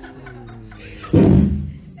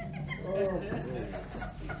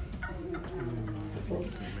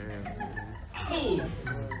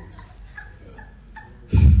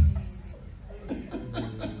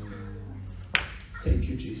 Thank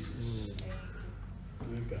you, Jesus.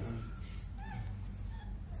 My God.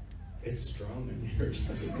 It's strong in here.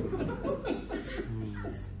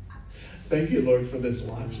 Thank you, Lord, for this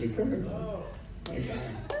watchman. Come here, Lord. My God.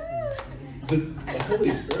 The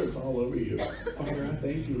Holy Spirit's all over you. Father, I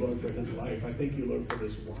thank you, Lord, for his life. I thank you, Lord, for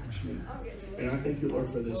this watchman. And I thank you,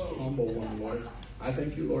 Lord, for this humble one, Lord. I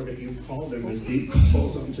thank you, Lord, that you've called him as deep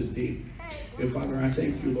calls unto deep. And Father, I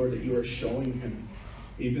thank you, Lord, that you are showing him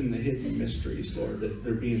even the hidden mysteries, Lord, that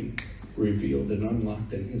they're being revealed and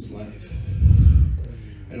unlocked in his life.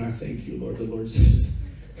 And I thank you, Lord. The Lord says,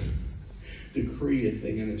 decree a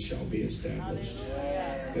thing and it shall be established.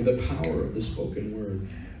 And the power of the spoken word.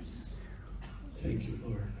 Thank you,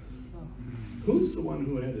 Lord. Who's the one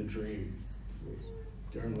who had a dream?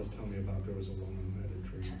 Darren was telling me about there was a woman who had a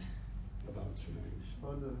dream about tonight.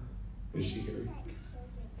 Is she here?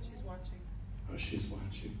 She's watching. Oh, she's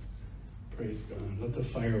watching. Praise God. Let the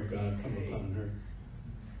fire of God come upon her.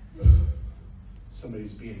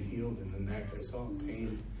 Somebody's being healed in the neck. I saw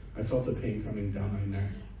pain. I felt the pain coming down my neck.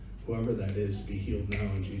 Whoever that is, be healed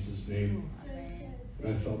now in Jesus' name. And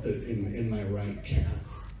I felt it in my right calf.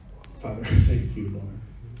 Father, I thank you, Lord,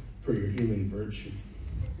 for your healing virtue.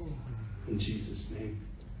 In Jesus' name.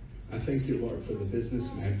 I thank you, Lord, for the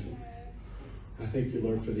business mantle. I thank you,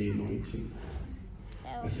 Lord, for the anointing.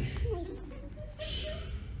 I thank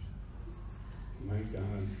my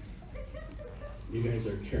God. You guys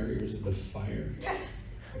are carriers of the fire,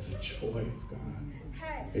 of the joy of God.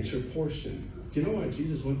 It's your portion. Do you know why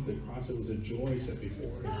Jesus went to the cross? It was a joy set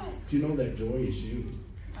before him. Do you know that joy is you?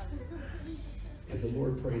 And the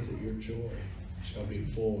Lord prays that your joy shall be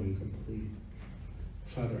full and complete.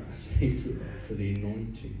 Father, I thank you, Lord, for the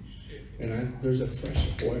anointing. And there's a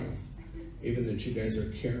fresh oil, even that you guys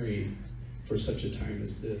are carrying for such a time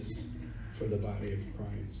as this, for the body of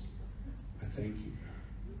Christ. I thank you, God.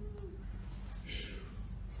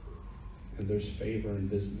 And there's favor in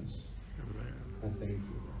business. I thank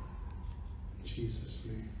you, Lord. In Jesus'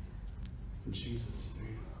 name. In Jesus'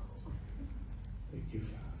 name. Thank you,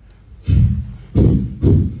 Father.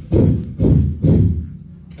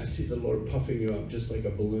 I see the Lord puffing you up just like a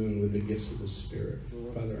balloon with the gifts of the Spirit.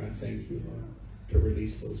 Father, I thank you, Lord, to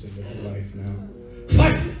release those into your life now.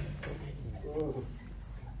 Fire!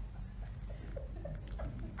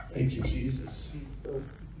 Thank you, Jesus.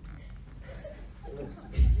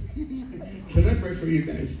 Can I pray for you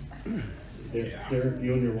guys? There,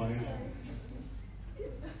 you and your wife.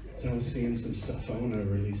 So I was seeing some stuff. I want to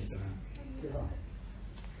release that.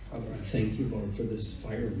 Father, I thank you, Lord, for this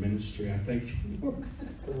fire ministry. I thank you, Lord,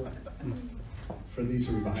 for these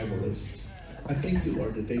revivalists. I thank you,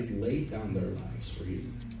 Lord, that they've laid down their lives for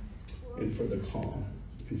you and for the call.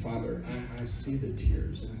 And Father, I see the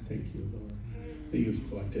tears, and I thank you, Lord, that you've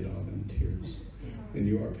collected all them tears, and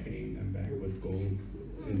you are paying them back with gold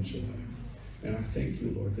and joy. And I thank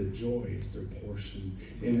you, Lord, that joy is their portion.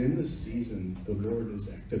 And in this season, the Lord is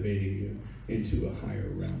activating you into a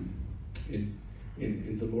higher realm. And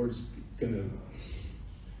the Lord's going to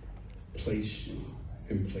place you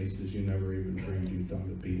in places you never even dreamed you thought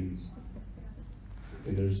of being.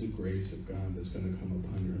 And there's the grace of God that's going to come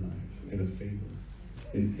upon your life and a favor.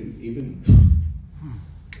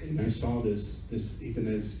 And I saw this even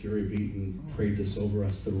as Gary Beaton prayed this over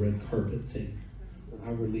us, the red carpet thing.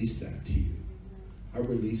 I release that to you. I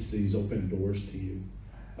release these open doors to you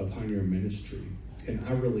upon your ministry. And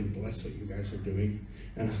I really bless what you guys are doing.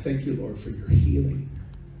 And I thank you, Lord, for your healing.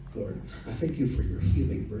 Lord, I thank you for your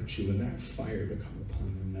healing virtue and that fire to come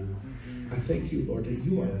upon them now. I thank you, Lord, that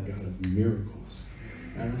you are a God of miracles.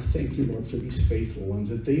 And I thank you, Lord, for these faithful ones,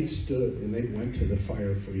 that they've stood and they went to the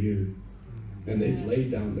fire for you. And they've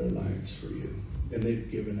laid down their lives for you. And they've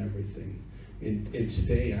given everything. And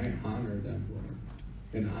today I honor them, Lord.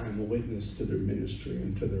 And I'm a witness to their ministry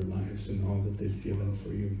and to their lives and all that they've given for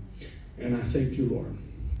you. And I thank you, Lord,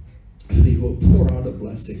 that you will pour out a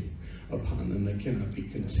blessing upon them that cannot be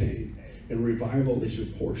contained. And revival is your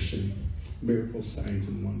portion. miracles, signs,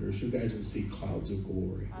 and wonders. You guys will see clouds of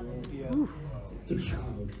glory. The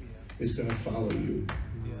cloud is going to follow you.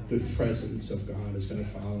 The presence of God is going to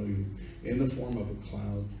follow you in the form of a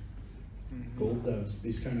cloud. Gold dust,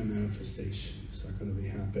 these kind of manifestations are going to be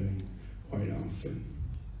happening quite often,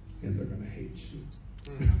 and they're going to hate you.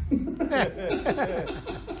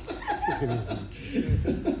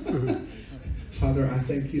 Father, I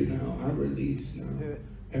thank you now. I release now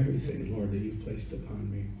everything, Lord, that you've placed upon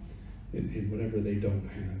me. And whatever they don't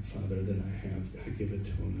have, Father, that I have, I give it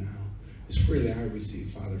to them now. As freely I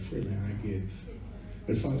receive, Father, freely I give.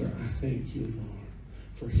 But Father, I thank you, Lord,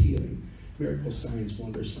 for healing, miracles, signs,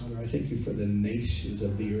 wonders. Father, I thank you for the nations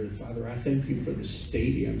of the earth. Father, I thank you for the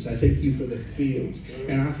stadiums. I thank you for the fields.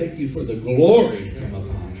 And I thank you for the glory to come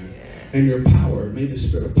upon you. And your power, may the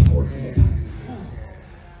spirit of power come upon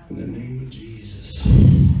you. In the name of Jesus.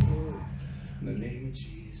 In the name of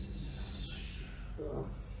Jesus.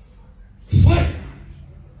 Fire!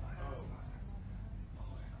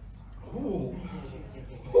 Oh.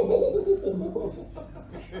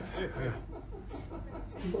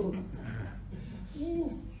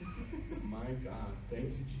 My God, thank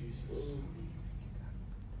you, Jesus.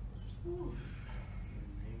 In the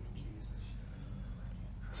name of Jesus.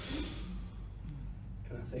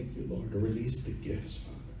 And I thank you, Lord, to release the gifts,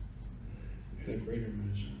 Father, in a greater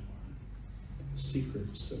measure, Lord.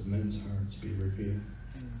 Secrets of men's hearts be revealed.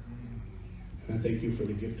 And I thank you for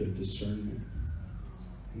the gift of discernment.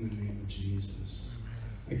 In the name of Jesus.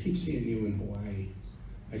 I keep seeing you in Hawaii.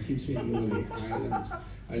 I keep seeing you in the islands.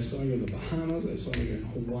 I saw you in the Bahamas. I saw you in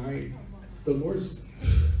Hawaii. The Lord's,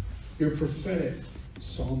 you're prophetic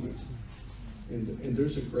psalmist. And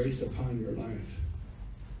there's a grace upon your life.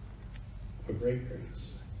 A great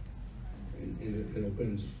grace. And it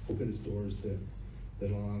opens doors that a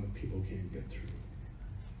lot of people can't get through.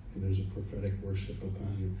 And there's a prophetic worship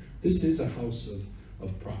upon you. This is a house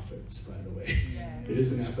of prophets, by the way. Yes. It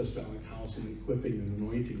is an apostolic house, an equipping and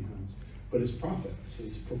anointing house. But it's prophets.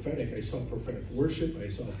 It's prophetic. I saw prophetic worship. I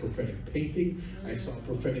saw prophetic painting. I saw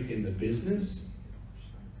prophetic in the business.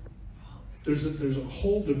 There's a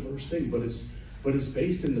whole diverse thing, but it's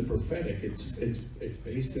based in the prophetic. It's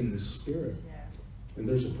based in the spirit. And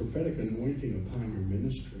there's a prophetic anointing upon your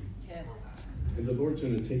ministry. Yes. And the Lord's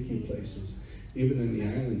going to take you places. Even in the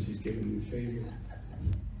islands, He's given you favor.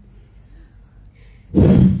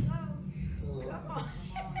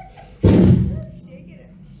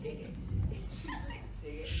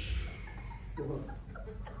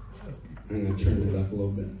 I'm going to turn it up a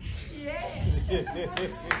little bit. Yeah.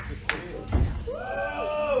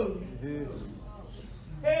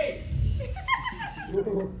 Hey!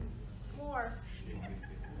 More.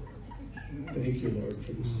 Thank you, Lord,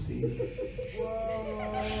 for the seed.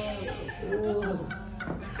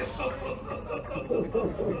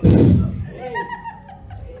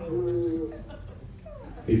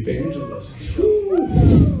 Evangelist.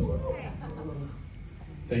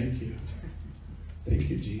 Thank you. Thank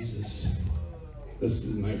you, Jesus. This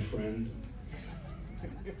is my friend.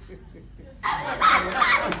 I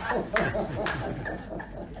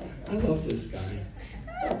love this guy.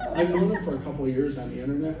 I've known him for a couple of years on the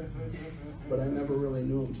internet, but I never really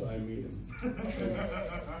knew him until I meet him.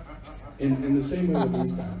 In the same way with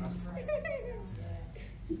these guys.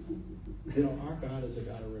 You know, our God is a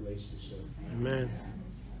God of relationship. Amen.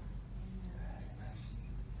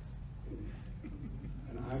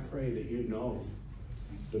 And I pray that you know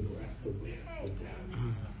the breadth, the width, the depth.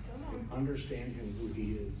 Understand Him, who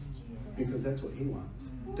He is. Because that's what He wants.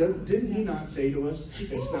 Didn't He not say to us,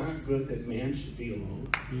 it's not good that man should be alone?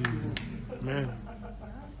 Amen.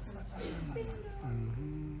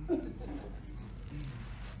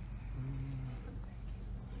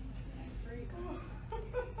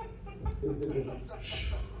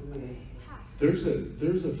 There's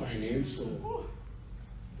a financial,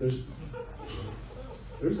 there's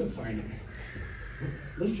a financial,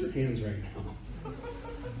 lift your hands right now.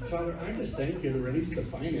 Father, I just thank you to release the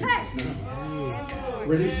finances now.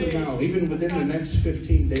 Release them now. Even within the next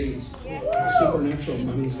 15 days, supernatural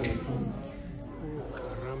money's going to come.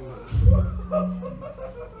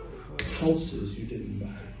 Houses you didn't buy.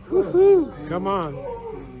 Woo-hoo. Come on.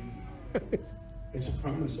 It's a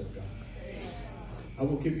promise of God. I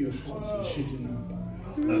will give you a house that you did not buy.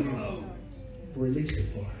 Release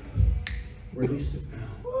it, Lord. Release it now.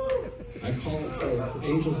 I call it forth.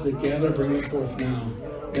 Angels that gather, bring it forth now.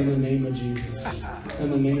 In the name of Jesus. In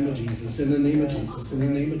the name of Jesus. In the name of Jesus. In the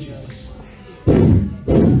name of Jesus.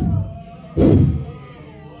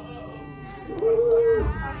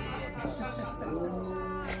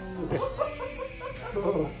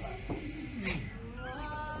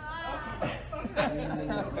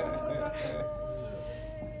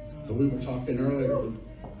 we were talking earlier with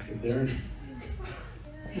Darren.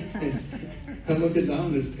 I'm looking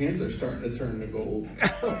down, his pants are starting to turn to gold.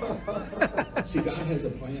 See, God has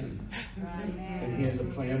a plan. And he has a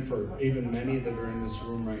plan for even many that are in this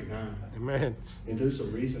room right now. Amen. And there's a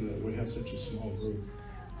reason that we have such a small group.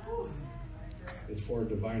 It's for a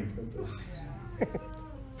divine purpose.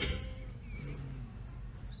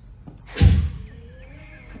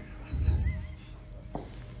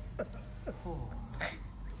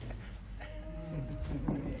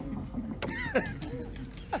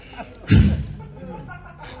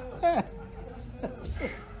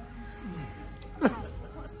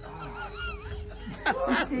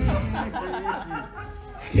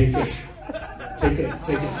 Take it. Take it.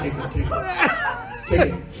 Take it. Take it. Take it. Take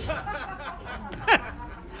it.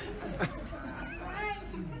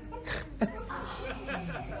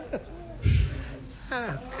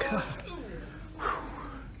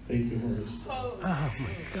 Thank you, Holy Spirit. Oh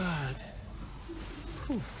my God.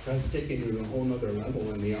 God's taking you to a whole nother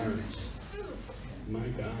level in the arms. My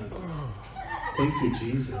God. Thank you,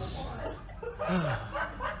 Jesus.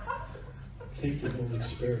 Thank you, Holy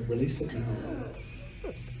Spirit. Release it now.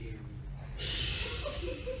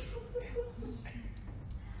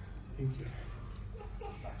 Thank you.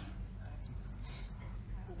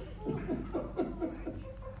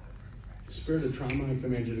 Spirit of trauma, I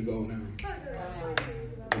command you to go now.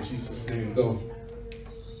 In Jesus' name, go.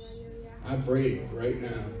 I break right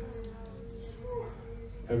now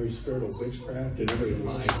every spirit of witchcraft and every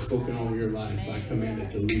lie spoken over your life. I command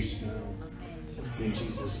it to loose now. In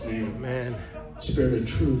Jesus' name. Amen. Spirit of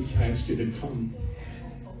truth, I ask you to come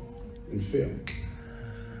and fill.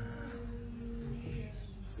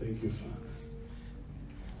 Thank you, Father.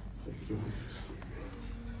 Thank you, Holy Spirit.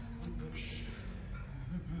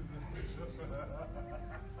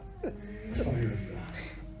 Fire of God.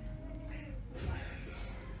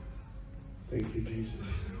 Thank you, Jesus.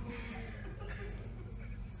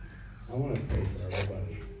 I want to pray for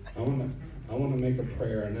everybody. I want to make a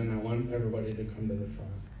prayer, and then I want everybody to come to the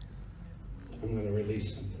front. I'm going to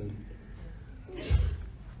release something.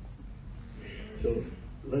 So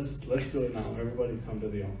let's do it now. Everybody come to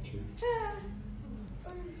the altar.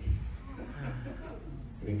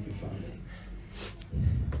 Thank you, Father.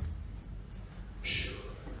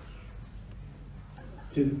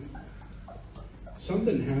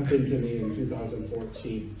 Something happened to me in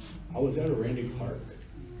 2014. I was at a Randy Clark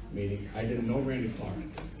meeting. I didn't know Randy Clark.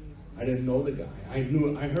 I didn't know the guy. I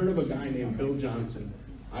heard of a guy named Bill Johnson.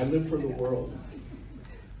 I live for the world.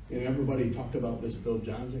 And everybody talked about this Bill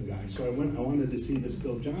Johnson guy. So I wanted to see this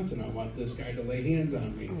Bill Johnson. I want this guy to lay hands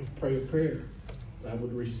on me, pray a prayer. I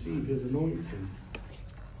would receive his anointing.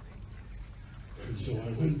 And so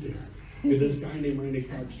I went there. And this guy named Randy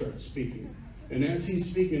Clark starts speaking. And as he's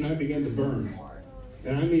speaking, I began to burn.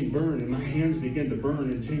 And I mean burn, and my hands began to burn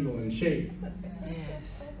and tingle and shake.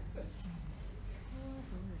 Yes.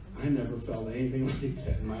 I never felt anything like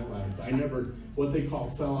that in my life. I never, what they call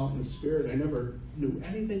fell out in the spirit, I never knew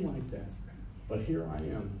anything like that. But here I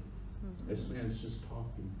am. This man's just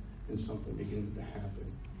talking, and something begins to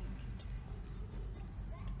happen.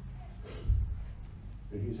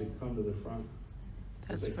 And he said, come to the front.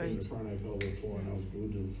 That's As I came to right. the front, I fell to the floor, and I was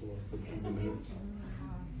glued to the floor for 20 minutes.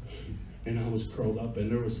 And I was curled up,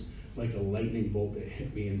 and there was like a lightning bolt that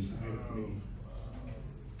hit me inside of me.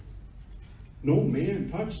 No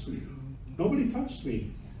man touched me. Nobody touched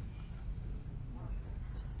me.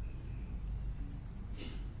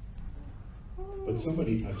 But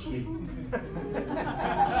somebody touched me. Something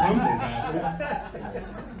happened.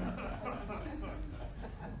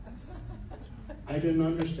 I didn't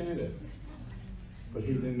understand it. But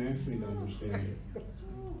he didn't ask me to understand it.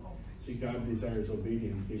 See, God desires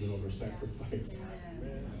obedience even over sacrifice.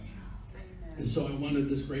 And so I wanted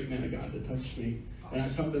this great man of God to touch me. And I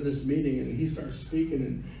come to this meeting, and he starts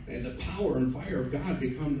speaking, and the power and fire of God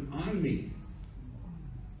become on me.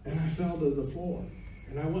 And I fell to the floor.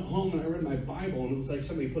 And I went home, and I read my Bible, and it was like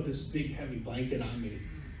somebody put this big, heavy blanket on me.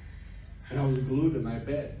 And I was glued to my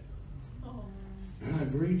bed. And I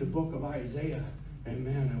read the book of Isaiah, and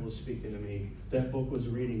man, that was speaking to me. That book was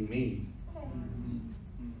reading me.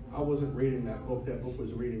 I wasn't reading that book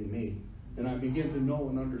was reading me. And I began to know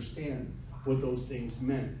and understand what those things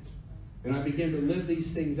meant. And I began to live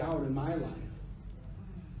these things out in my life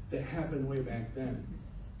that happened way back then.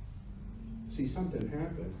 See, something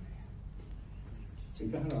happened.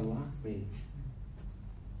 And God unlocked me.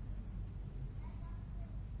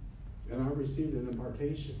 And I received an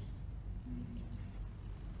impartation.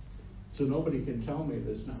 So nobody can tell me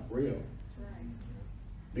that's not real.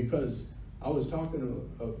 Because I was talking to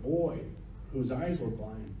a boy whose eyes were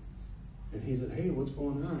blind. And he said, hey, what's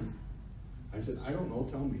going on? I said, I don't know,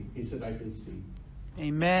 tell me. He said, I can see.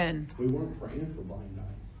 Amen. We weren't praying for blind eyes.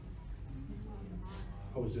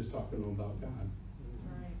 I was just talking to him about God.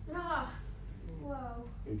 Whoa.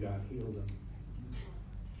 And God healed him.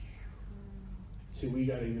 See, we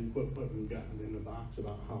got to even quit putting God in the box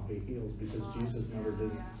about how he heals, because Jesus never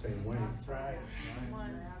did it the same way. That's right.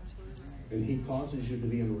 And he causes you to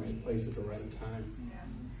be in the right place at the right time.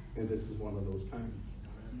 And this is one of those times.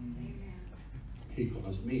 He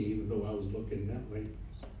caused me, even though I was looking that way.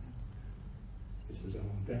 He says, I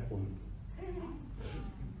want that one.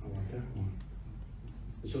 I want that one.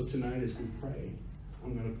 And so tonight as we pray,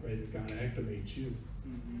 I'm going to pray that God activates you.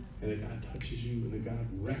 And that God touches you, and that God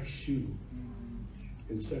wrecks you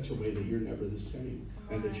in such a way that you're never the same,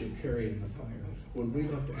 and that you're carrying the fire. When we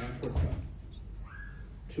left Africa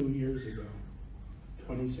 2 years ago,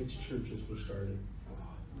 26 churches were started.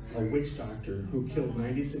 A witch doctor who killed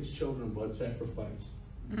 96 children, blood sacrifice.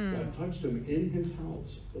 God touched him in his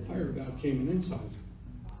house. The fire of God came in his house,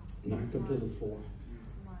 knocked him to the floor.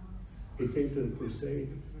 He came to the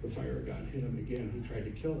crusade. The fire of God hit him again. He tried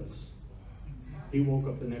to kill us. He woke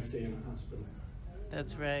up the next day in the hospital.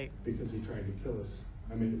 That's right. Because he tried to kill us.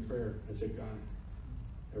 I made a prayer. I said, God,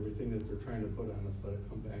 everything that they're trying to put on us, let it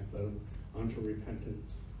come back. Let them unto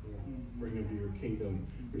repentance. Bring them to your kingdom,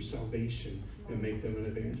 your salvation, and make them an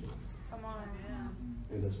evangelist. Come on.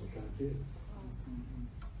 And that's what God did.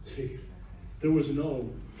 See, there was no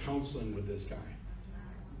counseling with this guy,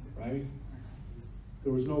 right?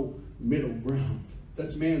 There was no middle ground.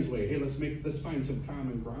 That's man's way. Hey, let's find some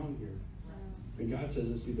common ground here. And God says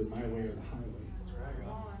it's either my way or the highway.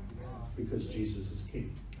 Because Jesus is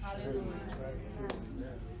king.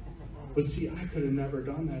 But see, I could have never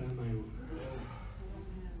done that on my own.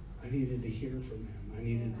 I needed to hear from him. I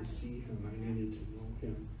needed to see him. I needed to know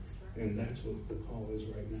him. And that's what the call is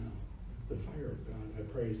right now. The fire of God, I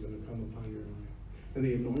pray, is going to come upon your life. And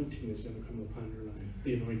the anointing is going to come upon your life.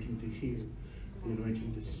 The anointing to hear. The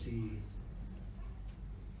anointing to see.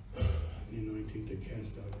 The anointing to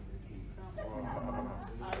cast out every demon.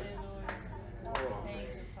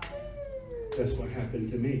 That's what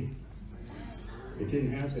happened to me. It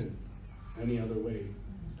didn't happen any other way,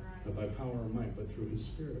 not by power or might, but through his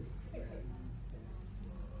Spirit.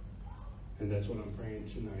 And that's what I'm praying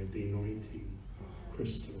tonight, the anointing,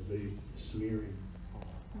 crystal, the smearing.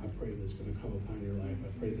 I pray that's going to come upon your life. I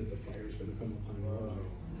pray that the fire is going to come upon your life.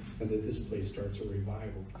 And that this place starts a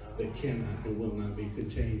revival that cannot and will not be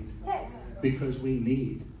contained. Because we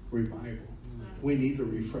need revival. We need the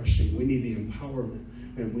refreshing. We need the empowerment.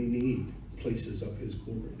 And we need places of his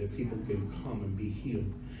glory that people can come and be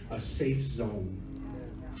healed. A safe zone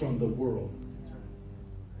from the world.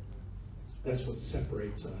 That's what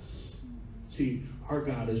separates us. See, our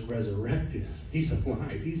God is resurrected. He's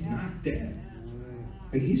alive. He's not dead.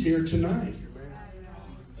 And he's here tonight.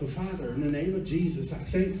 So, Father, in the name of Jesus, I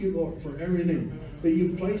thank you, Lord, for everything that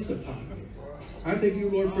you've placed upon me. I thank you,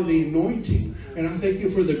 Lord, for the anointing. And I thank you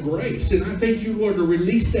for the grace. And I thank you, Lord, to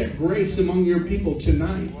release that grace among your people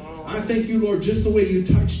tonight. I thank you, Lord, just the way you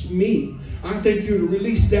touched me. I thank you to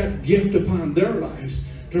release that gift upon their lives.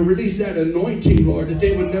 To release that anointing, Lord, that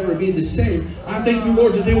they would never be the same. I thank you,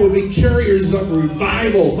 Lord, that they will be carriers of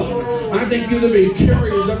revival, Father. I thank you to be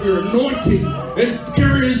carriers of your anointing and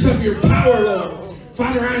carriers of your power, Lord.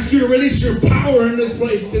 Father, I ask you to release your power in this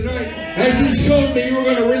place tonight. As you showed me, you were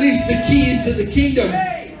going to release the keys to the kingdom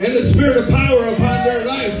and the spirit of power upon their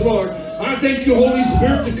lives, Lord. I thank you, Holy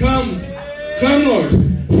Spirit, to come. Come, Lord.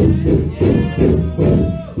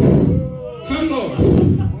 Come, Lord.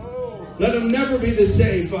 Let them never be the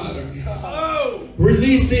same, Father.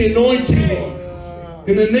 Release the anointing, Lord.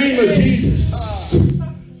 In the name of Jesus.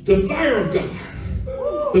 The fire of God.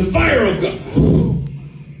 The fire of God.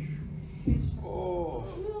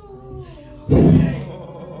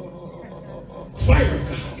 Fire of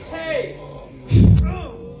God.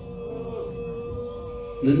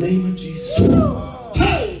 In the name of Jesus.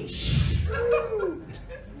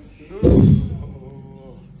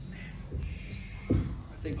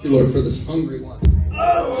 Thank you, Lord, for this hungry one.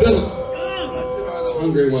 Fill them. Blessed are the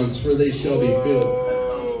hungry ones, for they shall be filled.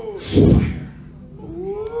 Fire.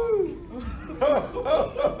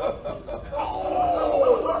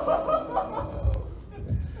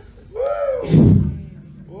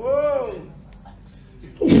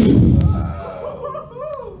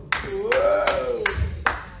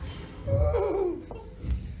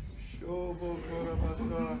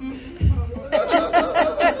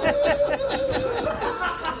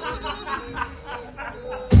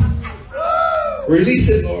 Release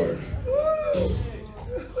it, Lord.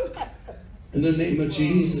 In the name of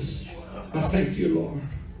Jesus, I thank you, Lord.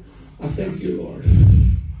 I thank you, Lord.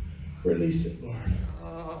 Release it, Lord.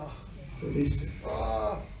 Ah, Release it.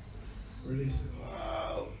 ah, Release it.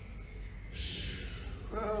 wow.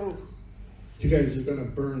 Oh. You guys are going to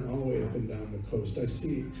burn all the way up and down the coast. I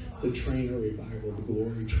see the train of revival, the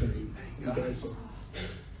glory train. You guys are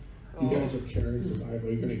carrying revival.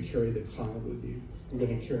 You're going to carry the cloud with you. You're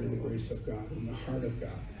going to carry the grace of God and the heart of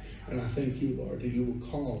God. And I thank you, Lord, that you will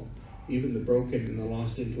call even the broken and the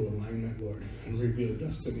lost into alignment, Lord, and reveal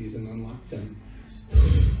destinies and unlock them.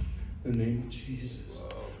 In the name of Jesus.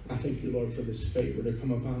 I thank you, Lord, for this favor to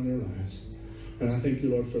come upon their lives. And I thank you,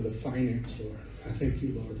 Lord, for the finance, Lord. I thank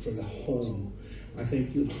you, Lord, for the home. I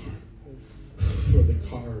thank you, Lord, for the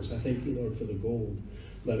cars. I thank you, Lord, for the gold.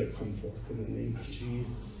 Let it come forth in the name of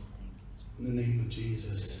Jesus. In the name of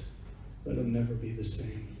Jesus. Let them never be the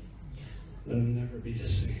same. Yes. Let them never be the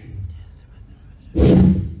same.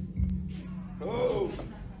 Yes. Oh.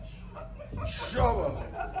 Shava.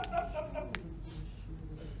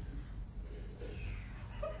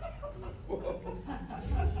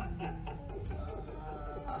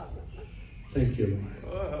 Thank you,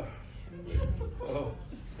 Lord. Oh.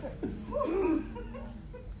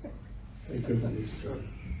 Thank you, Holy Spirit.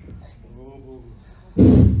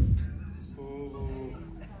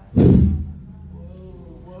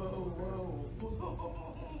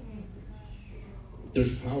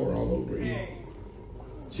 There's power all over you.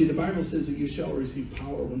 See, the Bible says that you shall receive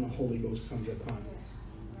power when the Holy Ghost comes upon you.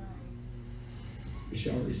 You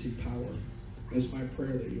shall receive power. And it's my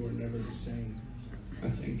prayer that you are never the same. I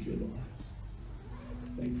thank you, Lord.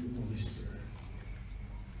 Thank you, Holy Spirit.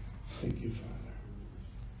 Thank you, Father.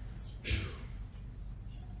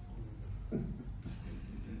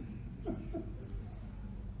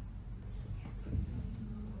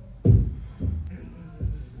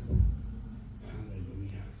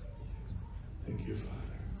 Hallelujah. Thank you,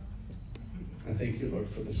 Father. I thank you, Lord,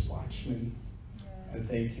 for this watchman. I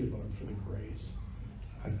thank you, Lord, for the grace.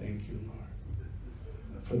 I thank you,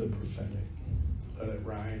 Lord, for the prophetic. Let it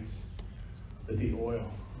rise. Let the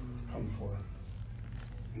oil come forth.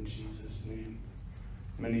 In Jesus' name.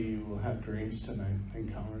 Many of you will have dreams tonight,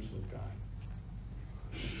 encounters with God.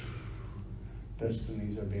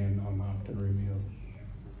 Destinies are being unlocked and revealed.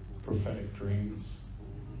 Prophetic dreams.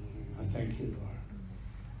 I thank you, Lord.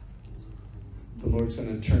 The Lord's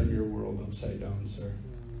going to turn your world upside down, sir.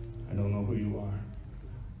 I don't know who you are,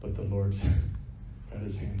 but the Lord's got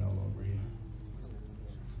his hand all over you.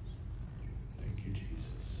 Thank you,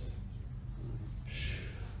 Jesus.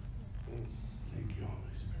 Thank you,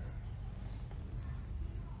 Holy Spirit.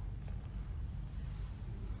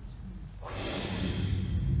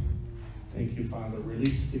 Thank you, Father.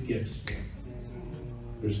 Release the gifts.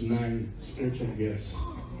 There's 9 spiritual gifts.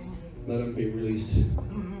 Let them be released.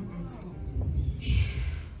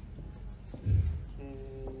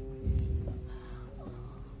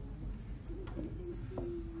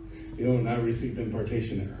 You know, when I received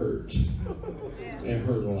impartation, it hurt. It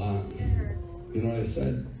hurt a lot. You know what I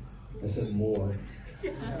said? I said, more.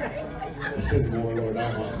 I said, more, Lord.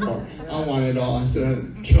 I want more. I want it all. I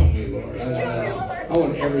said, kill me, Lord. I want it all. I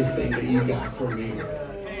want everything that you got for me.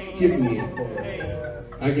 Give me it, Lord.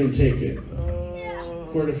 I can take it.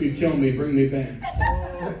 Lord, if you kill me, bring me back.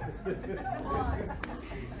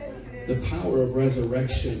 The power of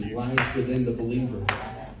resurrection lies within the believer.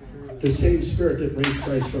 The same spirit that raised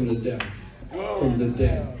Christ from the dead,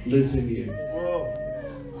 lives in you.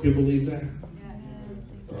 You believe that?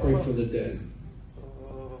 Pray for the dead.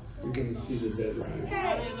 You're going to see the dead rise.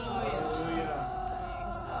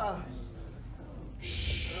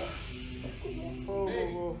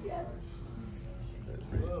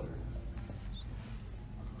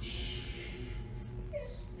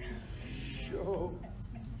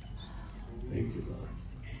 Thank you, Lord.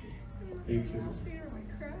 Thank you, Lord.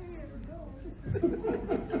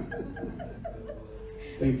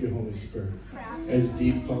 Thank you, Holy Spirit. As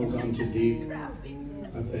deep calls unto deep,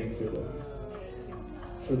 I thank you, Lord,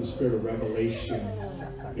 for the spirit of revelation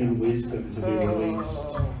and wisdom to be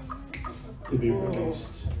released. To be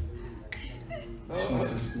released. In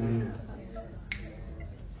Jesus' name.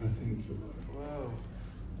 I thank you, Lord.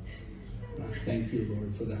 I thank you,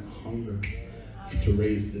 Lord, for that hunger to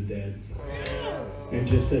raise the dead. And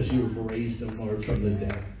just as you've raised them, Lord, from the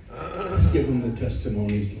dead, give them the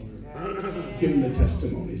testimonies, Lord. Give them the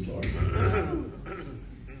testimonies, Lord.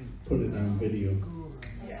 Put it on video.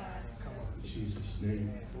 In Jesus'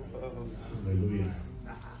 name. Hallelujah.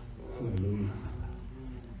 Hallelujah.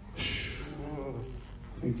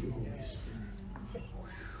 Thank you, Holy Spirit.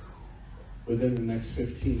 Within the next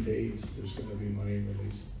 15 days, there's going to be money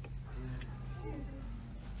released.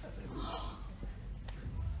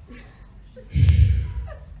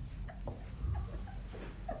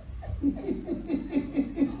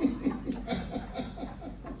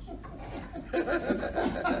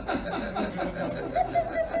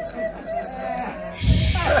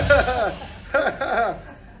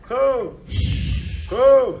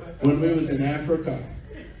 in Africa,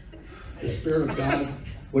 the Spirit of God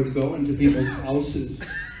would go into people's houses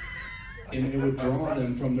and it would draw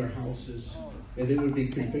them from their houses. And they would be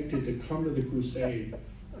convicted to come to the crusade.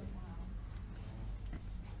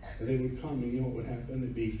 And they would come, and you know what would happen?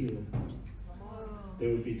 They'd be healed. They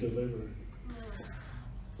would be delivered.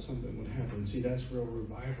 Something would happen. See, that's real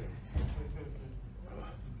revival.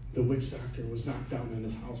 The witch doctor was knocked down in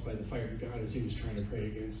his house by the fire of God as he was trying to pray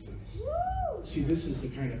against him. See, this is the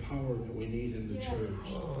kind of power that we need in the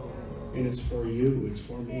church. And it's for you. It's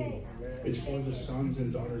for me. It's for the sons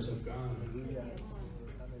and daughters of God.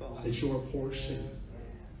 It's your portion.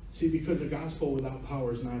 See, because the gospel without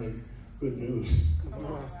power is not a good news.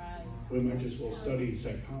 We might just well study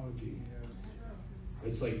psychology.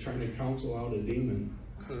 It's like trying to counsel out a demon.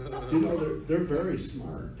 You know, they're very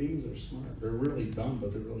smart. Demons are smart. They're really dumb,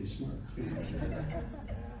 but they're really smart.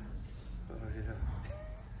 Oh,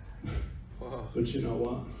 yeah. Wow. But you know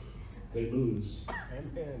what? They lose.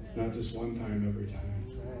 Not just one time, every time.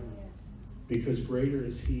 Because greater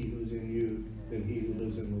is he who is in you than he who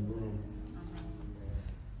lives in the world.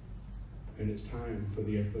 And it's time for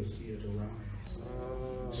the Ekklesia to rise.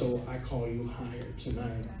 So I call you higher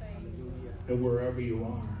tonight. And wherever you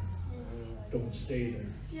are, don't stay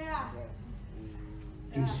there. Yeah.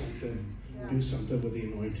 Do something. Do something with the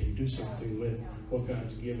anointing. Do something with what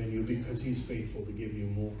God's given you, because he's faithful to give you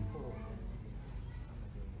more.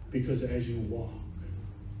 Because as you walk,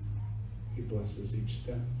 he blesses each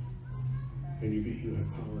step. And you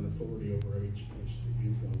have power and authority over each place that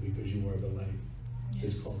you go, because you are the light. Yes.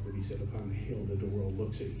 It's called, what he said, upon the hill that the world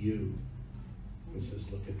looks at you and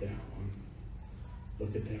says, look at that one.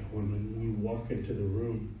 Look at that one. And when you walk into the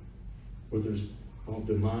room where there's all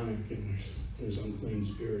demonic and there's unclean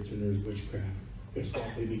spirits and there's witchcraft, guess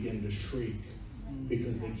what? They begin to shriek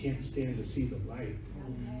because they can't stand to see the light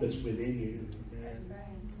that's within you.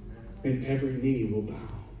 And every knee will bow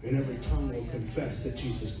and every tongue will confess that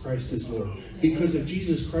Jesus Christ is Lord. Because if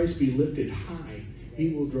Jesus Christ be lifted high,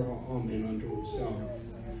 he will draw all men unto himself.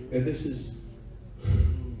 And this is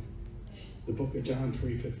the book of John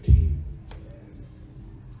 3:15.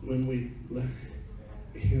 When we let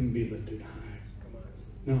him be lifted high.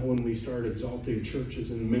 Not when we start exalting churches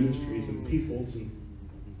and ministries and peoples,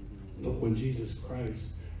 but when Jesus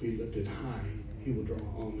Christ be lifted high, he will draw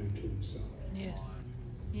all men to himself. Yes.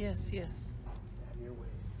 Yes, yes.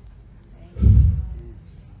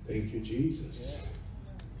 Thank you, Jesus.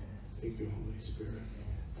 Thank you, Holy Spirit.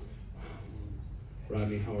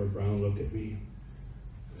 Rodney Howard Brown looked at me.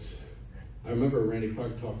 I remember Randy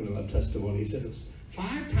Clark talking about testimony. He said it was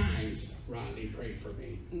 5 times Rodney prayed for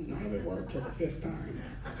me. None of it worked till the 5th time.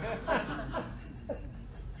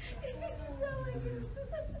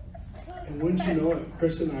 And wouldn't you know it,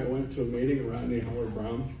 Chris and I went to a meeting of Rodney Howard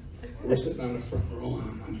Brown. We're sitting on the front row,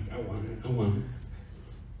 and I'm like, I want it, I want it.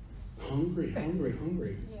 Hungry, hungry,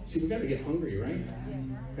 hungry. See, we got to get hungry, right?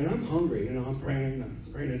 And I'm hungry, you know, I'm praying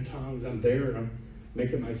in tongues, I'm there, and I'm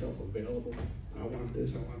making myself available. I want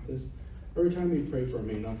this, I want this. Every time he prayed for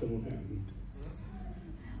me, nothing would happen.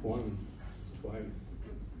 1, 2.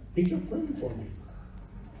 He kept praying for me.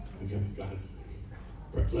 I go, God,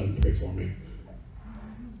 let him pray for me.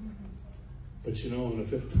 But you know, on the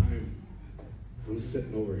 5th time, I'm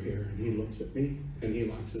sitting over here, and he looks at me, and he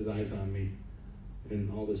locks his eyes on me. And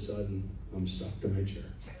all of a sudden, I'm stuck to my chair.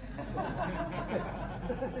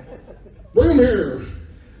 Bring him here!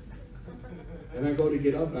 And I go to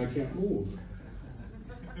get up, and I can't move.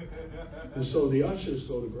 And so the ushers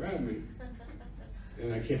go to grab me,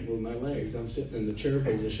 and I can't move my legs. I'm sitting in the chair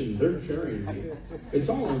position. They're carrying me. It's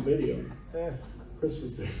all on video. Chris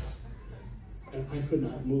was there. And I could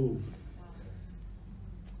not move.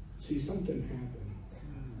 See, something happened.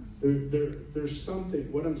 There's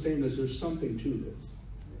something, what I'm saying is there's something to this.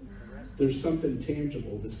 There's something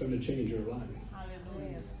tangible that's going to change your life.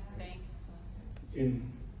 Hallelujah. Thank you.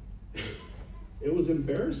 And it was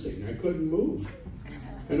embarrassing. I couldn't move.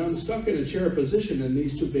 And I'm stuck in a chair position, and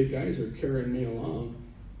these 2 big guys are carrying me along.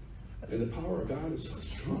 And the power of God is so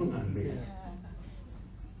strong on me.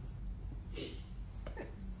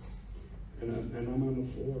 And I'm on the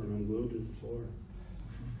floor, and I'm glued to the floor.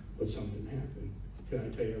 But something happened. Can I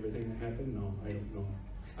tell you everything that happened? No, I don't know.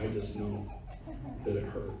 I just know that it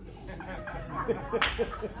hurt.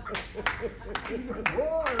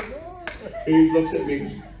 He looks at me and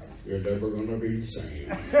goes, you're never going to be the same.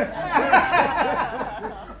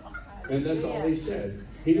 And that's all he said.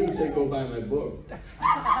 He didn't say, go buy my book.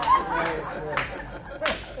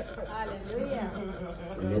 Hallelujah.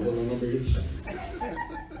 You're never going to be the same.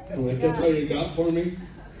 I'm like, that's all you got for me?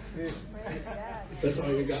 That's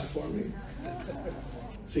all you got for me?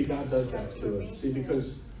 See, God does that to us. See,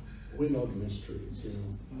 because We love mysteries, you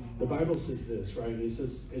know. The Bible says this, right? It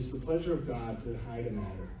says, it's the pleasure of God to hide a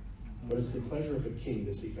matter, but it's the pleasure of a king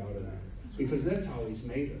to seek out a matter. Because that's how he's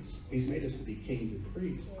made us. He's made us to be kings and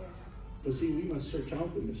priests. But see, we must search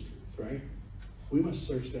out the mysteries, right? We must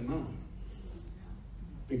search them out.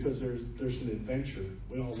 Because there's an adventure.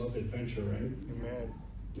 We all love adventure, right? Amen.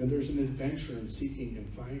 And there's an adventure in seeking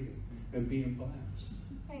and finding and being blessed.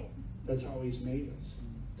 That's how he's made us,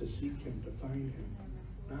 to seek him, to find him.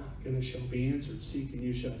 Knock and it shall be answered. Seek and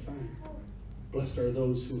you shall find. Blessed are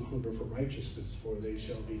those who hunger for righteousness, for they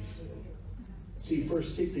shall be filled. See,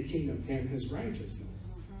 first seek the kingdom and his righteousness.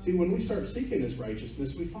 See, when we start seeking his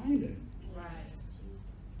righteousness, we find it.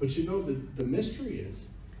 But you know, the mystery is,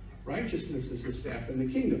 righteousness is the staff in the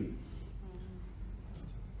kingdom.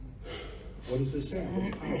 What is the staff?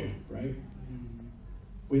 It's power, right?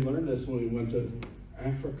 We learned this when we went to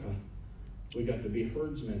Africa. We got to be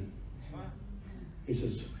herdsmen. He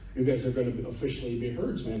says, you guys are going to officially be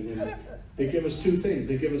herdsmen. And they give us two things.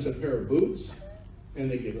 They give us a pair of boots, and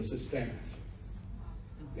they give us a staff.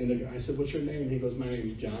 And I said, what's your name? He goes, my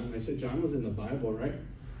name's John. And I said, John was in the Bible, right?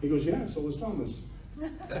 He goes, yeah, so was Thomas.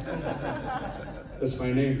 That's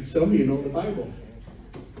my name. Some of you know the Bible.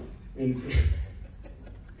 And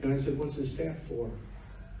I said, what's his staff for?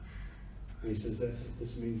 And he says,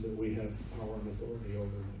 this means that we have power and authority over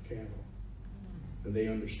the cattle. And they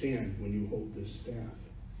understand when you hold this staff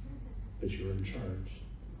that you're in charge.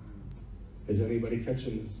 Is anybody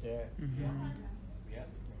catching this? Yeah. Mm-hmm.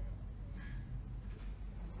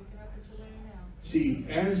 See,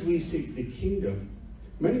 as we seek the kingdom,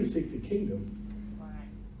 many seek the kingdom.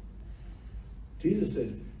 Jesus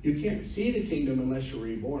said, you can't see the kingdom unless you're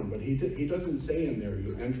reborn. But he doesn't say in there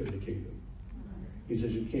you enter the kingdom. He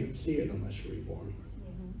says you can't see it unless you're reborn.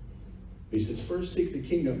 He says, first seek the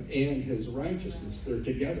kingdom and his righteousness. They're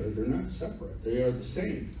together. They're not separate. They are the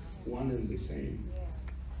same. One and the same.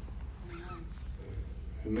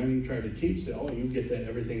 And many try to teach that, oh, you get that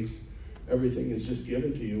everything is just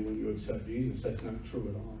given to you when you accept Jesus. That's not true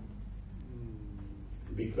at all.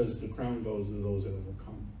 Because the crown goes to those that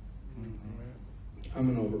overcome. I'm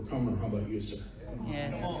an overcomer. How about you, sir?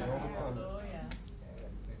 Yes.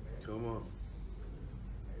 Come on.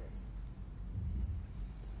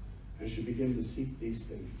 As you begin to seek these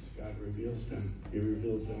things, God reveals them. He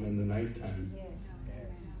reveals them in the nighttime.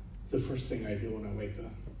 The first thing I do when I wake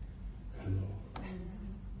up, hello.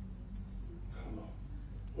 Hello.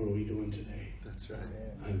 What are we doing today? That's right.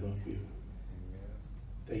 I love you.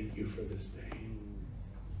 Thank you for this day.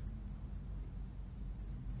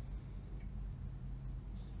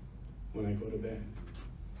 When I go to bed,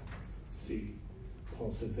 see,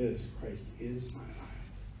 Paul said this, Christ is my life.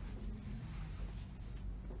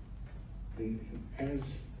 And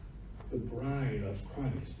as the bride of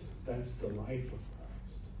Christ, that's the life of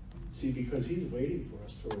Christ. See, because he's waiting for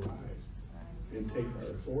us to arise and take our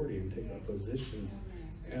authority and take our positions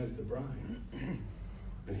as the bride.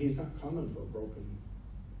 And he's not coming for a broken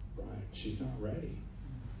bride. She's not ready.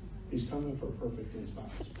 He's coming for a perfect and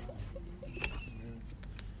spotless bride.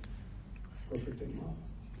 Perfect in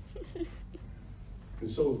love. And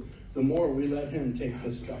so the more we let him take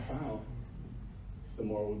this stuff out, the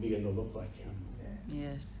more we begin to look like him.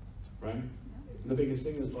 Yes. Right? And the biggest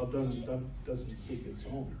thing is love doesn't seek its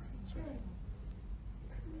own.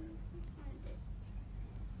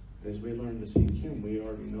 As we learn to seek him, we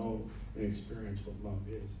already know and experience what love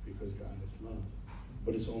is, because God is love.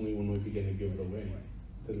 But it's only when we begin to give it away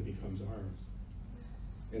that it becomes ours.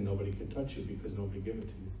 And nobody can touch you because nobody gave it to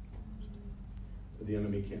you. So the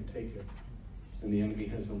enemy can't take it. And the enemy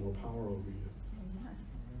has no more power over you.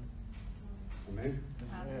 Amen?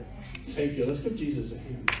 Amen. Thank you. Let's give Jesus a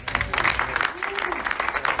hand.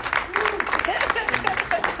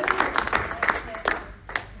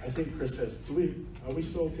 I think Chris says, are we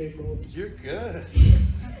still okay for a little? You're good.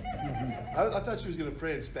 I thought she was going to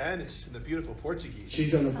pray in Spanish, in the beautiful Portuguese.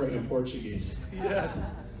 She's going to pray in Portuguese. Yes.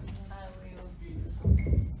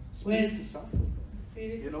 Pues,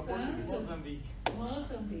 You know Portuguese?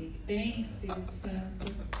 Mozambique. Thanks, Espírito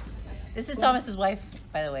Santo. This is Thomas's wife,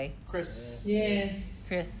 by the way. Chris. Yes,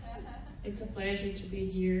 Chris. it's a pleasure to be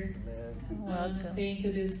here. Welcome. Thank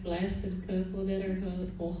you, this blessed couple that are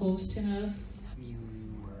hosting us.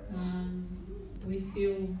 We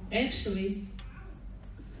feel, actually,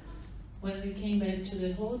 when we came back to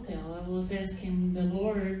the hotel, I was asking the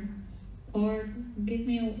Lord, give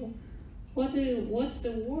me, what's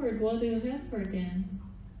the word? What do you have for them?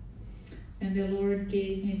 And the Lord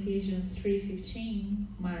gave me Ephesians 3:15,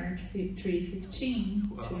 Mark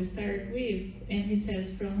 3:15 to start with. And he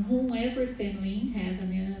says, from whom every family in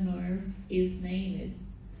heaven and on earth is named.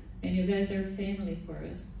 And you guys are family for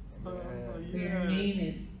us. We are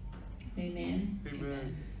named. Amen.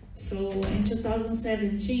 Amen. So in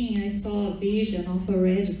 2017, I saw a vision of a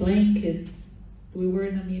red blanket. We were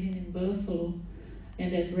in a meeting in Buffalo,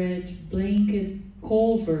 and that red blanket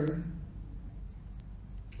covered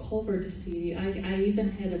the city. I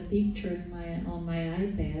even had a picture on my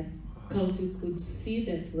iPad because you could see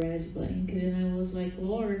that red blanket, and I was like,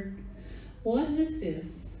 Lord, what is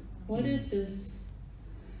this? What is this?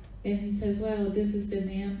 And he says, well, this is the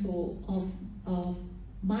mantle of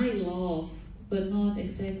my love, but not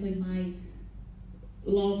exactly my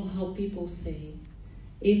love how people say.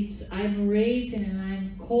 I'm raising and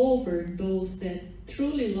I'm covering those that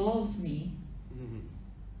truly loves me.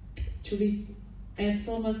 To be, as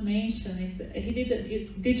Thomas mentioned,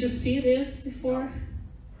 did you see this before?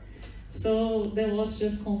 So there was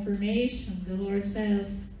just confirmation. The Lord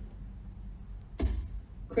says,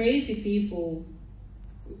 crazy people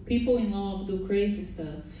in love do crazy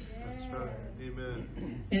stuff. That's right.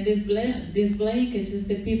 Amen. And this blanket is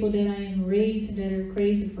the people that I am raising that are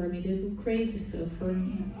crazy for me. They do crazy stuff for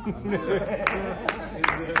me.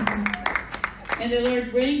 And the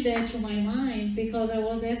Lord bring that to my mind because I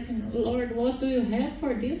was asking, Lord, what do you have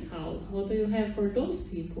for this house? What do you have for those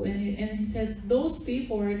people? And he says, those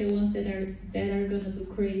people are the ones that are going to do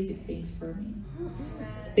crazy things for me.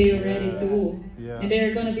 They already do. Yeah. And they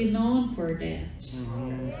are going to be known for that.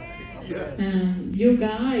 Mm-hmm. Yes. You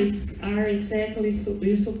guys are exactly,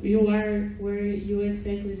 you are where you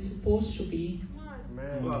exactly supposed to be.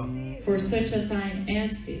 For such a time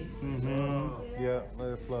as this. Mm-hmm. Yeah,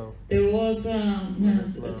 let it flow. There was,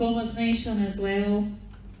 Thomas mentioned as well,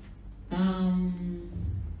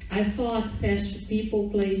 I saw access to people,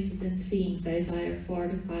 places, and things, Isaiah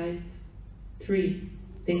 45:3.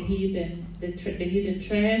 The hidden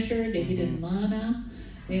treasure, the hidden manna,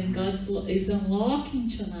 and God is unlocking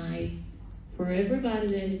tonight for everybody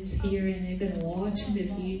that is here and even watching the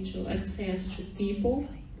video, access to people,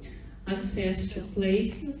 access to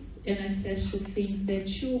places, and access to things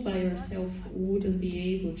that you by yourself wouldn't be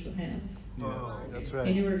able to have. Yeah, that's right.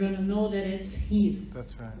 And you are going to know that it's His.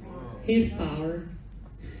 That's right. His power.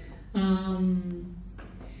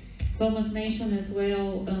 Thomas mentioned as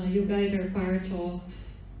well, you guys are part of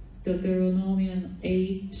Deuteronomy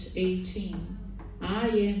 8:18. I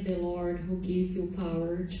am the Lord who give you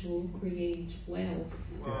power to create wealth.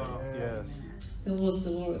 Wow. Yes. That was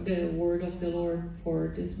the word of the Lord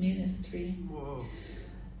for this ministry. Whoa.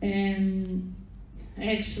 And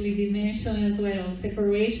actually we mentioned as well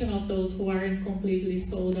separation of those who aren't completely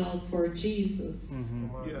sold out for Jesus.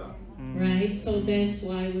 Mm-hmm. Yeah. Mm-hmm. Right? So that's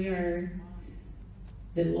why we are,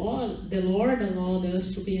 the Lord allowed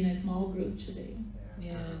us to be in a small group today.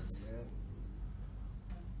 Yes.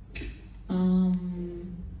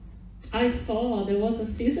 I saw there was a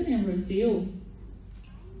season in Brazil.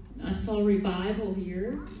 I saw revival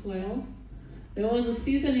here as well. There was a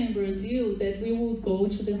season in Brazil that we would go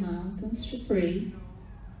to the mountains to pray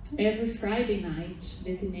every Friday night.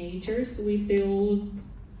 The teenagers with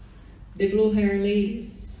the blue hair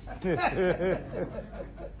ladies.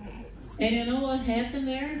 And you know what happened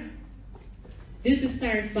there? This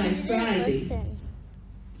started by Friday.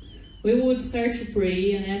 We would start to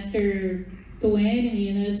pray, and after 20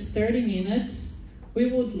 minutes, 30 minutes, we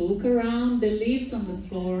would look around, the leaves on the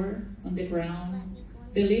floor, on the ground,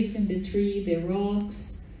 the leaves in the tree, the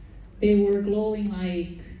rocks, they were glowing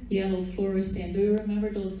like yellow fluorescent. Do you remember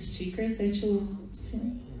those stickers that you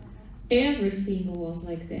see? Everything was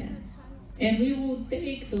like that. And we would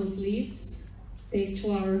take those leaves, take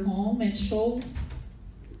to our home and show.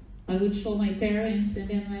 I would show my parents, and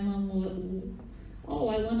then my mom would, oh,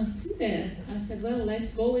 I want to see that. I said, well,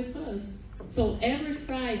 let's go with us. So every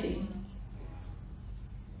Friday,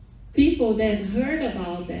 people that heard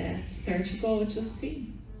about that start to go to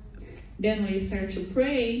see. Then when you start to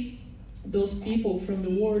pray, those people from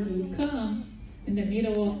the world would come in the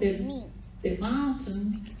middle of the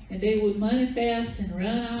mountain, and they would manifest and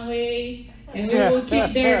run away, and we would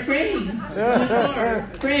keep there praying on the floor,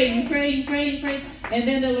 praying. And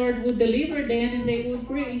then the Lord would deliver them, and they would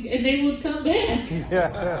bring, and they would come back.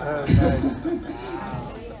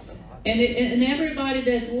 And everybody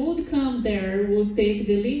that would come there would take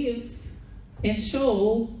the leaves and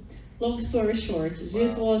show. Long story short,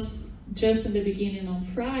 this was just in the beginning on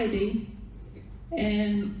Friday,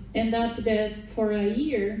 and end up that for a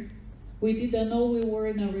year, we didn't know we were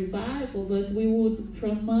in a revival, but we would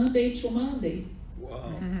from Monday to Monday.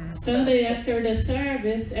 Wow. Sunday after the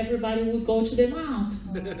service, everybody would go to the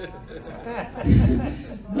mountain.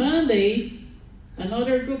 Monday,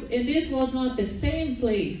 another group, and this was not the same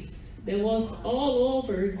place. There was all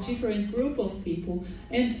over different group of people,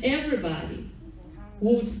 and everybody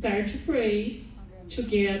would start to pray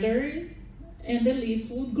together, and the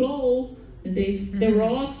leaves would glow, and the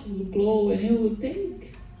rocks would glow, and it would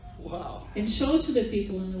take and show to the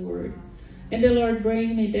people in the Word. And the Lord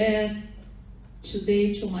bring me that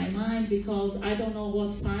today to my mind, because I don't know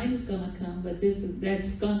what sign is gonna come, but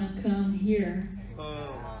that's gonna come here.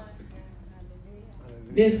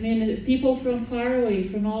 This means people from far away,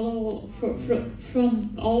 from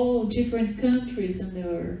all different countries in the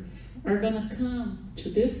earth, are gonna come to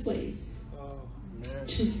this place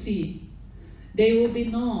to see. They will be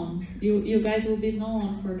known. You guys will be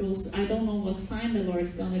known for those. I don't know what sign the Lord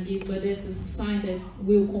is gonna give, but this is a sign that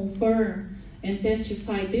will confirm and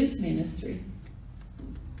testify this ministry.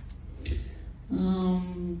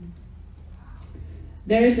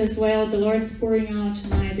 There is as well, the Lord's pouring out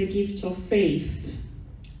tonight the gift of faith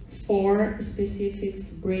for specific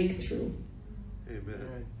breakthrough.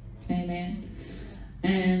 Amen. Amen.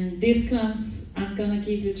 And this comes, I'm going to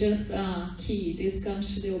give you just a key. This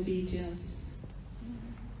comes to the obedience.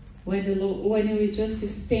 When you just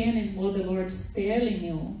stand in what the Lord's telling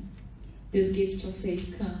you, this gift of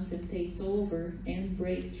faith comes and takes over and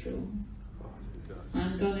breakthrough.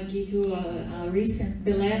 I'm going to give you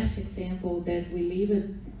the last example that we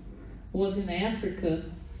lived was in Africa.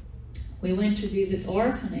 We went to visit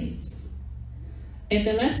orphanages. And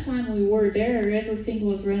the last time we were there, everything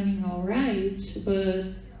was running all right,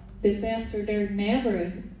 but the pastor there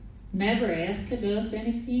never asked us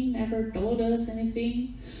anything, never told us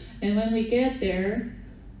anything. And when we get there,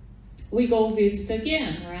 we go visit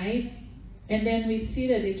again, right? And then we see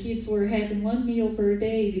that the kids were having 1 meal per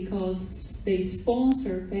day because the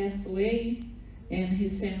sponsor passed away and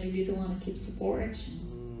his family didn't want to keep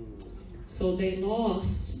supporting. So they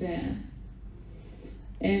lost that.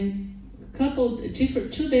 And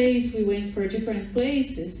 2 days we went for different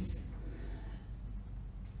places.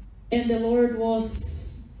 And the Lord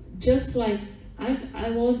was just like, I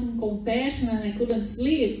was in compassion and I couldn't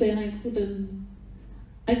sleep, and I couldn't,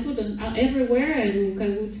 everywhere I look, I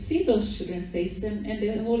would see those children's faces, and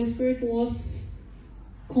the Holy Spirit was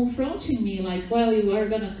confronting me like, well, you are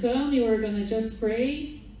going to come, you are going to just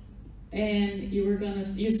pray, and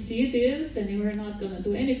you see this, and you are not going to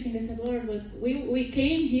do anything. I said, Lord, but we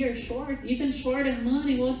came here even short of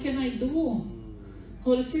money, what can I do?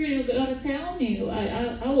 Holy Spirit, you got to tell me.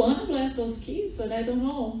 I want to bless those kids, but I don't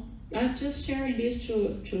know. I'm just sharing this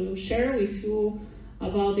to share with you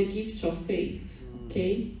about the gift of faith,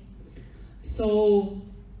 okay? So,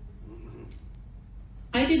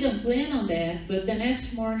 I didn't plan on that, but the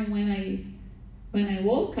next morning when I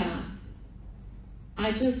woke up,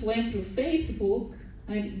 I just went through Facebook.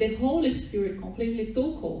 The Holy Spirit completely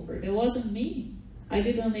took over. It wasn't me. I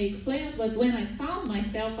didn't make plans, but when I found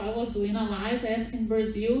myself, I was doing a live asking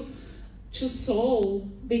Brazil to sow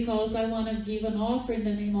because I want to give an offer in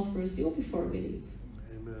the name of Brazil before we leave.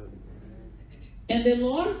 Amen. And the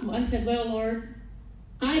Lord, I said, well, Lord,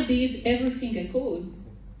 I did everything I could.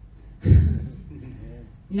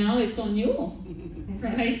 Now it's on you,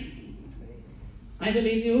 right? I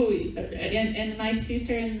believe you, and my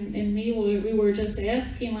sister and me, we were just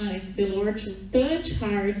asking like the Lord to touch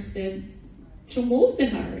hearts, to move the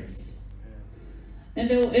hearts. And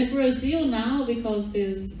in Brazil now, because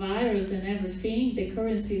this virus and everything, the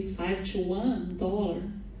currency is $5 to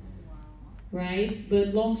 $1, right?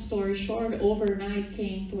 But long story short, overnight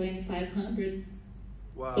came $2,500.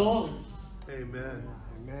 Wow. Amen.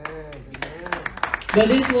 Amen. But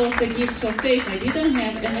this was the gift of faith. I didn't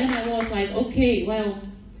have, and then I was like, okay, well,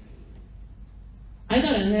 I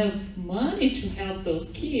gotta have money to help those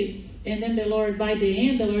kids. And then by the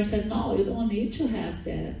end, the Lord said, no, you don't need to have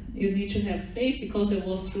that. You need to have faith, because it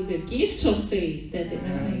was through the gift of faith that the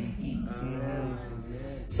money came.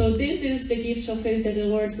 So this is the gift of faith that the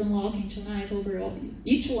Lord's unlocking tonight over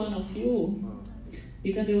each one of you,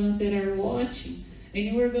 even the ones that are watching. And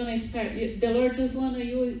you are going to start, the Lord just want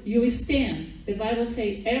you stand. The Bible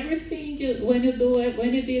says everything, when you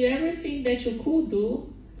did everything that you could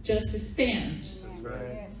do, just stand. That's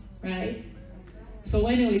right. Right? So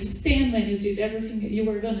when you stand, when you did everything, you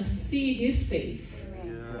were going to see His faith.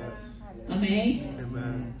 Yes.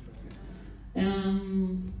 Amen?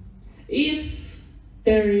 If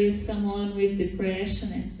there is someone with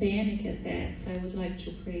depression and panic attacks, I would like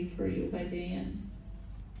to pray for you by the end.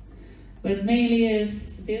 But mainly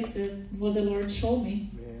is this what the Lord showed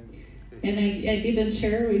me. And I didn't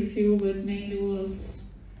share with you, but mainly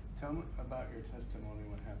was... Tell me about your testimony,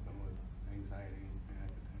 what happened with anxiety and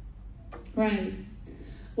everything. Right.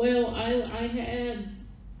 Well, I had...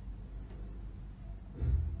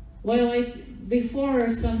 Well,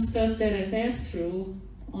 before some stuff that I passed through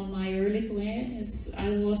on my early 20s,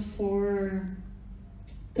 I was for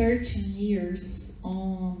 13 years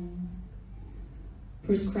on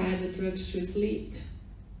prescribed drugs to sleep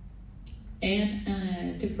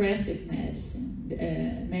and depressive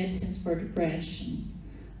medicines for depression.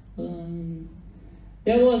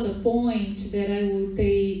 There was a point that I would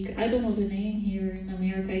take, I don't know the name here in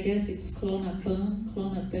America, I guess it's Clonopin.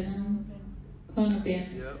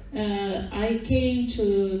 I came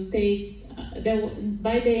to take,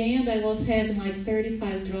 by the end I was having like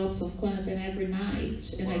 35 drops of Clonopin every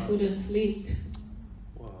night, and I couldn't sleep.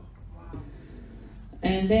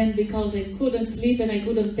 And then because I couldn't sleep and I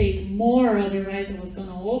couldn't take more, otherwise I was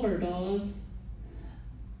gonna overdose,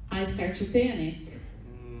 I started to panic.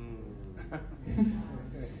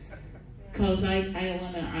 Because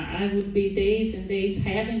I would be days and days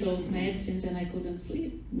having those medicines and I couldn't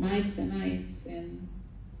sleep, nights and nights. And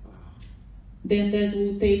then that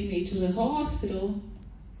would take me to the hospital.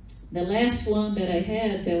 The last one that I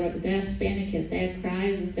had, the last panic attack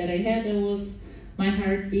crisis that I had, that was, my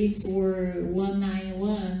heartbeats were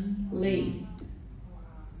 191 late.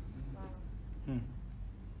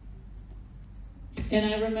 And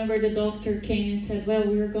I remember the doctor came and said, well,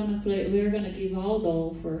 we're gonna give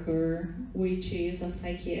Aldo for her, which is a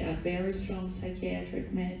very strong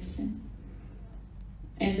psychiatric medicine.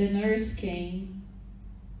 And the nurse came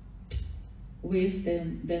with the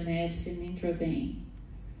medicine Intraben.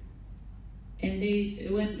 And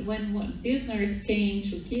when this nurse came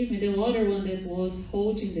to give me, the other one that was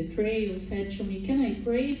holding the tray said to me, can I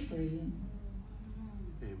pray for you?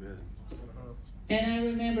 Amen. And I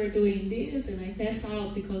remember doing this, and I pass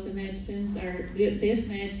out because the medicines are, this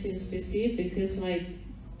medicine specific is like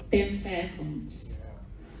 10 seconds.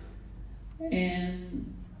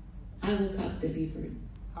 And I woke up delivered.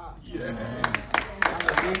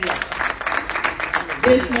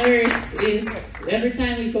 This nurse is, every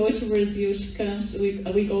time we go to Brazil, she comes,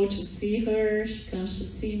 we go to see her, she comes to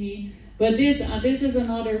see me. But this is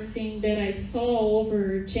another thing that I saw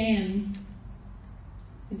over Jen.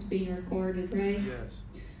 It's being recorded, right? Yes.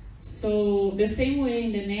 So the same way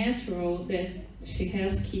in the natural that she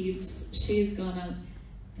has kids, she's gonna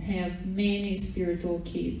have many spiritual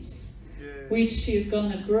kids, which she's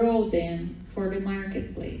gonna grow them for the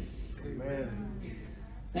marketplace. Amen.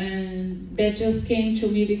 And that just came to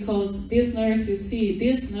me because this nurse, you see,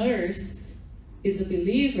 this nurse is a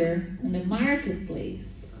believer in the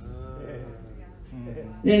marketplace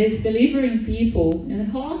that is delivering people in the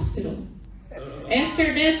hospital.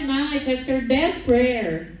 After that night, after that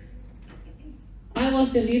prayer, I was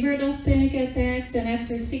delivered of panic attacks, and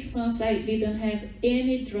after 6 months, I didn't have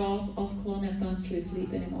any drop of Clonopin to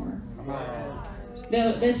sleep anymore.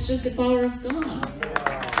 That's just the power of God.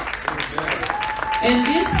 And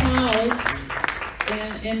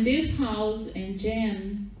this house and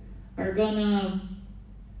Jen are gonna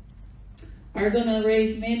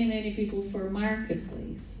raise many people for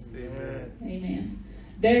marketplaces. Amen. Amen.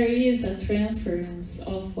 There is a transference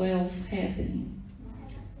of wealth happening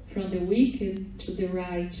from the wicked to the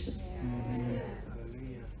righteous.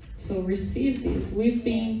 So receive this. We've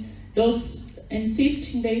been in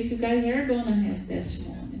 15 days. You guys are gonna have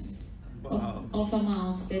testimonies of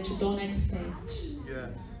amounts that you don't expect.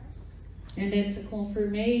 Yes. And that's a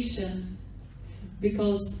confirmation,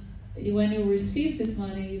 because when you receive this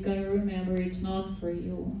money, you gotta remember it's not for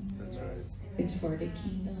you. That's right. It's for the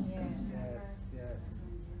kingdom of God.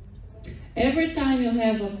 Every time you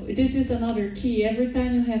have this is another key, every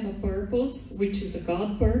time you have a purpose, which is a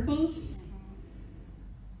God purpose,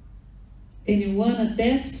 and you want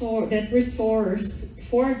that resource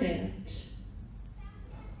for that,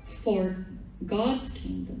 for God's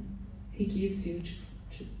kingdom, He gives you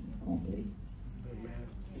to complete.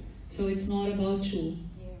 So it's not about you.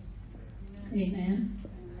 Amen.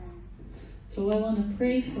 So I want to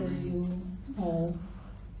pray for you all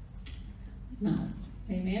now.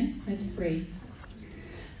 Amen. Let's pray.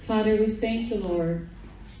 Father, we thank you, Lord,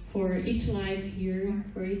 for each life here,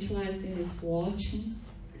 for each life that is watching.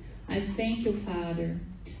 I thank you, Father,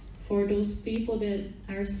 for those people that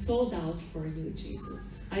are sold out for you,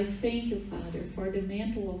 Jesus. I thank you, Father, for the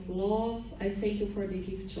mantle of love. I thank you for the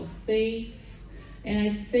gift of faith. And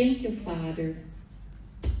I thank you, Father,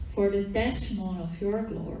 for the testimony of your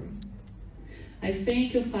glory. I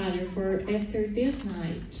thank you, Father, for after this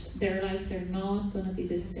night, their lives are not going to be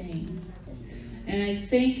the same. And I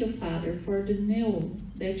thank you, Father, for the new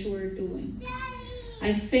that you are doing.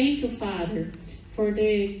 I thank you, Father, for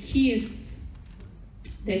the keys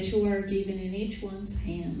that you are giving in each one's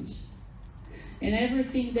hand. And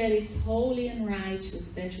everything that is holy and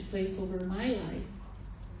righteous that you place over my life,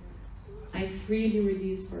 I freely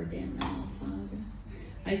release for them now, Father.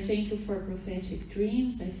 I thank you for prophetic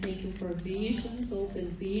dreams. I thank you for visions,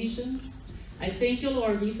 open visions. I thank you,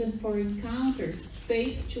 Lord, even for encounters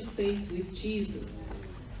face to face with Jesus.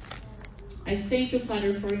 I thank you,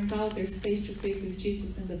 Father, for encounters face to face with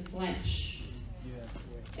Jesus in the flesh.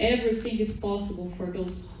 Everything is possible for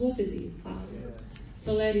those who believe, Father.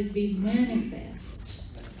 So let it be manifest.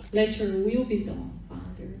 Let your will be done,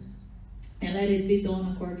 Father. And let it be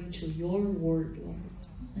done according to your word, Lord.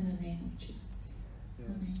 In the name of Jesus.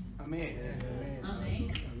 Amen. Amen. Amen.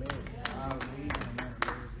 Amen.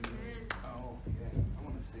 Oh, yeah. I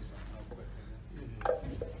want to say something real quick.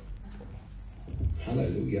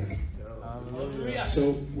 Hallelujah. Hallelujah.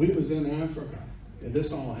 So we was in Africa, and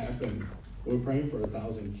this all happened. We were praying for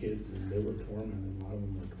 1,000 kids, and they were tormented. A lot of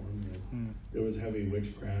them were tormented. There was heavy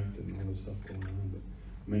witchcraft and all this stuff going on, but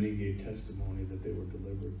many gave testimony that they were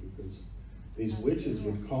delivered because these witches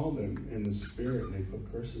would call them in the spirit, and they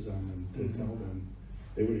put curses on them to tell them.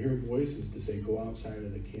 They would hear voices to say, go outside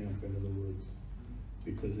of the camp into the woods,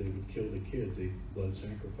 because they would kill the kids. They blood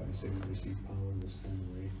sacrifice. They would receive power in this kind of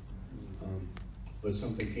way. But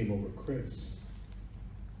something came over Chris,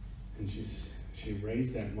 and she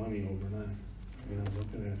raised that money overnight. And I'm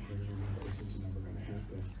looking at her, and this is never going to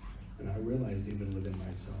happen. And I realized even within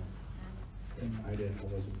myself that I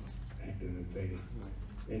wasn't acting in faith.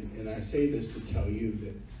 And I say this to tell you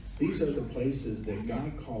that these are the places that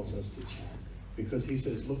God calls us to check, because he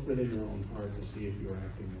says, look within your own heart to see if you're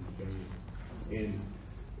acting in faith.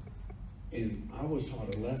 And I was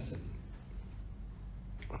taught a lesson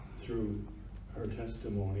through her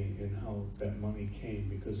testimony and how that money came,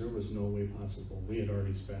 because there was no way possible. We had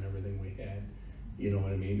already spent everything we had. You know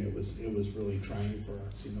what I mean? It was really trying for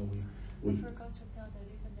us. You know, we forgot to tell that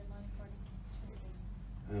even the money for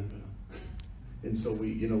the children. And so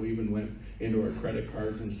we even went into our credit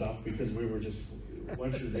cards and stuff, because we were just,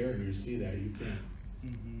 once you're there and you see that, you can't.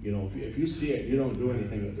 You know, if you see it, you don't do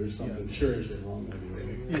anything, but there's something seriously wrong with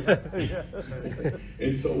you.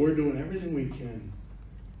 And so we're doing everything we can.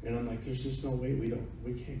 And I'm like, there's just no way we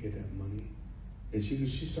can't get that money. And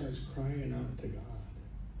she starts crying out to God.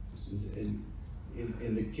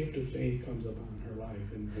 And the gift of faith comes upon her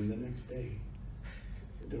life. And the next day,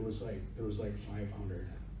 there was like 500.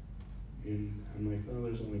 And I'm like, oh,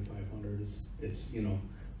 there's only 500. It's you know,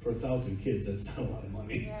 for 1,000 kids, that's not a lot of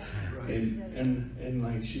money. Yeah. Right. And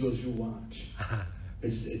like, she goes, you watch.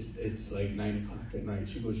 It's like 9 o'clock at night.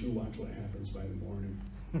 She goes, you watch what happens by the morning.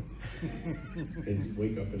 And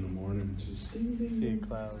wake up in the morning, just ding, ding, See a ding.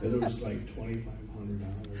 cloud. And there was like $2,500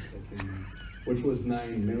 that came in, which was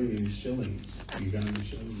 9 million shillings, Ugandan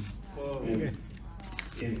shillings. Whoa.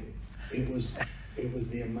 And it was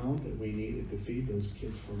the amount that we needed to feed those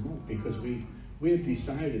kids for a month, because we had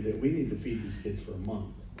decided that we need to feed these kids for a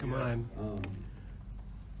month. Come on.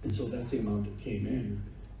 And so that's the amount that came in.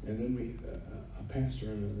 And then a pastor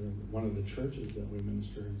in one of the churches that we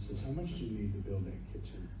minister in says, how much do you need to build that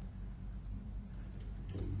kitchen?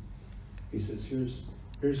 And he says, here's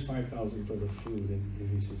 $5,000 for the food. And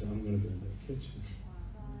he says, I'm going to build that kitchen.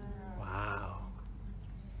 Wow.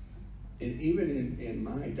 And even in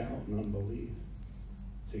my doubt and unbelief,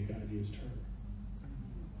 see, God used her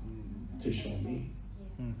to show me.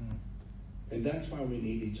 And that's why we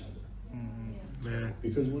need each other. Man.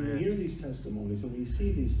 Because when we hear these testimonies and we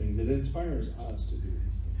see these things, it inspires us to do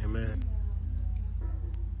these things. Amen.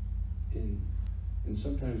 And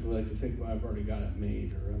sometimes we like to think, well, I've already got it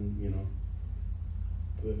made, or you know.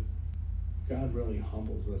 But God really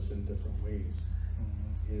humbles us in different ways.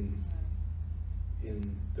 And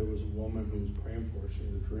there was a woman who was praying for her. She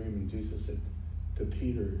had a dream, and Jesus said to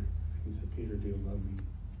Peter, he said, Peter, do you love me?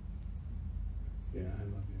 Yeah, I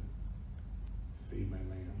love you. Feed my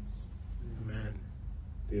lambs. Amen.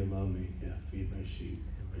 Do you love me? Yeah, feed my sheep.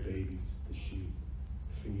 Amen. The babies, the sheep.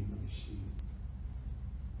 Feed my sheep.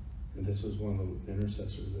 And this was one of the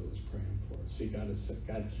intercessors that was praying for us. See, God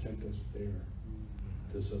sent us there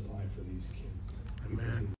to supply for these kids.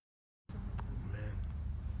 Amen. Amen.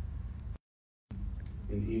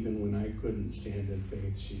 And even when I couldn't stand in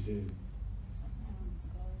faith, she did.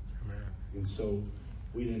 Amen. And so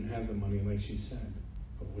we didn't have the money like she said,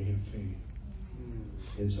 but we have faith.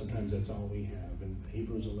 And sometimes that's all we have. And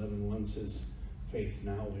Hebrews 11:1 says, faith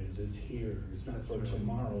now it's here. It's not for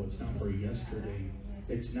tomorrow. It's not for yesterday.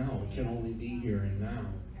 It's now. It can only be here and now.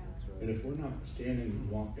 And if we're not standing and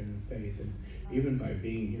walking in faith, and even by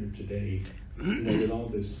being here today, you know, with all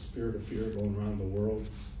this spirit of fear going around the world,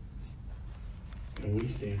 you know, we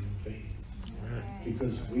stand in faith.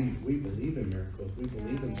 Because we believe in miracles, we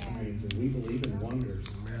believe in signs, and we believe in wonders.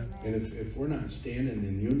 And if we're not standing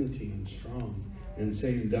in unity and strong and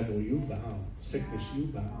saying, devil, you bow, sickness, you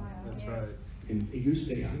bow. That's right. And you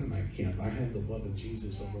stay on in my camp. I have the blood of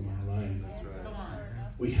Jesus over my life. That's right. Come on.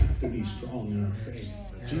 We have to be strong in our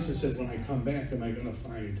faith. Jesus said, when I come back, am I going to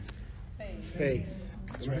find Faith.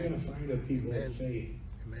 Am I going to find a people of faith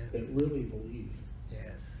that really believe?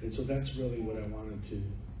 Yes. And so that's really what I wanted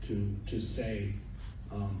to say.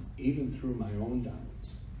 Even through my own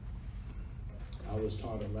doubts, I was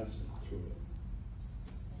taught a lesson through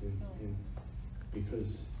it. And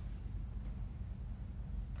because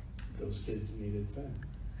those kids needed fed.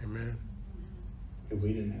 Amen. And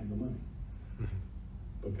we didn't have the money.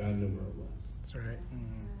 But God knew where it was. That's right.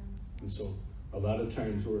 And so a lot of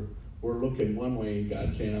times we're looking one way and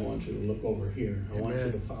God's saying, I want you to look over here. I want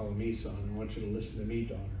you to follow me, son. I want you to listen to me,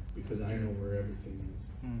 daughter, because I know where everything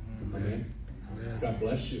is. Amen. Amen. God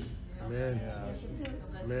bless you. Amen.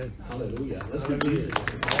 Amen. Hallelujah. Let's give Jesus.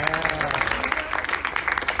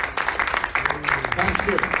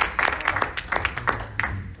 Pastor.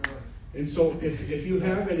 And so if you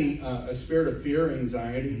have any a spirit of fear or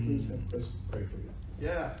anxiety, please have Chris pray for you.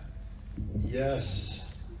 Yeah.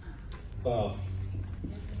 Yes. Wow.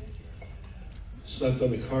 Slept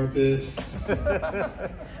on the carpet.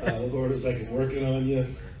 The Lord is like, I'm working on you.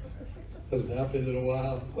 Hasn't happened in a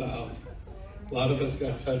while. Wow. A lot of us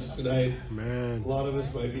got touched tonight. Man. A lot of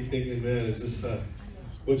us might be thinking, man, is this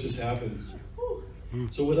what just happened?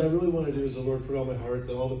 So what I really want to do is the Lord put on my heart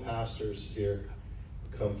that all the pastors here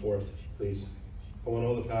come forth, please. I want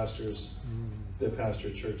all the pastors that pastor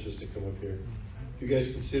churches to come up here. If you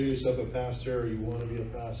guys consider yourself a pastor or you want to be a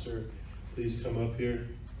pastor, please come up here.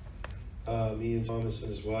 Me and Thomas and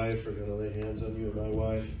his wife are going to lay hands on you and my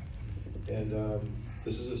wife. And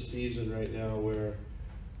this is a season right now where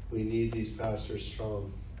we need these pastors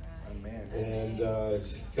strong. Amen. And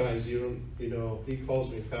it's, guys, he calls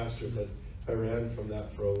me pastor, but I ran from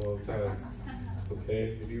that for a long time.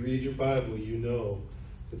 Okay? If you read your Bible, you know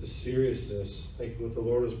that the seriousness, like what the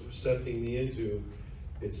Lord was stepping me into,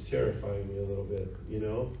 it's terrifying me a little bit,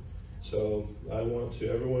 So I want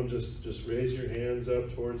to, everyone just raise your hands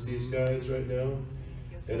up towards these guys right now.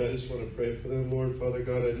 And I just want to pray for them, Lord. Father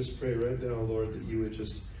God, I just pray right now, Lord, that you would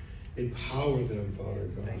just empower them, Father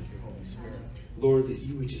God. Thank you, Holy Spirit. Lord, that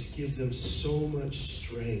you would just give them so much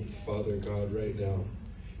strength, Father God, right now,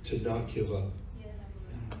 to not give up.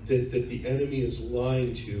 That the enemy is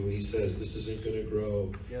lying to you, and he says, this isn't going to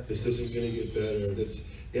grow. Yes, this isn't going to get better.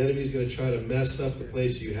 The enemy's going to try to mess up the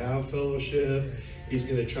place you have fellowship. He's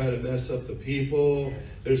going to try to mess up the people.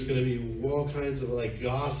 There's going to be all kinds of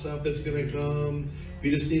gossip that's going to come. We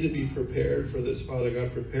just need to be prepared for this, Father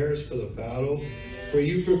God. Prepare us for the battle. Where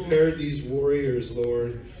you prepared these warriors,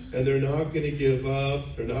 Lord, and they're not going to give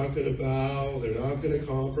up. They're not going to bow. They're not going to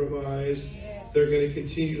compromise. They're going to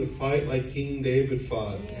continue to fight like King David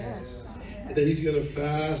fought. That he's going to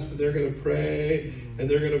fast, and they're going to pray, and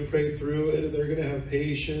they're going to pray through it, and they're going to have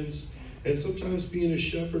patience. And sometimes being a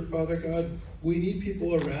shepherd, Father God, we need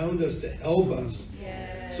people around us to help us.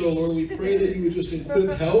 So, Lord, we pray that you would just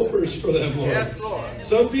equip helpers for them, Lord. Yes, Lord.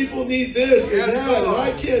 Some people need this and that, and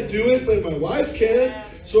I can't do it, but my wife can.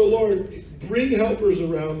 So, Lord, bring helpers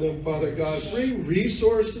around them, Father God. Bring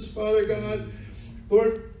resources, Father God.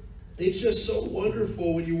 Lord, it's just so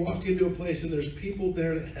wonderful when you walk into a place and there's people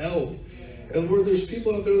there to help. And, Lord, there's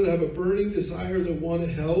people out there that have a burning desire that want to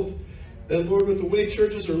help. And, Lord, with the way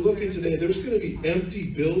churches are looking today, there's going to be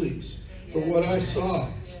empty buildings from what I saw.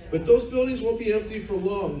 But those buildings won't be empty for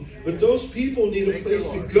long. But those people need a place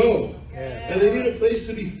to go. And they need a place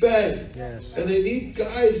to be fed. And they need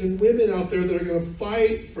guys and women out there that are going to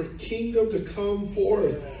fight for kingdom to come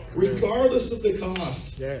forth, regardless of the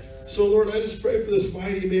cost. So, Lord, I just pray for this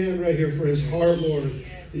mighty man right here, for his heart, Lord,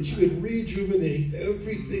 that you would rejuvenate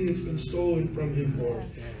everything that's been stolen from him, Lord.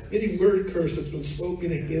 Any word curse that's been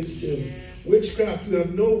spoken against him. Witchcraft, you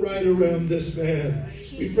have no right around this man.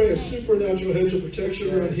 We pray a supernatural hedge of protection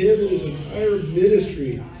around him and his entire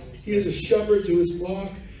ministry. He is a shepherd to his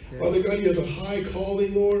flock. Father God, he has a high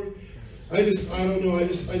calling, Lord. I don't know. I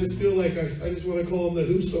just feel like I just want to call him the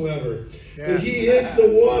whosoever. But he is the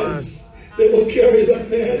one that will carry that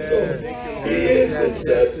mantle. He has been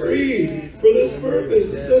set free for this purpose.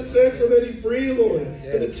 To set Sacramento free, Lord.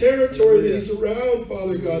 And the territory that he's around,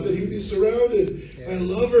 Father God, that he would be surrounded by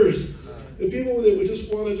lovers. The people that would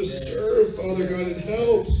just want to just serve, Father God, and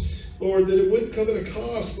help. Lord, that it wouldn't come at a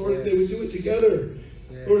cost, Lord, that they would do it together.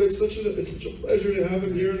 Lord, it's such a pleasure to have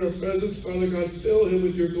him here in our presence, Father God. Fill him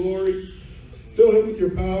with your glory. Fill him with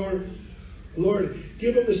your power. Lord,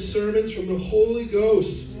 give him the sermons from the Holy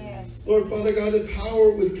Ghost. Lord, Father God, that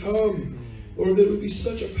power would come. Lord, that it would be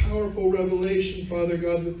such a powerful revelation, Father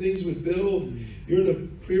God, that things would build you're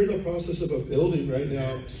in the process of a building right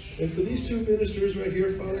now. And for these two ministers right here,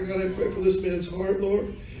 Father God, I pray for this man's heart,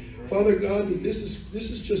 Lord. Father God, that this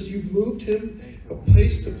is just, you've moved him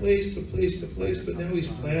place to place to place to place, but now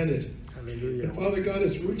he's planted. Hallelujah. And Father God,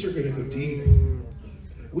 his roots are going to go deep.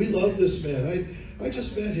 We love this man. I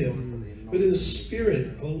just met him, but in the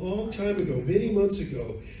spirit, a long time ago, many months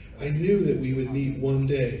ago, I knew that we would meet one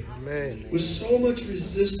day. Amen. With so much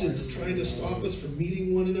resistance trying to stop us from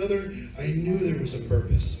meeting one another, I knew there was a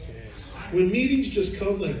purpose. When meetings just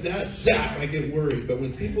come like that, zap, I get worried. But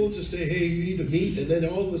when people just say, hey, you need to meet, and then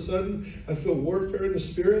all of a sudden I feel warfare in the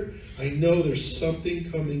spirit, I know there's something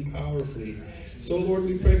coming powerfully. So, Lord,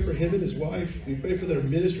 we pray for him and his wife. We pray for their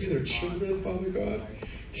ministry, their children, Father God.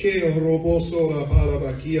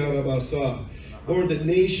 Lord, the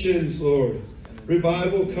nations, Lord.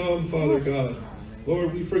 Revival come, Father God.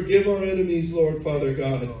 Lord, we forgive our enemies, Lord, Father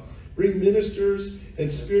God. Bring ministers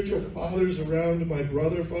and spiritual fathers around my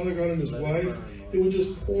brother, Father God, and his wife. It would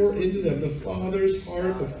just pour into them the Father's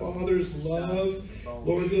heart, the Father's love.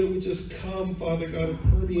 Lord, that it would just come, Father God, and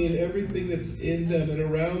permeate everything that's in them and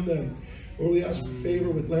around them. Lord, we ask for favor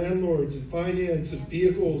with landlords and finance and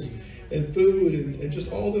vehicles and food and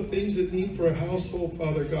just all the things that need for a household,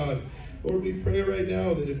 Father God. Lord, we pray right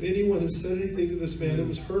now that if anyone has said anything to this man that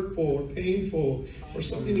was hurtful or painful or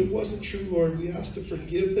something that wasn't true, Lord, we ask to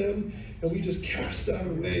forgive them, and we just cast that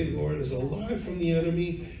away, Lord, as a lie from the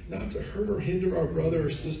enemy, not to hurt or hinder our brother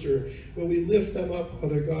or sister, but we lift them up,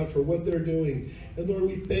 Father God, for what they're doing. And Lord,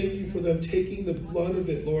 we thank you for them taking the blunt of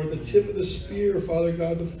it, Lord, the tip of the spear, Father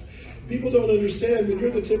God. People don't understand, when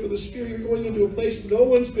you're the tip of the spear, you're going into a place no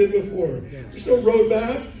one's been before. There's no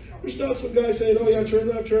roadmap. There's not some guy saying, oh yeah, turn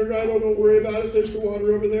left, turn right, oh, don't worry about it, there's the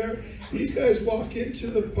water over there. These guys walk into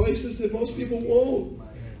the places that most people won't.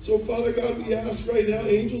 So, Father God, we ask right now,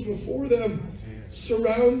 angels before them,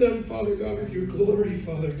 surround them, Father God, with your glory,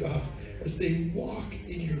 Father God, as they walk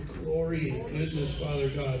in your glory and goodness, Father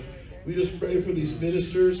God. We just pray for these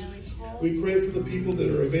ministers. We pray for the people that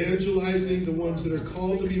are evangelizing, the ones that are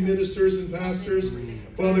called to be ministers and pastors.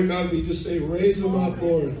 Father God, we just say, raise them up,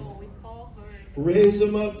 Lord. Raise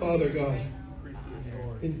them up, Father God.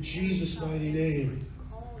 In Jesus' mighty name.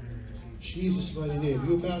 Jesus' mighty name.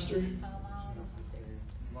 You a pastor?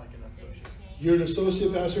 You're an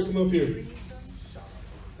associate pastor? Come up here.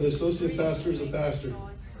 An associate pastor is a pastor.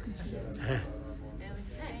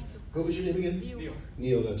 What was your name again? Neil.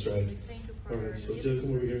 Neil, that's right. All right, so Joe,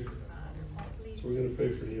 come over here. So we're going to pray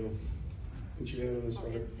for Neil. Put your hand on his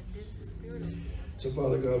heart. So,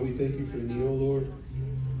 Father God, we thank you for Neil, Lord.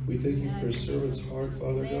 We thank you for his servant's heart,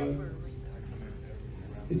 Father God.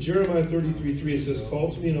 In Jeremiah 33:3, it says,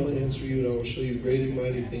 call to me and I'll answer you, and I will show you great and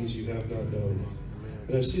mighty things you have not known.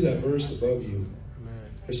 And I see that verse above you.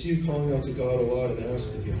 I see you calling out to God a lot and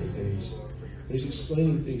asking him for things. And he's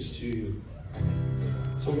explaining things to you.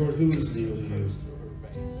 So, Lord, who is Neil to you?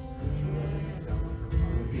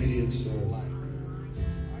 An obedient son.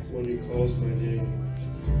 One who calls my name,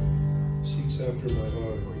 seeks after my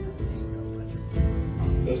heart,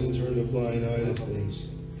 doesn't turn a blind eye to things,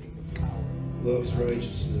 loves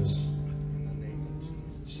righteousness,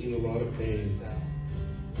 seen a lot of pain,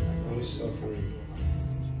 a lot of suffering.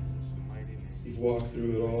 You've walked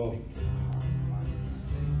through it all.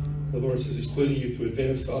 The Lord says he's putting you through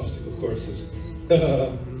advanced obstacle courses.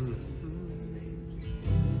 The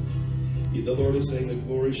Lord is saying that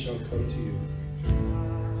glory shall come to you.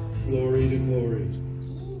 Glory to glory.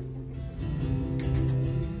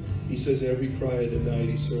 He says every cry of the night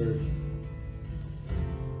he's heard.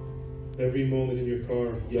 Every moment in your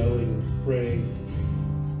car, yelling, praying,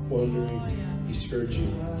 wondering, he's heard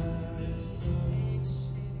you.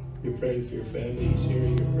 You're praying for your family, he's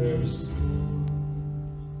hearing your prayers.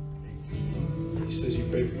 He says you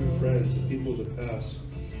pray for your friends, the people of the past.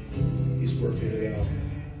 He's working it out.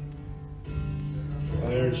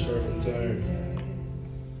 Iron sharpens iron.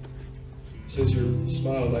 He says your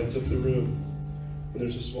smile lights up the room when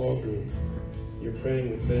there's a small group. You're praying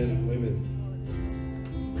with men and women.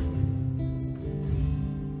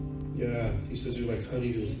 Yeah, he says you're like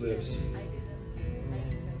honey to his lips.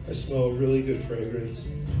 I smell a really good fragrance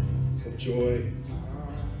of joy.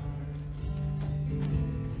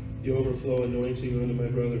 The overflow anointing unto my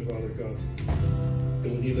brother, Father God.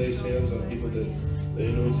 And when he lays hands on people, that the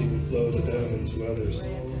anointing will flow to them and to others.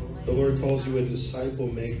 The Lord calls you a disciple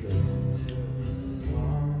maker.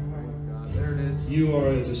 You are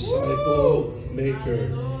a disciple maker.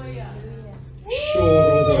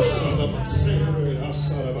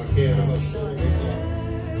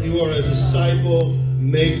 You are a disciple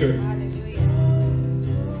maker.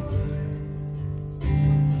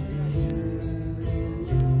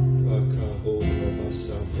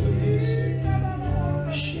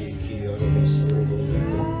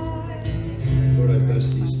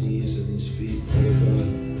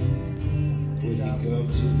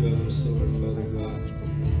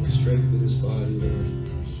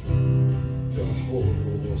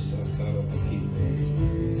 I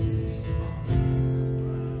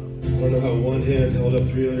don't know how one hand held up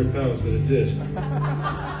 300 pounds, but it did.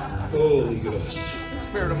 Holy Ghost.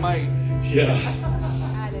 Spirit of might. Yeah.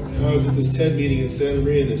 I was at this tent meeting in Santa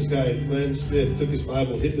Maria, and this guy, Glenn Smith, took his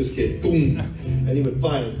Bible, hit this kid, boom, and he went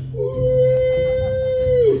violent.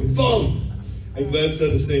 Woo! Boom! And Glenn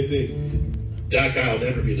said the same thing. That guy will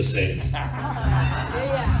never be the same.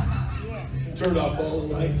 Turned off all the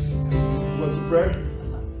lights. Want some prayer?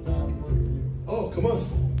 Oh, come on.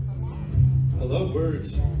 I love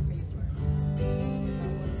words.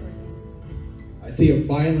 I see a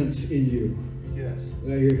violence in you. Yes.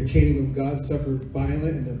 When I hear the kingdom of God suffered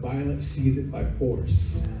violent, and the violent seize it by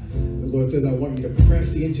force. The Lord says, I want you to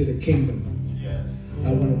press into the kingdom. Yes.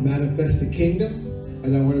 I want to manifest the kingdom,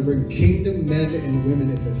 and I want to bring kingdom men and women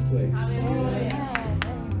in this place.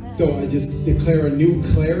 So I just declare a new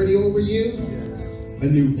clarity over you, a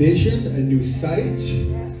new vision, a new sight,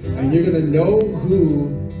 and you're going to know who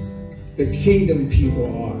the kingdom people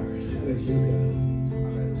are. Hallelujah.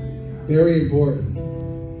 Very important.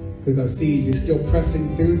 Because I see you're still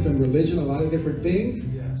pressing through some religion, a lot of different things,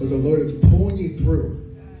 but the Lord is pulling you through.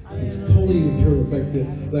 He's pulling you through.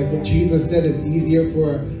 It's like what Jesus said, it's easier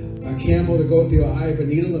for a camel to go through the eye of a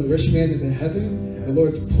needle than a rich man into heaven. The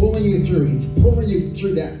Lord's pulling you through. He's pulling you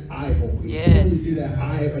through that eye hole. He's pulling you through that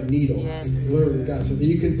eye of a needle. Yes. Glory to God. So that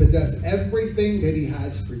you can possess everything that He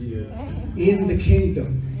has for you in the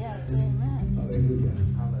kingdom. Hallelujah.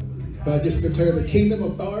 But I just declare the kingdom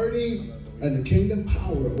authority and the kingdom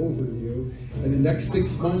power over you. And the next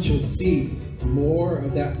 6 months you'll see more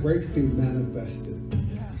of that breakthrough manifested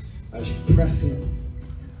as you press in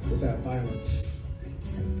with that violence.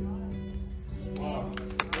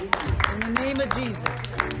 In the name of Jesus.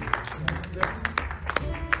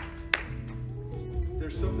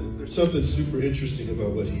 There's something super interesting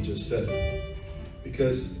about what he just said.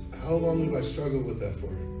 Because how long have I struggled with that for?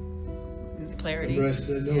 Clarity. Remember I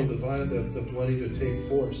said, no, the wanting to take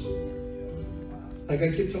force. Like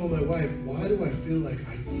I keep telling my wife, why do I feel like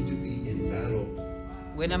I need to be in battle?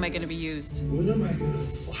 When am I going to be used? When am I going to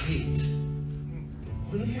fight?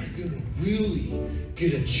 When am I going to really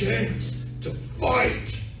get a chance to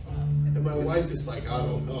fight? And my wife is like, I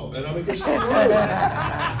don't know. And I'm like, there's something wrong with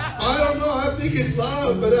that. I don't know. I think it's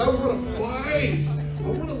loud, but I want to fight. I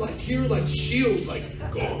want to like hear like shields, like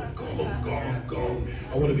gong, gong, gong, gong.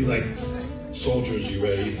 I want to be like, soldiers, you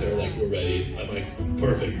ready? They're like, we're ready. I'm like,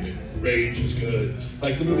 perfect. Rage is good.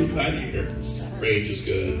 Like the movie Gladiator. Rage is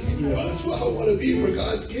good. You know, that's what I want to be for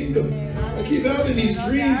God's kingdom. I keep having these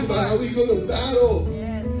dreams about how we go to battle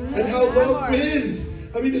and how love wins.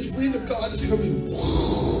 I mean, this wind of God is coming,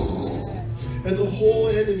 and the whole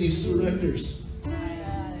enemy surrenders.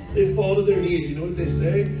 They fall to their knees. You know what they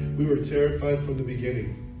say? We were terrified from the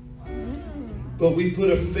beginning. But we put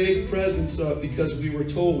a fake presence up because we were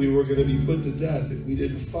told we were going to be put to death if we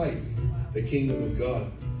didn't fight the kingdom of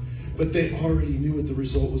God. But they already knew what the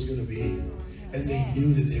result was going to be. And they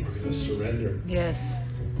knew that they were going to surrender. Yes.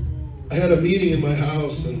 I had a meeting in my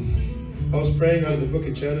house, and I was praying out of the book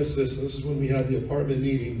of Genesis. And this is when we had the apartment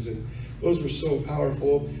meetings, and those were so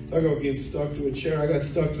powerful. Talk about being stuck to a chair. I got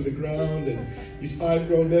stuck to the ground, and these 5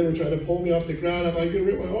 grown men were trying to pull me off the ground. I'm like, going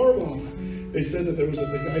to rip my arm off. They said that the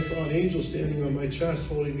guy saw an angel standing on my chest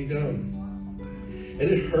holding me down. And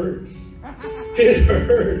it hurt. It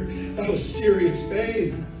hurt. That was serious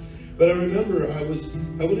pain. But I remember I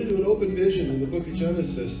went into an open vision in the book of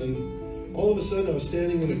Genesis, and all of a sudden I was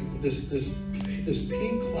standing in this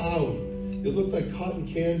pink cloud. It looked like cotton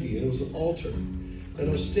candy, and it was an altar. And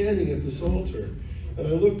I was standing at this altar, and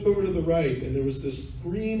I looked over to the right, and there was this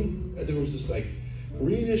like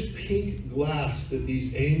greenish pink glass that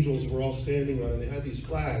these angels were all standing on, and they had these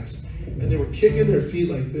flags, and they were kicking their feet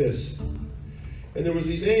like this. And there was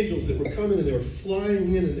these angels that were coming, and they were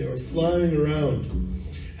flying in, and they were flying around.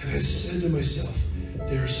 And I said to myself,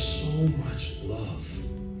 there's so much love.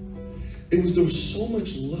 There was so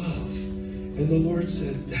much love. And the Lord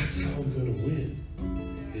said, that's how I'm going to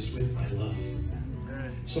win, is with my love.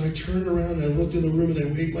 So I turned around, and I looked in the room, and I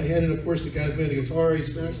waved my hand, and of course the guy playing the guitar, he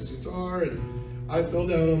smashed his guitar, and I fell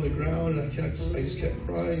down on the ground, and I just kept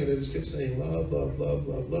crying, and I just kept saying, love, love, love,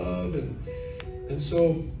 love, love. And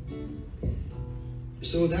so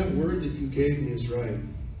that word that you gave me is right.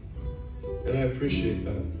 And I appreciate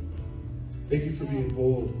that. Thank you for being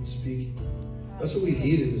bold and speaking. That's what we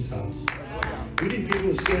need in this house. We need people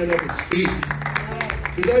to stand up and speak.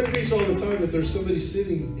 Because I preach all the time that there's somebody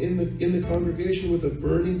sitting in the congregation with a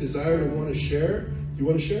burning desire to want to share. You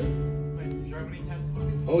want to share? Like Germany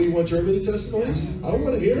testimonies? Oh, you want Germany testimonies? I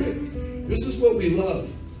want to hear it. This is what we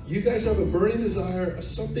love. You guys have a burning desire,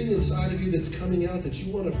 something inside of you that's coming out that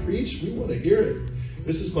you want to preach. We want to hear it.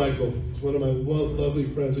 This is Michael. He's one of my lovely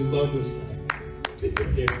friends. We love this guy.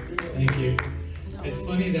 Thank you. It's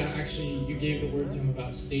funny that actually you gave the word to him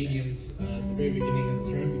about stadiums at the very beginning of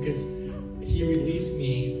the term, because he released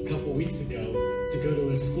me a couple weeks ago to go to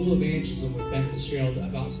a school of evangelism with Ben Fitzgerald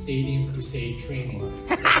about stadium crusade training,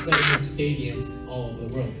 setting up stadiums all over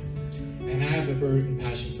the world. And I have a burden and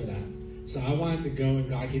passion for that. So I wanted to go, and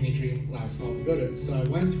God gave me a dream last fall to go to it. So I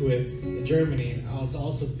went to it in Germany, and I was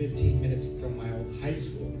also 15 minutes from my old high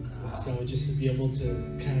school. So just to be able to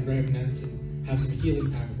kind of reminisce and have some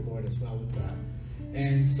healing time with the Lord as well with that.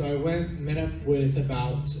 And so I went and met up with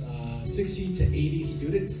about 60 to 80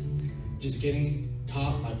 students, just getting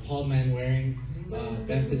taught by Paul Manwaring,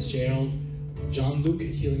 Ben Fitzgerald, John Luke,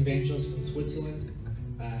 healing evangelist from Switzerland,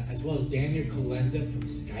 as well as Daniel Kalenda from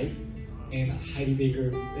Skype, and Heidi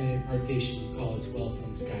Baker impartation call as well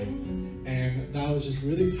from Skype. And that was just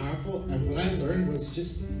really powerful. And what I learned was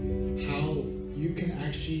just how you can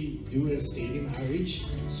actually do a stadium outreach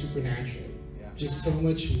supernaturally. Just so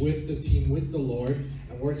much with the team, with the Lord,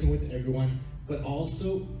 and working with everyone, but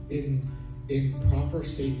also in proper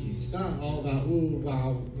safety. It's not all about, ooh,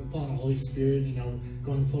 wow, we're following the Holy Spirit, you know,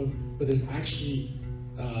 going forward, but there's actually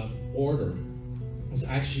order. There's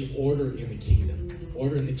actually order in the kingdom.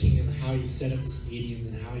 Order in the kingdom, how you set up the stadiums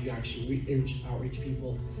and how you actually outreach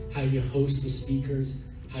people, how you host the speakers,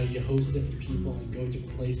 how you host different people and go to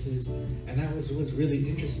places. And that was really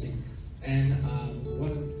interesting. And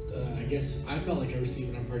I guess I felt like I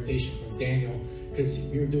received an impartation from Daniel, because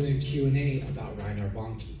we were doing a Q&A about Reinhard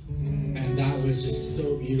Bonnke. And that was just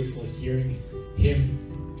so beautiful, hearing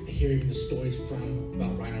the stories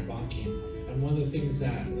about Reinhard Bonnke. And one of the things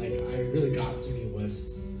that I really got to me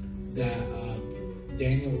was that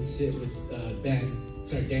Daniel would sit with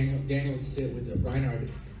Daniel would sit with Reinhard,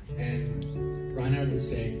 and Reinhard would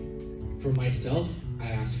say, for myself, I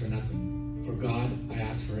ask for nothing. For God, I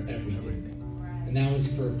ask for everything. And that was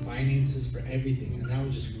for finances, for everything. And that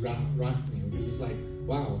would just rock me, because it was like,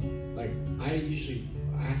 wow, I usually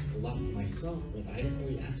ask a lot for myself, but I don't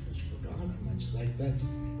really ask much for God much. That's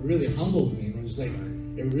really humbled me. And it was it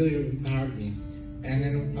really empowered me. And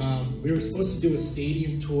then we were supposed to do a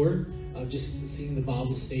stadium tour of just seeing the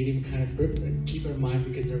Basel Stadium, kind of keep in mind,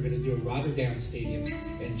 because they're going to do a Rotterdam Stadium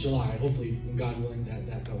in July. Hopefully, God willing,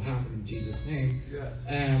 that will happen in Jesus' name. Yes.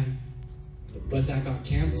 But that got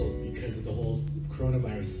canceled because of the whole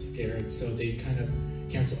coronavirus scare, and so they kind of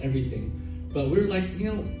canceled everything. But we were like,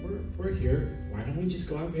 we're here. Why don't we just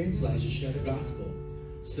go out and evangelize, just share the gospel?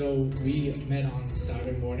 So we met on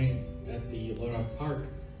Saturday morning at the Laura Park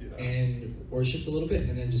and worshiped a little bit,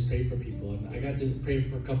 and then just prayed for people. And I got to pray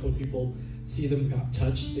for a couple of people, see them got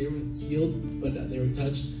touched. They were healed, but they were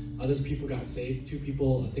touched. Other people got saved. 2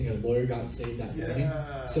 people, I think a lawyer got saved that morning.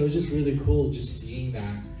 So it was just really cool just seeing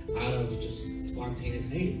that out of just spontaneous,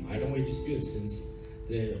 hey, why don't we just do this? Since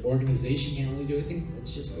the organization can't really do anything,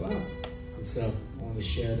 let's just go out. And so I want to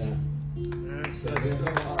share that.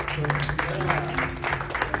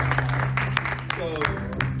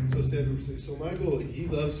 So Michael, he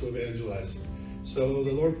loves to evangelize. So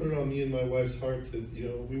the Lord put it on me and my wife's heart that,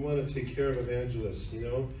 we want to take care of evangelists,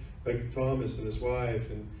 like Thomas and his wife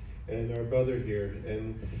and our brother here.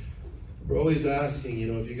 And we're always asking,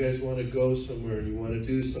 if you guys want to go somewhere and you want to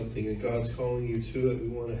do something and God's calling you to it, we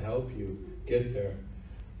want to help you get there.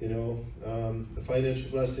 The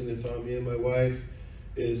financial blessing that's on me and my wife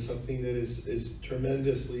is something that is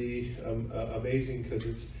tremendously amazing,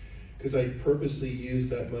 because I purposely use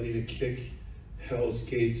that money to kick hell's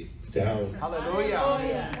gates down.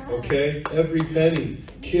 Hallelujah. Okay? Every penny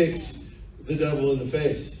kicks the devil in the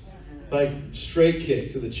face. Like straight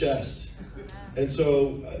kick to the chest. And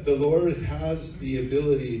so the Lord has the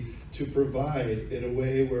ability to provide in a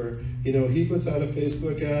way where, he puts out a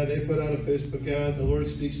Facebook ad, they put out a Facebook ad, the Lord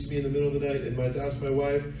speaks to me in the middle of the night, and I ask my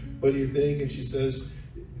wife, what do you think? And she says,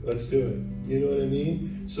 let's do it. You know what I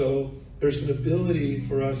mean? So there's an ability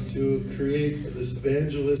for us to create this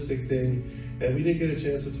evangelistic thing, and we didn't get a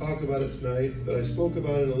chance to talk about it tonight, but I spoke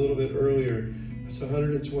about it a little bit earlier. It's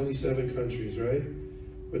 127 countries, right?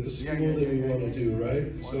 With the school that we want to do,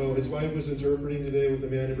 right? So his wife was interpreting today with a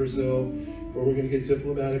man in Brazil, where we're going to get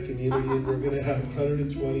diplomatic community, and we're going to have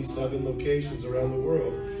 127 locations around the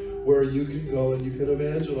world where you can go and you can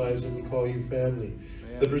evangelize, and we call you family.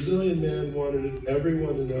 The Brazilian man wanted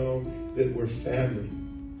everyone to know that we're family.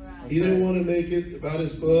 He didn't want to make it about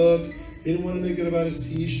his book. He didn't want to make it about his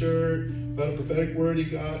t-shirt, about a prophetic word he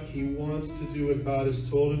got. He wants to do what God has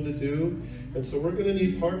told him to do. And so we're going to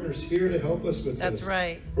need partners here to help us with this. That's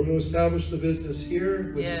right. We're going to establish the business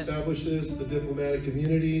here, which Yes. establishes the diplomatic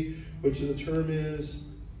community, which the term is...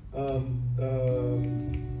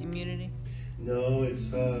 Immunity? No,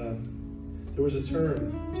 it's... there was a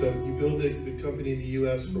term. You build the company in the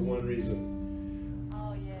U.S. for one reason.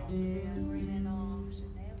 Oh, yeah. Agreement on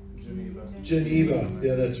Geneva.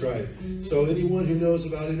 Yeah, that's right. So anyone who knows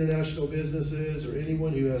about international businesses or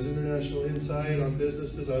anyone who has international insight on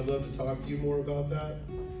businesses, I'd love to talk to you more about that.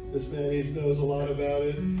 This man, he knows a lot about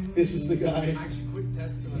it. This is the guy. Actually, quick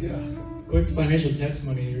testimony. Yeah. Quick financial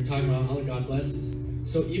testimony. You're talking about how God blesses.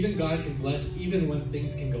 So even God can bless even when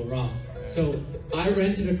things can go wrong. So I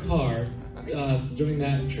rented a car during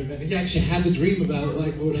that trip, and he actually had the dream about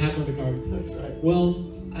like what would happen with the car. That's right. Well,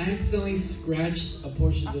 I accidentally scratched a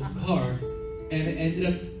portion of this car, and it ended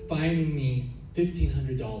up fining me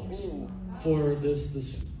 $1,500 for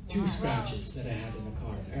this 2 scratches that I had in the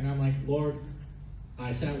car. And I'm like, Lord,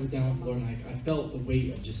 I sat down with the Lord, and I felt the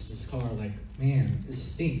weight of just this car. Like, man, this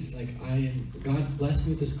stinks. Like, God blessed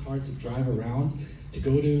me with this car to drive around, to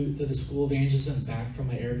go to the school of evangelism and back from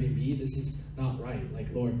my Airbnb. This is not right. Like,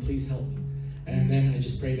 Lord, please help me. And then I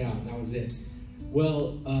just prayed out, and that was it.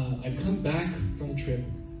 Well, I've come back from the trip.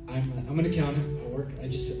 I'm an accountant. I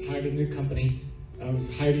just hired a new company. I was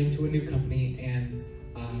hired into a new company, and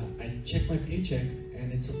I checked my paycheck,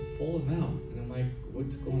 and it's a full amount. And I'm like,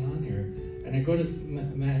 what's going on here? And I go to the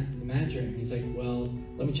manager, and he's like, well,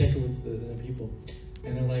 let me check it with the people.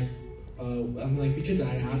 And they're like, I'm like, because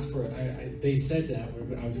I asked for, they said that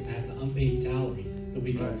I was going to have an unpaid salary the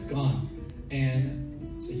week I was gone. And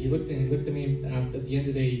he looked at me at the end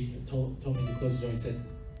of the day, told me to close the door. He said,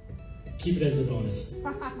 keep it as a bonus.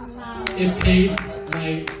 It paid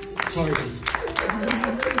my charges.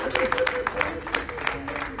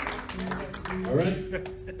 All right.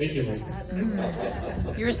 Thank you, Lord.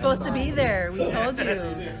 You were supposed to be there. We told you.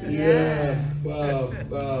 Yeah. Wow.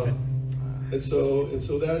 And so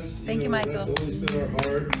that's Thank you, Michael. That's always been our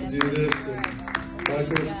heart to do this. And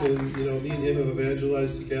Michael's been, me and him have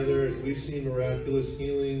evangelized together, and we've seen miraculous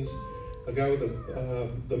healings. A guy with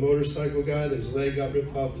the motorcycle guy, that his leg got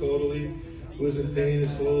ripped off totally, who was in pain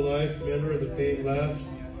his whole life. Remember, the pain left.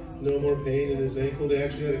 No more pain in his ankle. They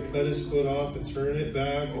actually had to cut his foot off and turn it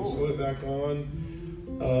back and sew it back on.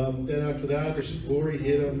 Then after that, there's glory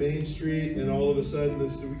hit on Main Street, and all of a sudden,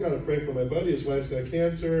 we got to pray for my buddy. His wife's got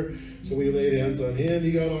cancer, so we laid hands on him.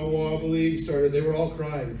 He got all wobbly. They were all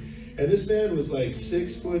crying. And this man was like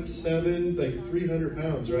 6'7", like 300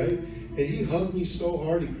 pounds, right? And he hugged me so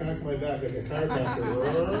hard, he cracked my back like a chiropractor.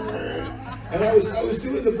 And I was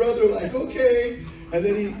doing the brother like, okay. And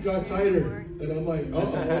then he got tighter. And I'm like,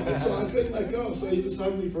 uh-oh. And so I couldn't let go. So he just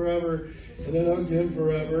hugged me forever. And then hugged him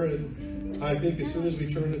forever. And I think as soon as we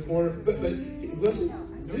turned the corner, but it wasn't,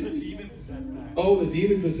 didn't we? Oh, the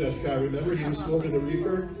demon-possessed guy. Remember, he was smoking the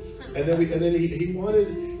reefer? And then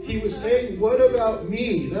he was saying, what about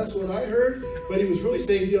me? That's what I heard. But he was really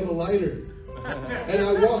saying, do you have a lighter? And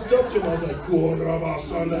I walked up to him, I was like,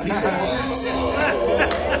 he's like,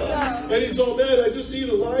 and he's all, man, I just need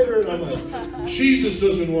a lighter. And I'm like, Jesus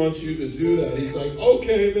doesn't want you to do that. He's like,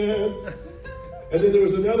 okay, man. And then there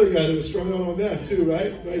was another guy that was strung out on that too,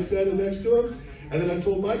 right standing next to him. And then I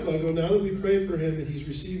told Michael, I go, now that we prayed for him and he's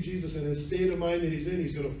received Jesus and his state of mind that he's in,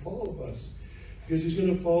 he's going to follow us. Because he's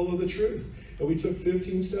going to follow the truth. And we took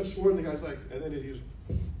 15 steps forward, and the guy's like, and then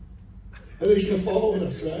he kept following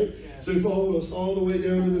us, right? So he followed us all the way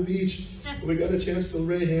down to the beach. And we got a chance to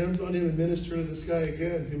lay hands on him and minister to this guy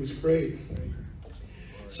again. It was great.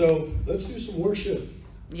 So let's do some worship.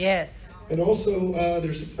 Yes. And also,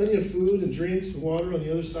 there's plenty of food and drinks and water on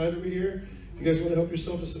the other side over here. If you guys want to help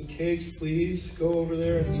yourself with some cakes, please go over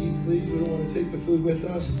there and eat, please. We don't want to take the food with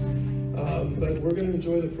us. But we're going to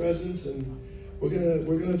enjoy the presence, and we're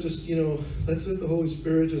gonna just, let's let the Holy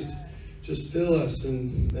Spirit just fill us,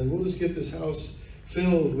 and we'll just get this house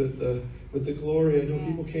filled with the glory. I know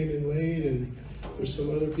people came in late, and there's some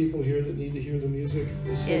other people here that need to hear the music.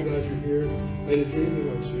 I'm so glad you're here. I had a dream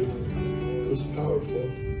about you. It was powerful.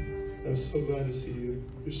 I'm so glad to see you.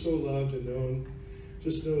 You're so loved and known.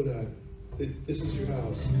 Just know that this is your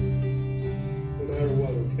house, no matter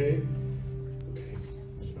what. Okay.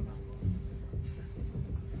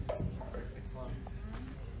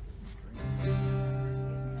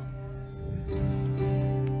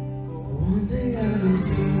 One thing I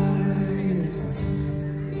desire,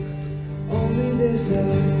 only this I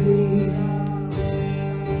see,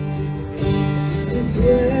 just to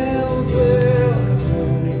dwell here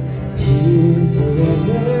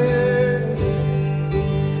forever.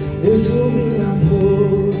 This will be my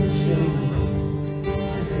portion.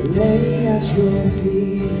 at your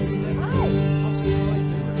feet.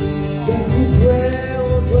 Just to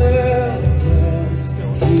dwell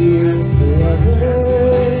here forever.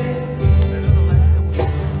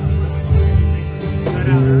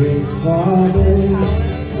 His Father,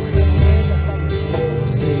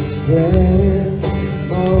 closest friend,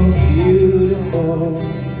 most beautiful,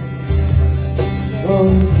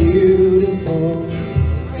 most beautiful.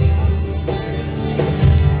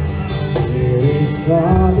 His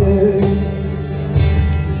Father,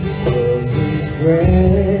 closest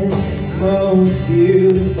friend, most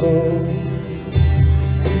beautiful,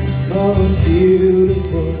 most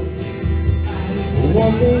beautiful.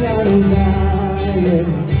 One thing I desire,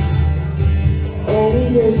 only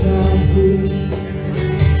this I see,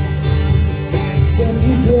 just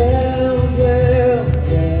to dwell here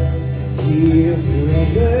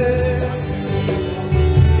forever.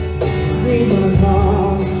 Be my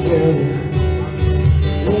posture,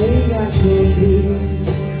 laying at your feet,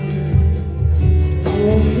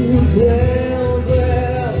 just to dwell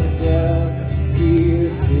here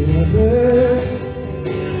forever.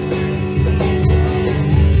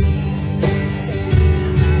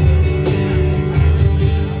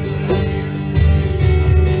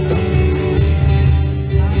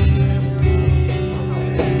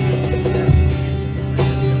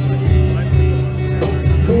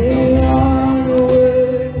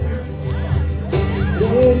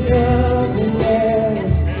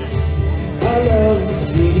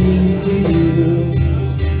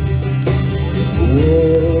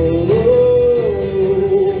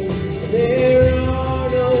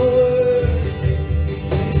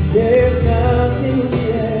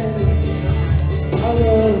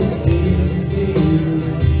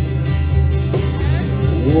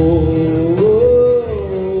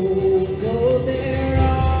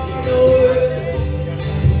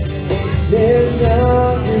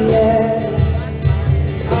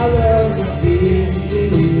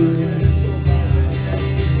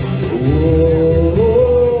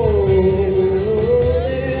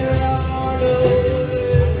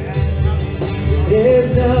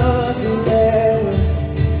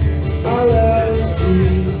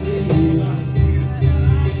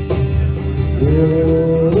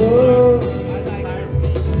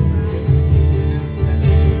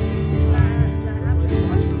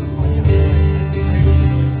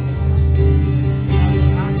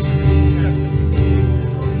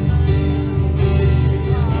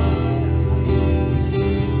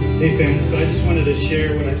 Hey family, so I just wanted to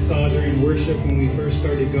share what I saw during worship when we first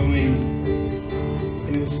started going.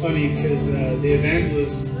 And it was funny because the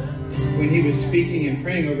evangelist, when he was speaking and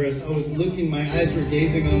praying over us, I was looking, my eyes were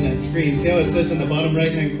gazing on that screen. See how it says in the bottom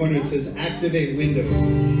right hand corner, it says activate windows.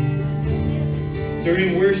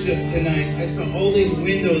 During worship tonight, I saw all these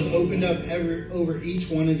windows opened up over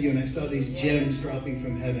each one of you, and I saw these gems dropping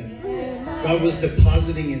from heaven. God was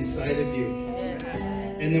depositing inside of you.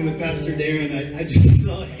 And then with Pastor Darren, I just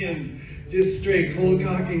saw him just straight cold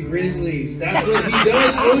cocking grizzlies. That's what he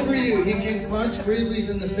does over you. He can punch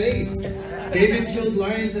grizzlies in the face. David killed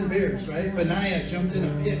lions and bears, right? Benaiah jumped in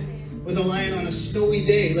a pit with a lion on a snowy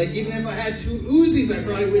day. Like, even if I had 2 Uzis, I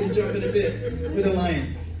probably wouldn't jump in a pit with a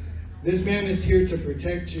lion. This man is here to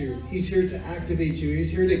protect you. He's here to activate you.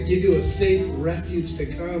 He's here to give you a safe refuge to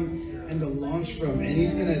come and to launch from. And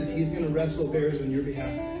he's gonna wrestle bears on your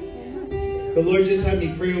behalf. The Lord just had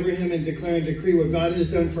me pray over him and declare and decree what God has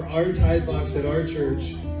done for our tithe box at our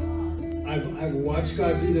church. I've watched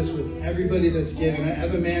God do this with everybody that's given. I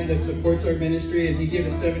have a man that supports our ministry, and he gave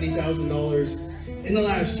us $70,000 in the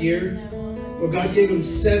last year. Well, God gave him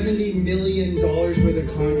 $70 million worth of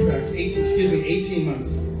contracts. 18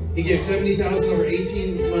 months. He gave $70,000 over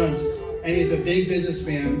 18 months, and he's a big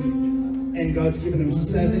businessman, and God's given him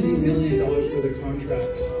 $70 million worth of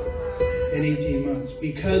contracts in 18 months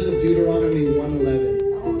because of Deuteronomy 1:11.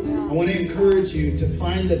 I want to encourage you to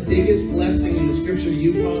find the biggest blessing in the scripture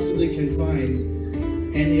you possibly can find,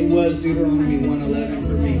 and it was Deuteronomy 1:11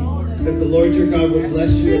 for me. That the Lord your God will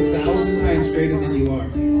bless you 1,000 times greater than you are.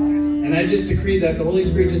 And I just decreed that. The Holy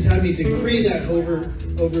Spirit just had me decree that over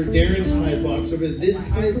Darren's tithe box, over this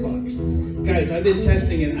tithe box. Guys, I've been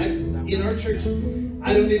testing it. In our church,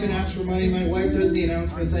 I don't even ask for money. My wife does the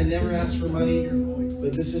announcements. I never ask for money.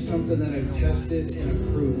 But this is something that I've tested and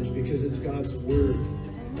approved because it's God's word.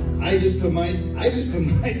 I just put my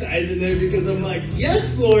tithe in there because I'm like,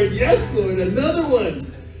 yes, Lord, another one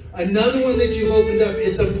that you've opened up.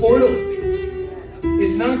 It's a portal.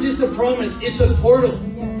 It's not just a promise, it's a portal.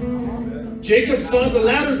 Jacob saw the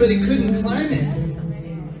ladder, but he couldn't climb it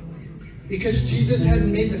because Jesus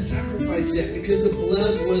hadn't made the sacrifice yet, because the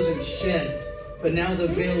blood wasn't shed. But now the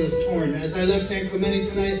veil is torn. As I left San Clemente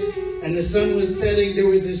tonight, and the sun was setting. There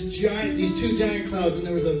was these two giant clouds, and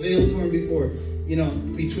there was a veil torn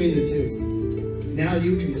between the two. Now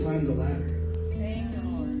you can climb the ladder.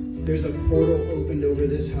 There's a portal opened over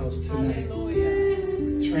this house tonight.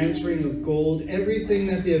 Transferring of gold, everything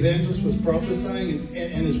that the evangelist was prophesying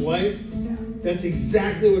and his wife, that's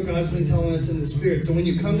exactly what God's been telling us in the Spirit. So when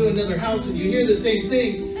you come to another house and you hear the same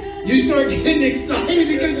thing, you start getting excited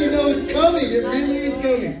because you know it's coming. It really is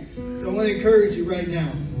coming. So I want to encourage you right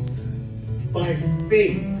now, by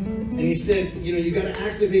faith. And he said, you got to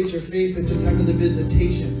activate your faith at the time of the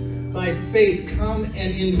visitation. By faith, come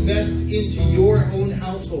and invest into your own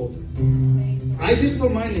household. I just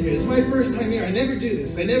put mine in here. This is my first time here. I never do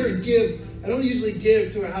this. I never give. I don't usually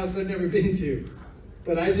give to a house I've never been to.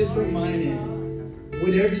 But I just put mine in.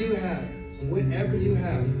 Whatever you have,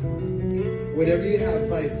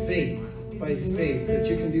 by faith, that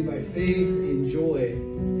you can do by faith, enjoy,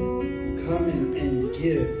 come and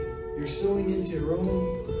give. You're sowing into your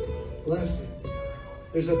own blessing.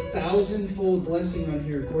 There's 1,000-fold blessing on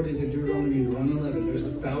here according to Deuteronomy 1:11. There's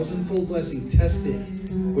 1,000-fold blessing. Test it.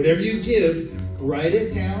 Whatever you give, write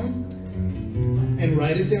it down. And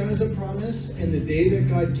write it down as a promise. And the day that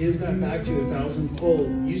God gives that back to you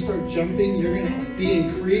 1,000-fold, you start jumping, you're going to be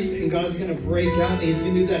increased, and God's going to break out, and He's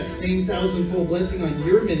going to do that same 1,000-fold blessing on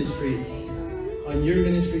your ministry. On your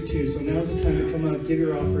ministry too. So now's the time to come up, give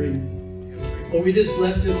your offering. Lord, we just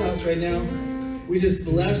bless this house right now. We just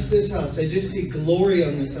bless this house. I just see glory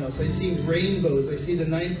on this house. I see rainbows. I see the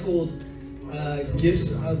 9-fold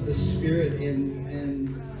gifts of the Spirit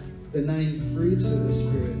and the 9 fruits of the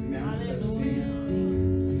Spirit manifesting.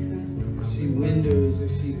 I see windows. I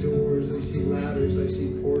see doors. I see ladders. I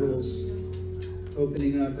see portals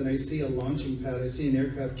opening up. And I see a launching pad. I see an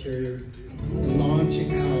aircraft carrier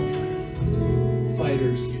launching out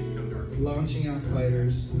fighters. Launching out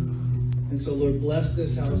fighters. And so, Lord, bless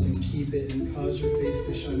this house and keep it and cause your face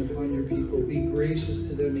to shine upon your people. Be gracious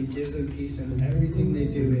to them and give them peace in everything they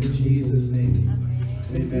do. In Jesus' name,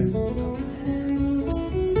 amen.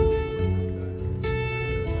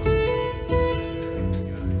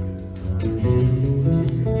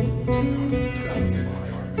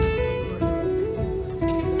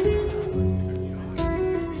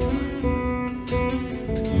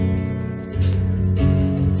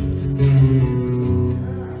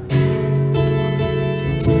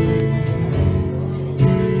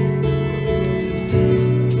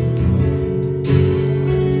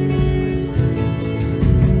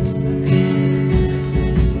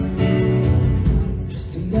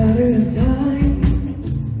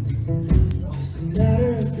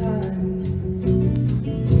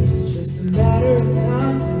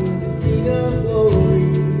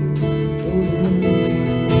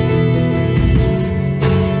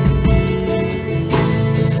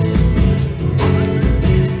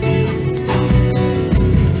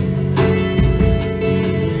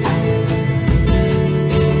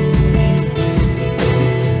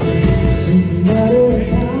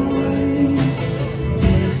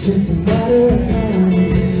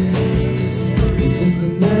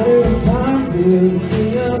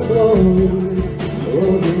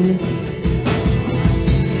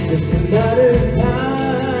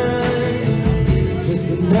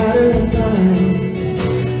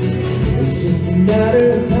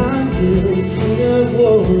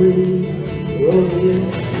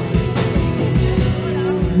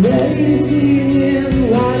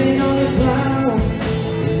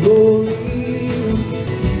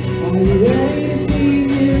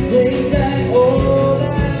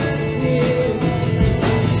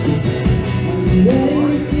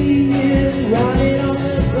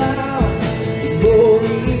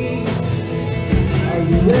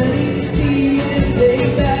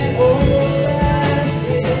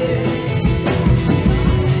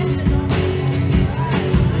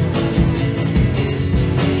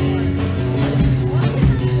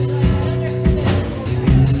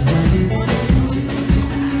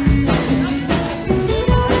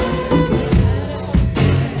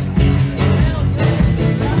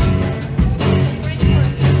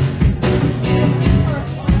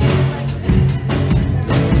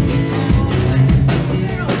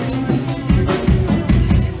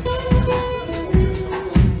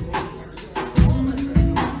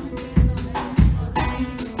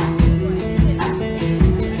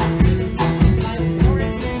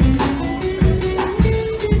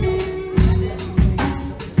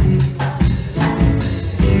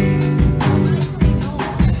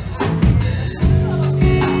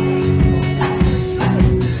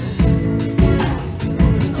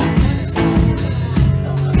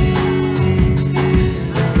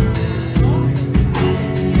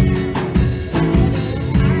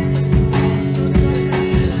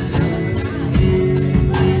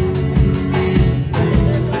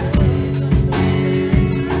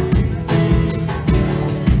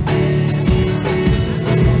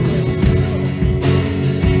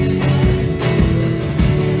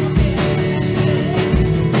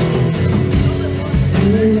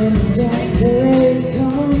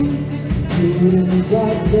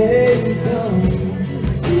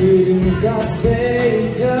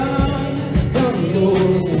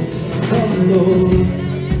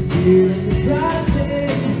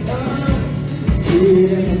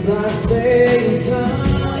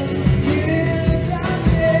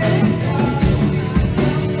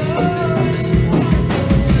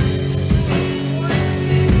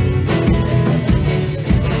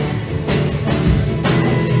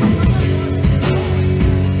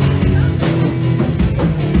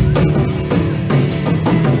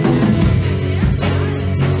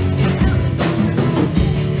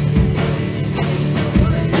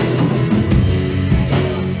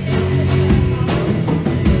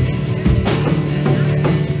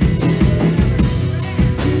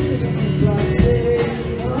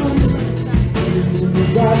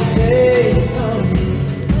 say, come.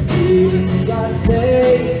 Spirit of God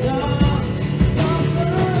say, come.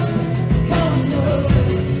 Come, Lord.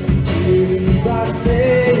 Spirit of God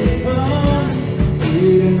say, come.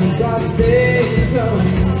 Spirit of God say, come.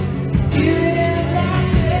 Spirit of God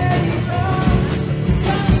say, come.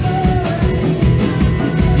 Come, Lord.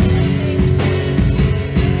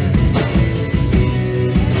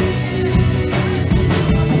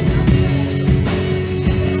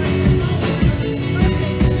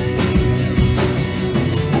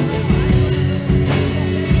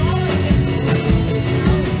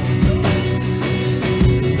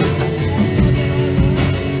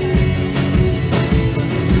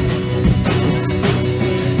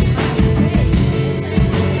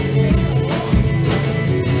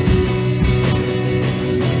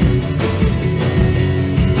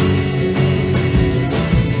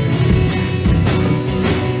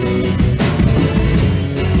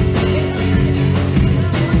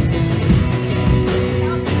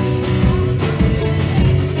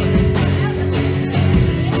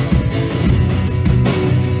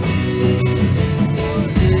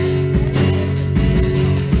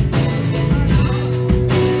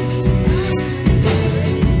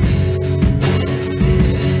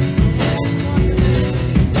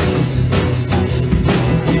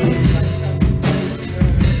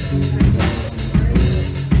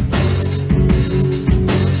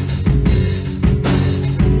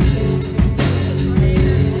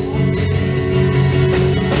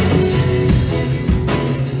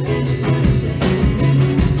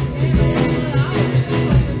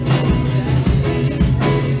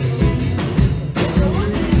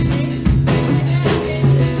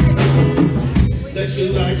 Let your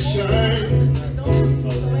light shine.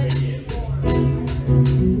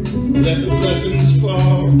 Let the blessings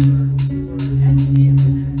fall.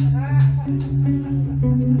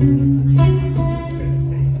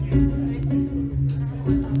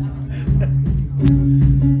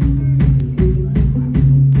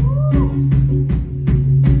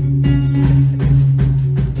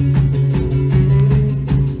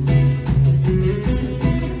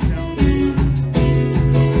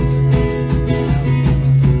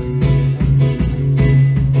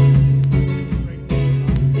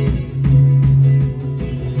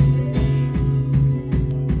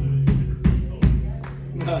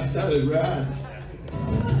 That sounded rad.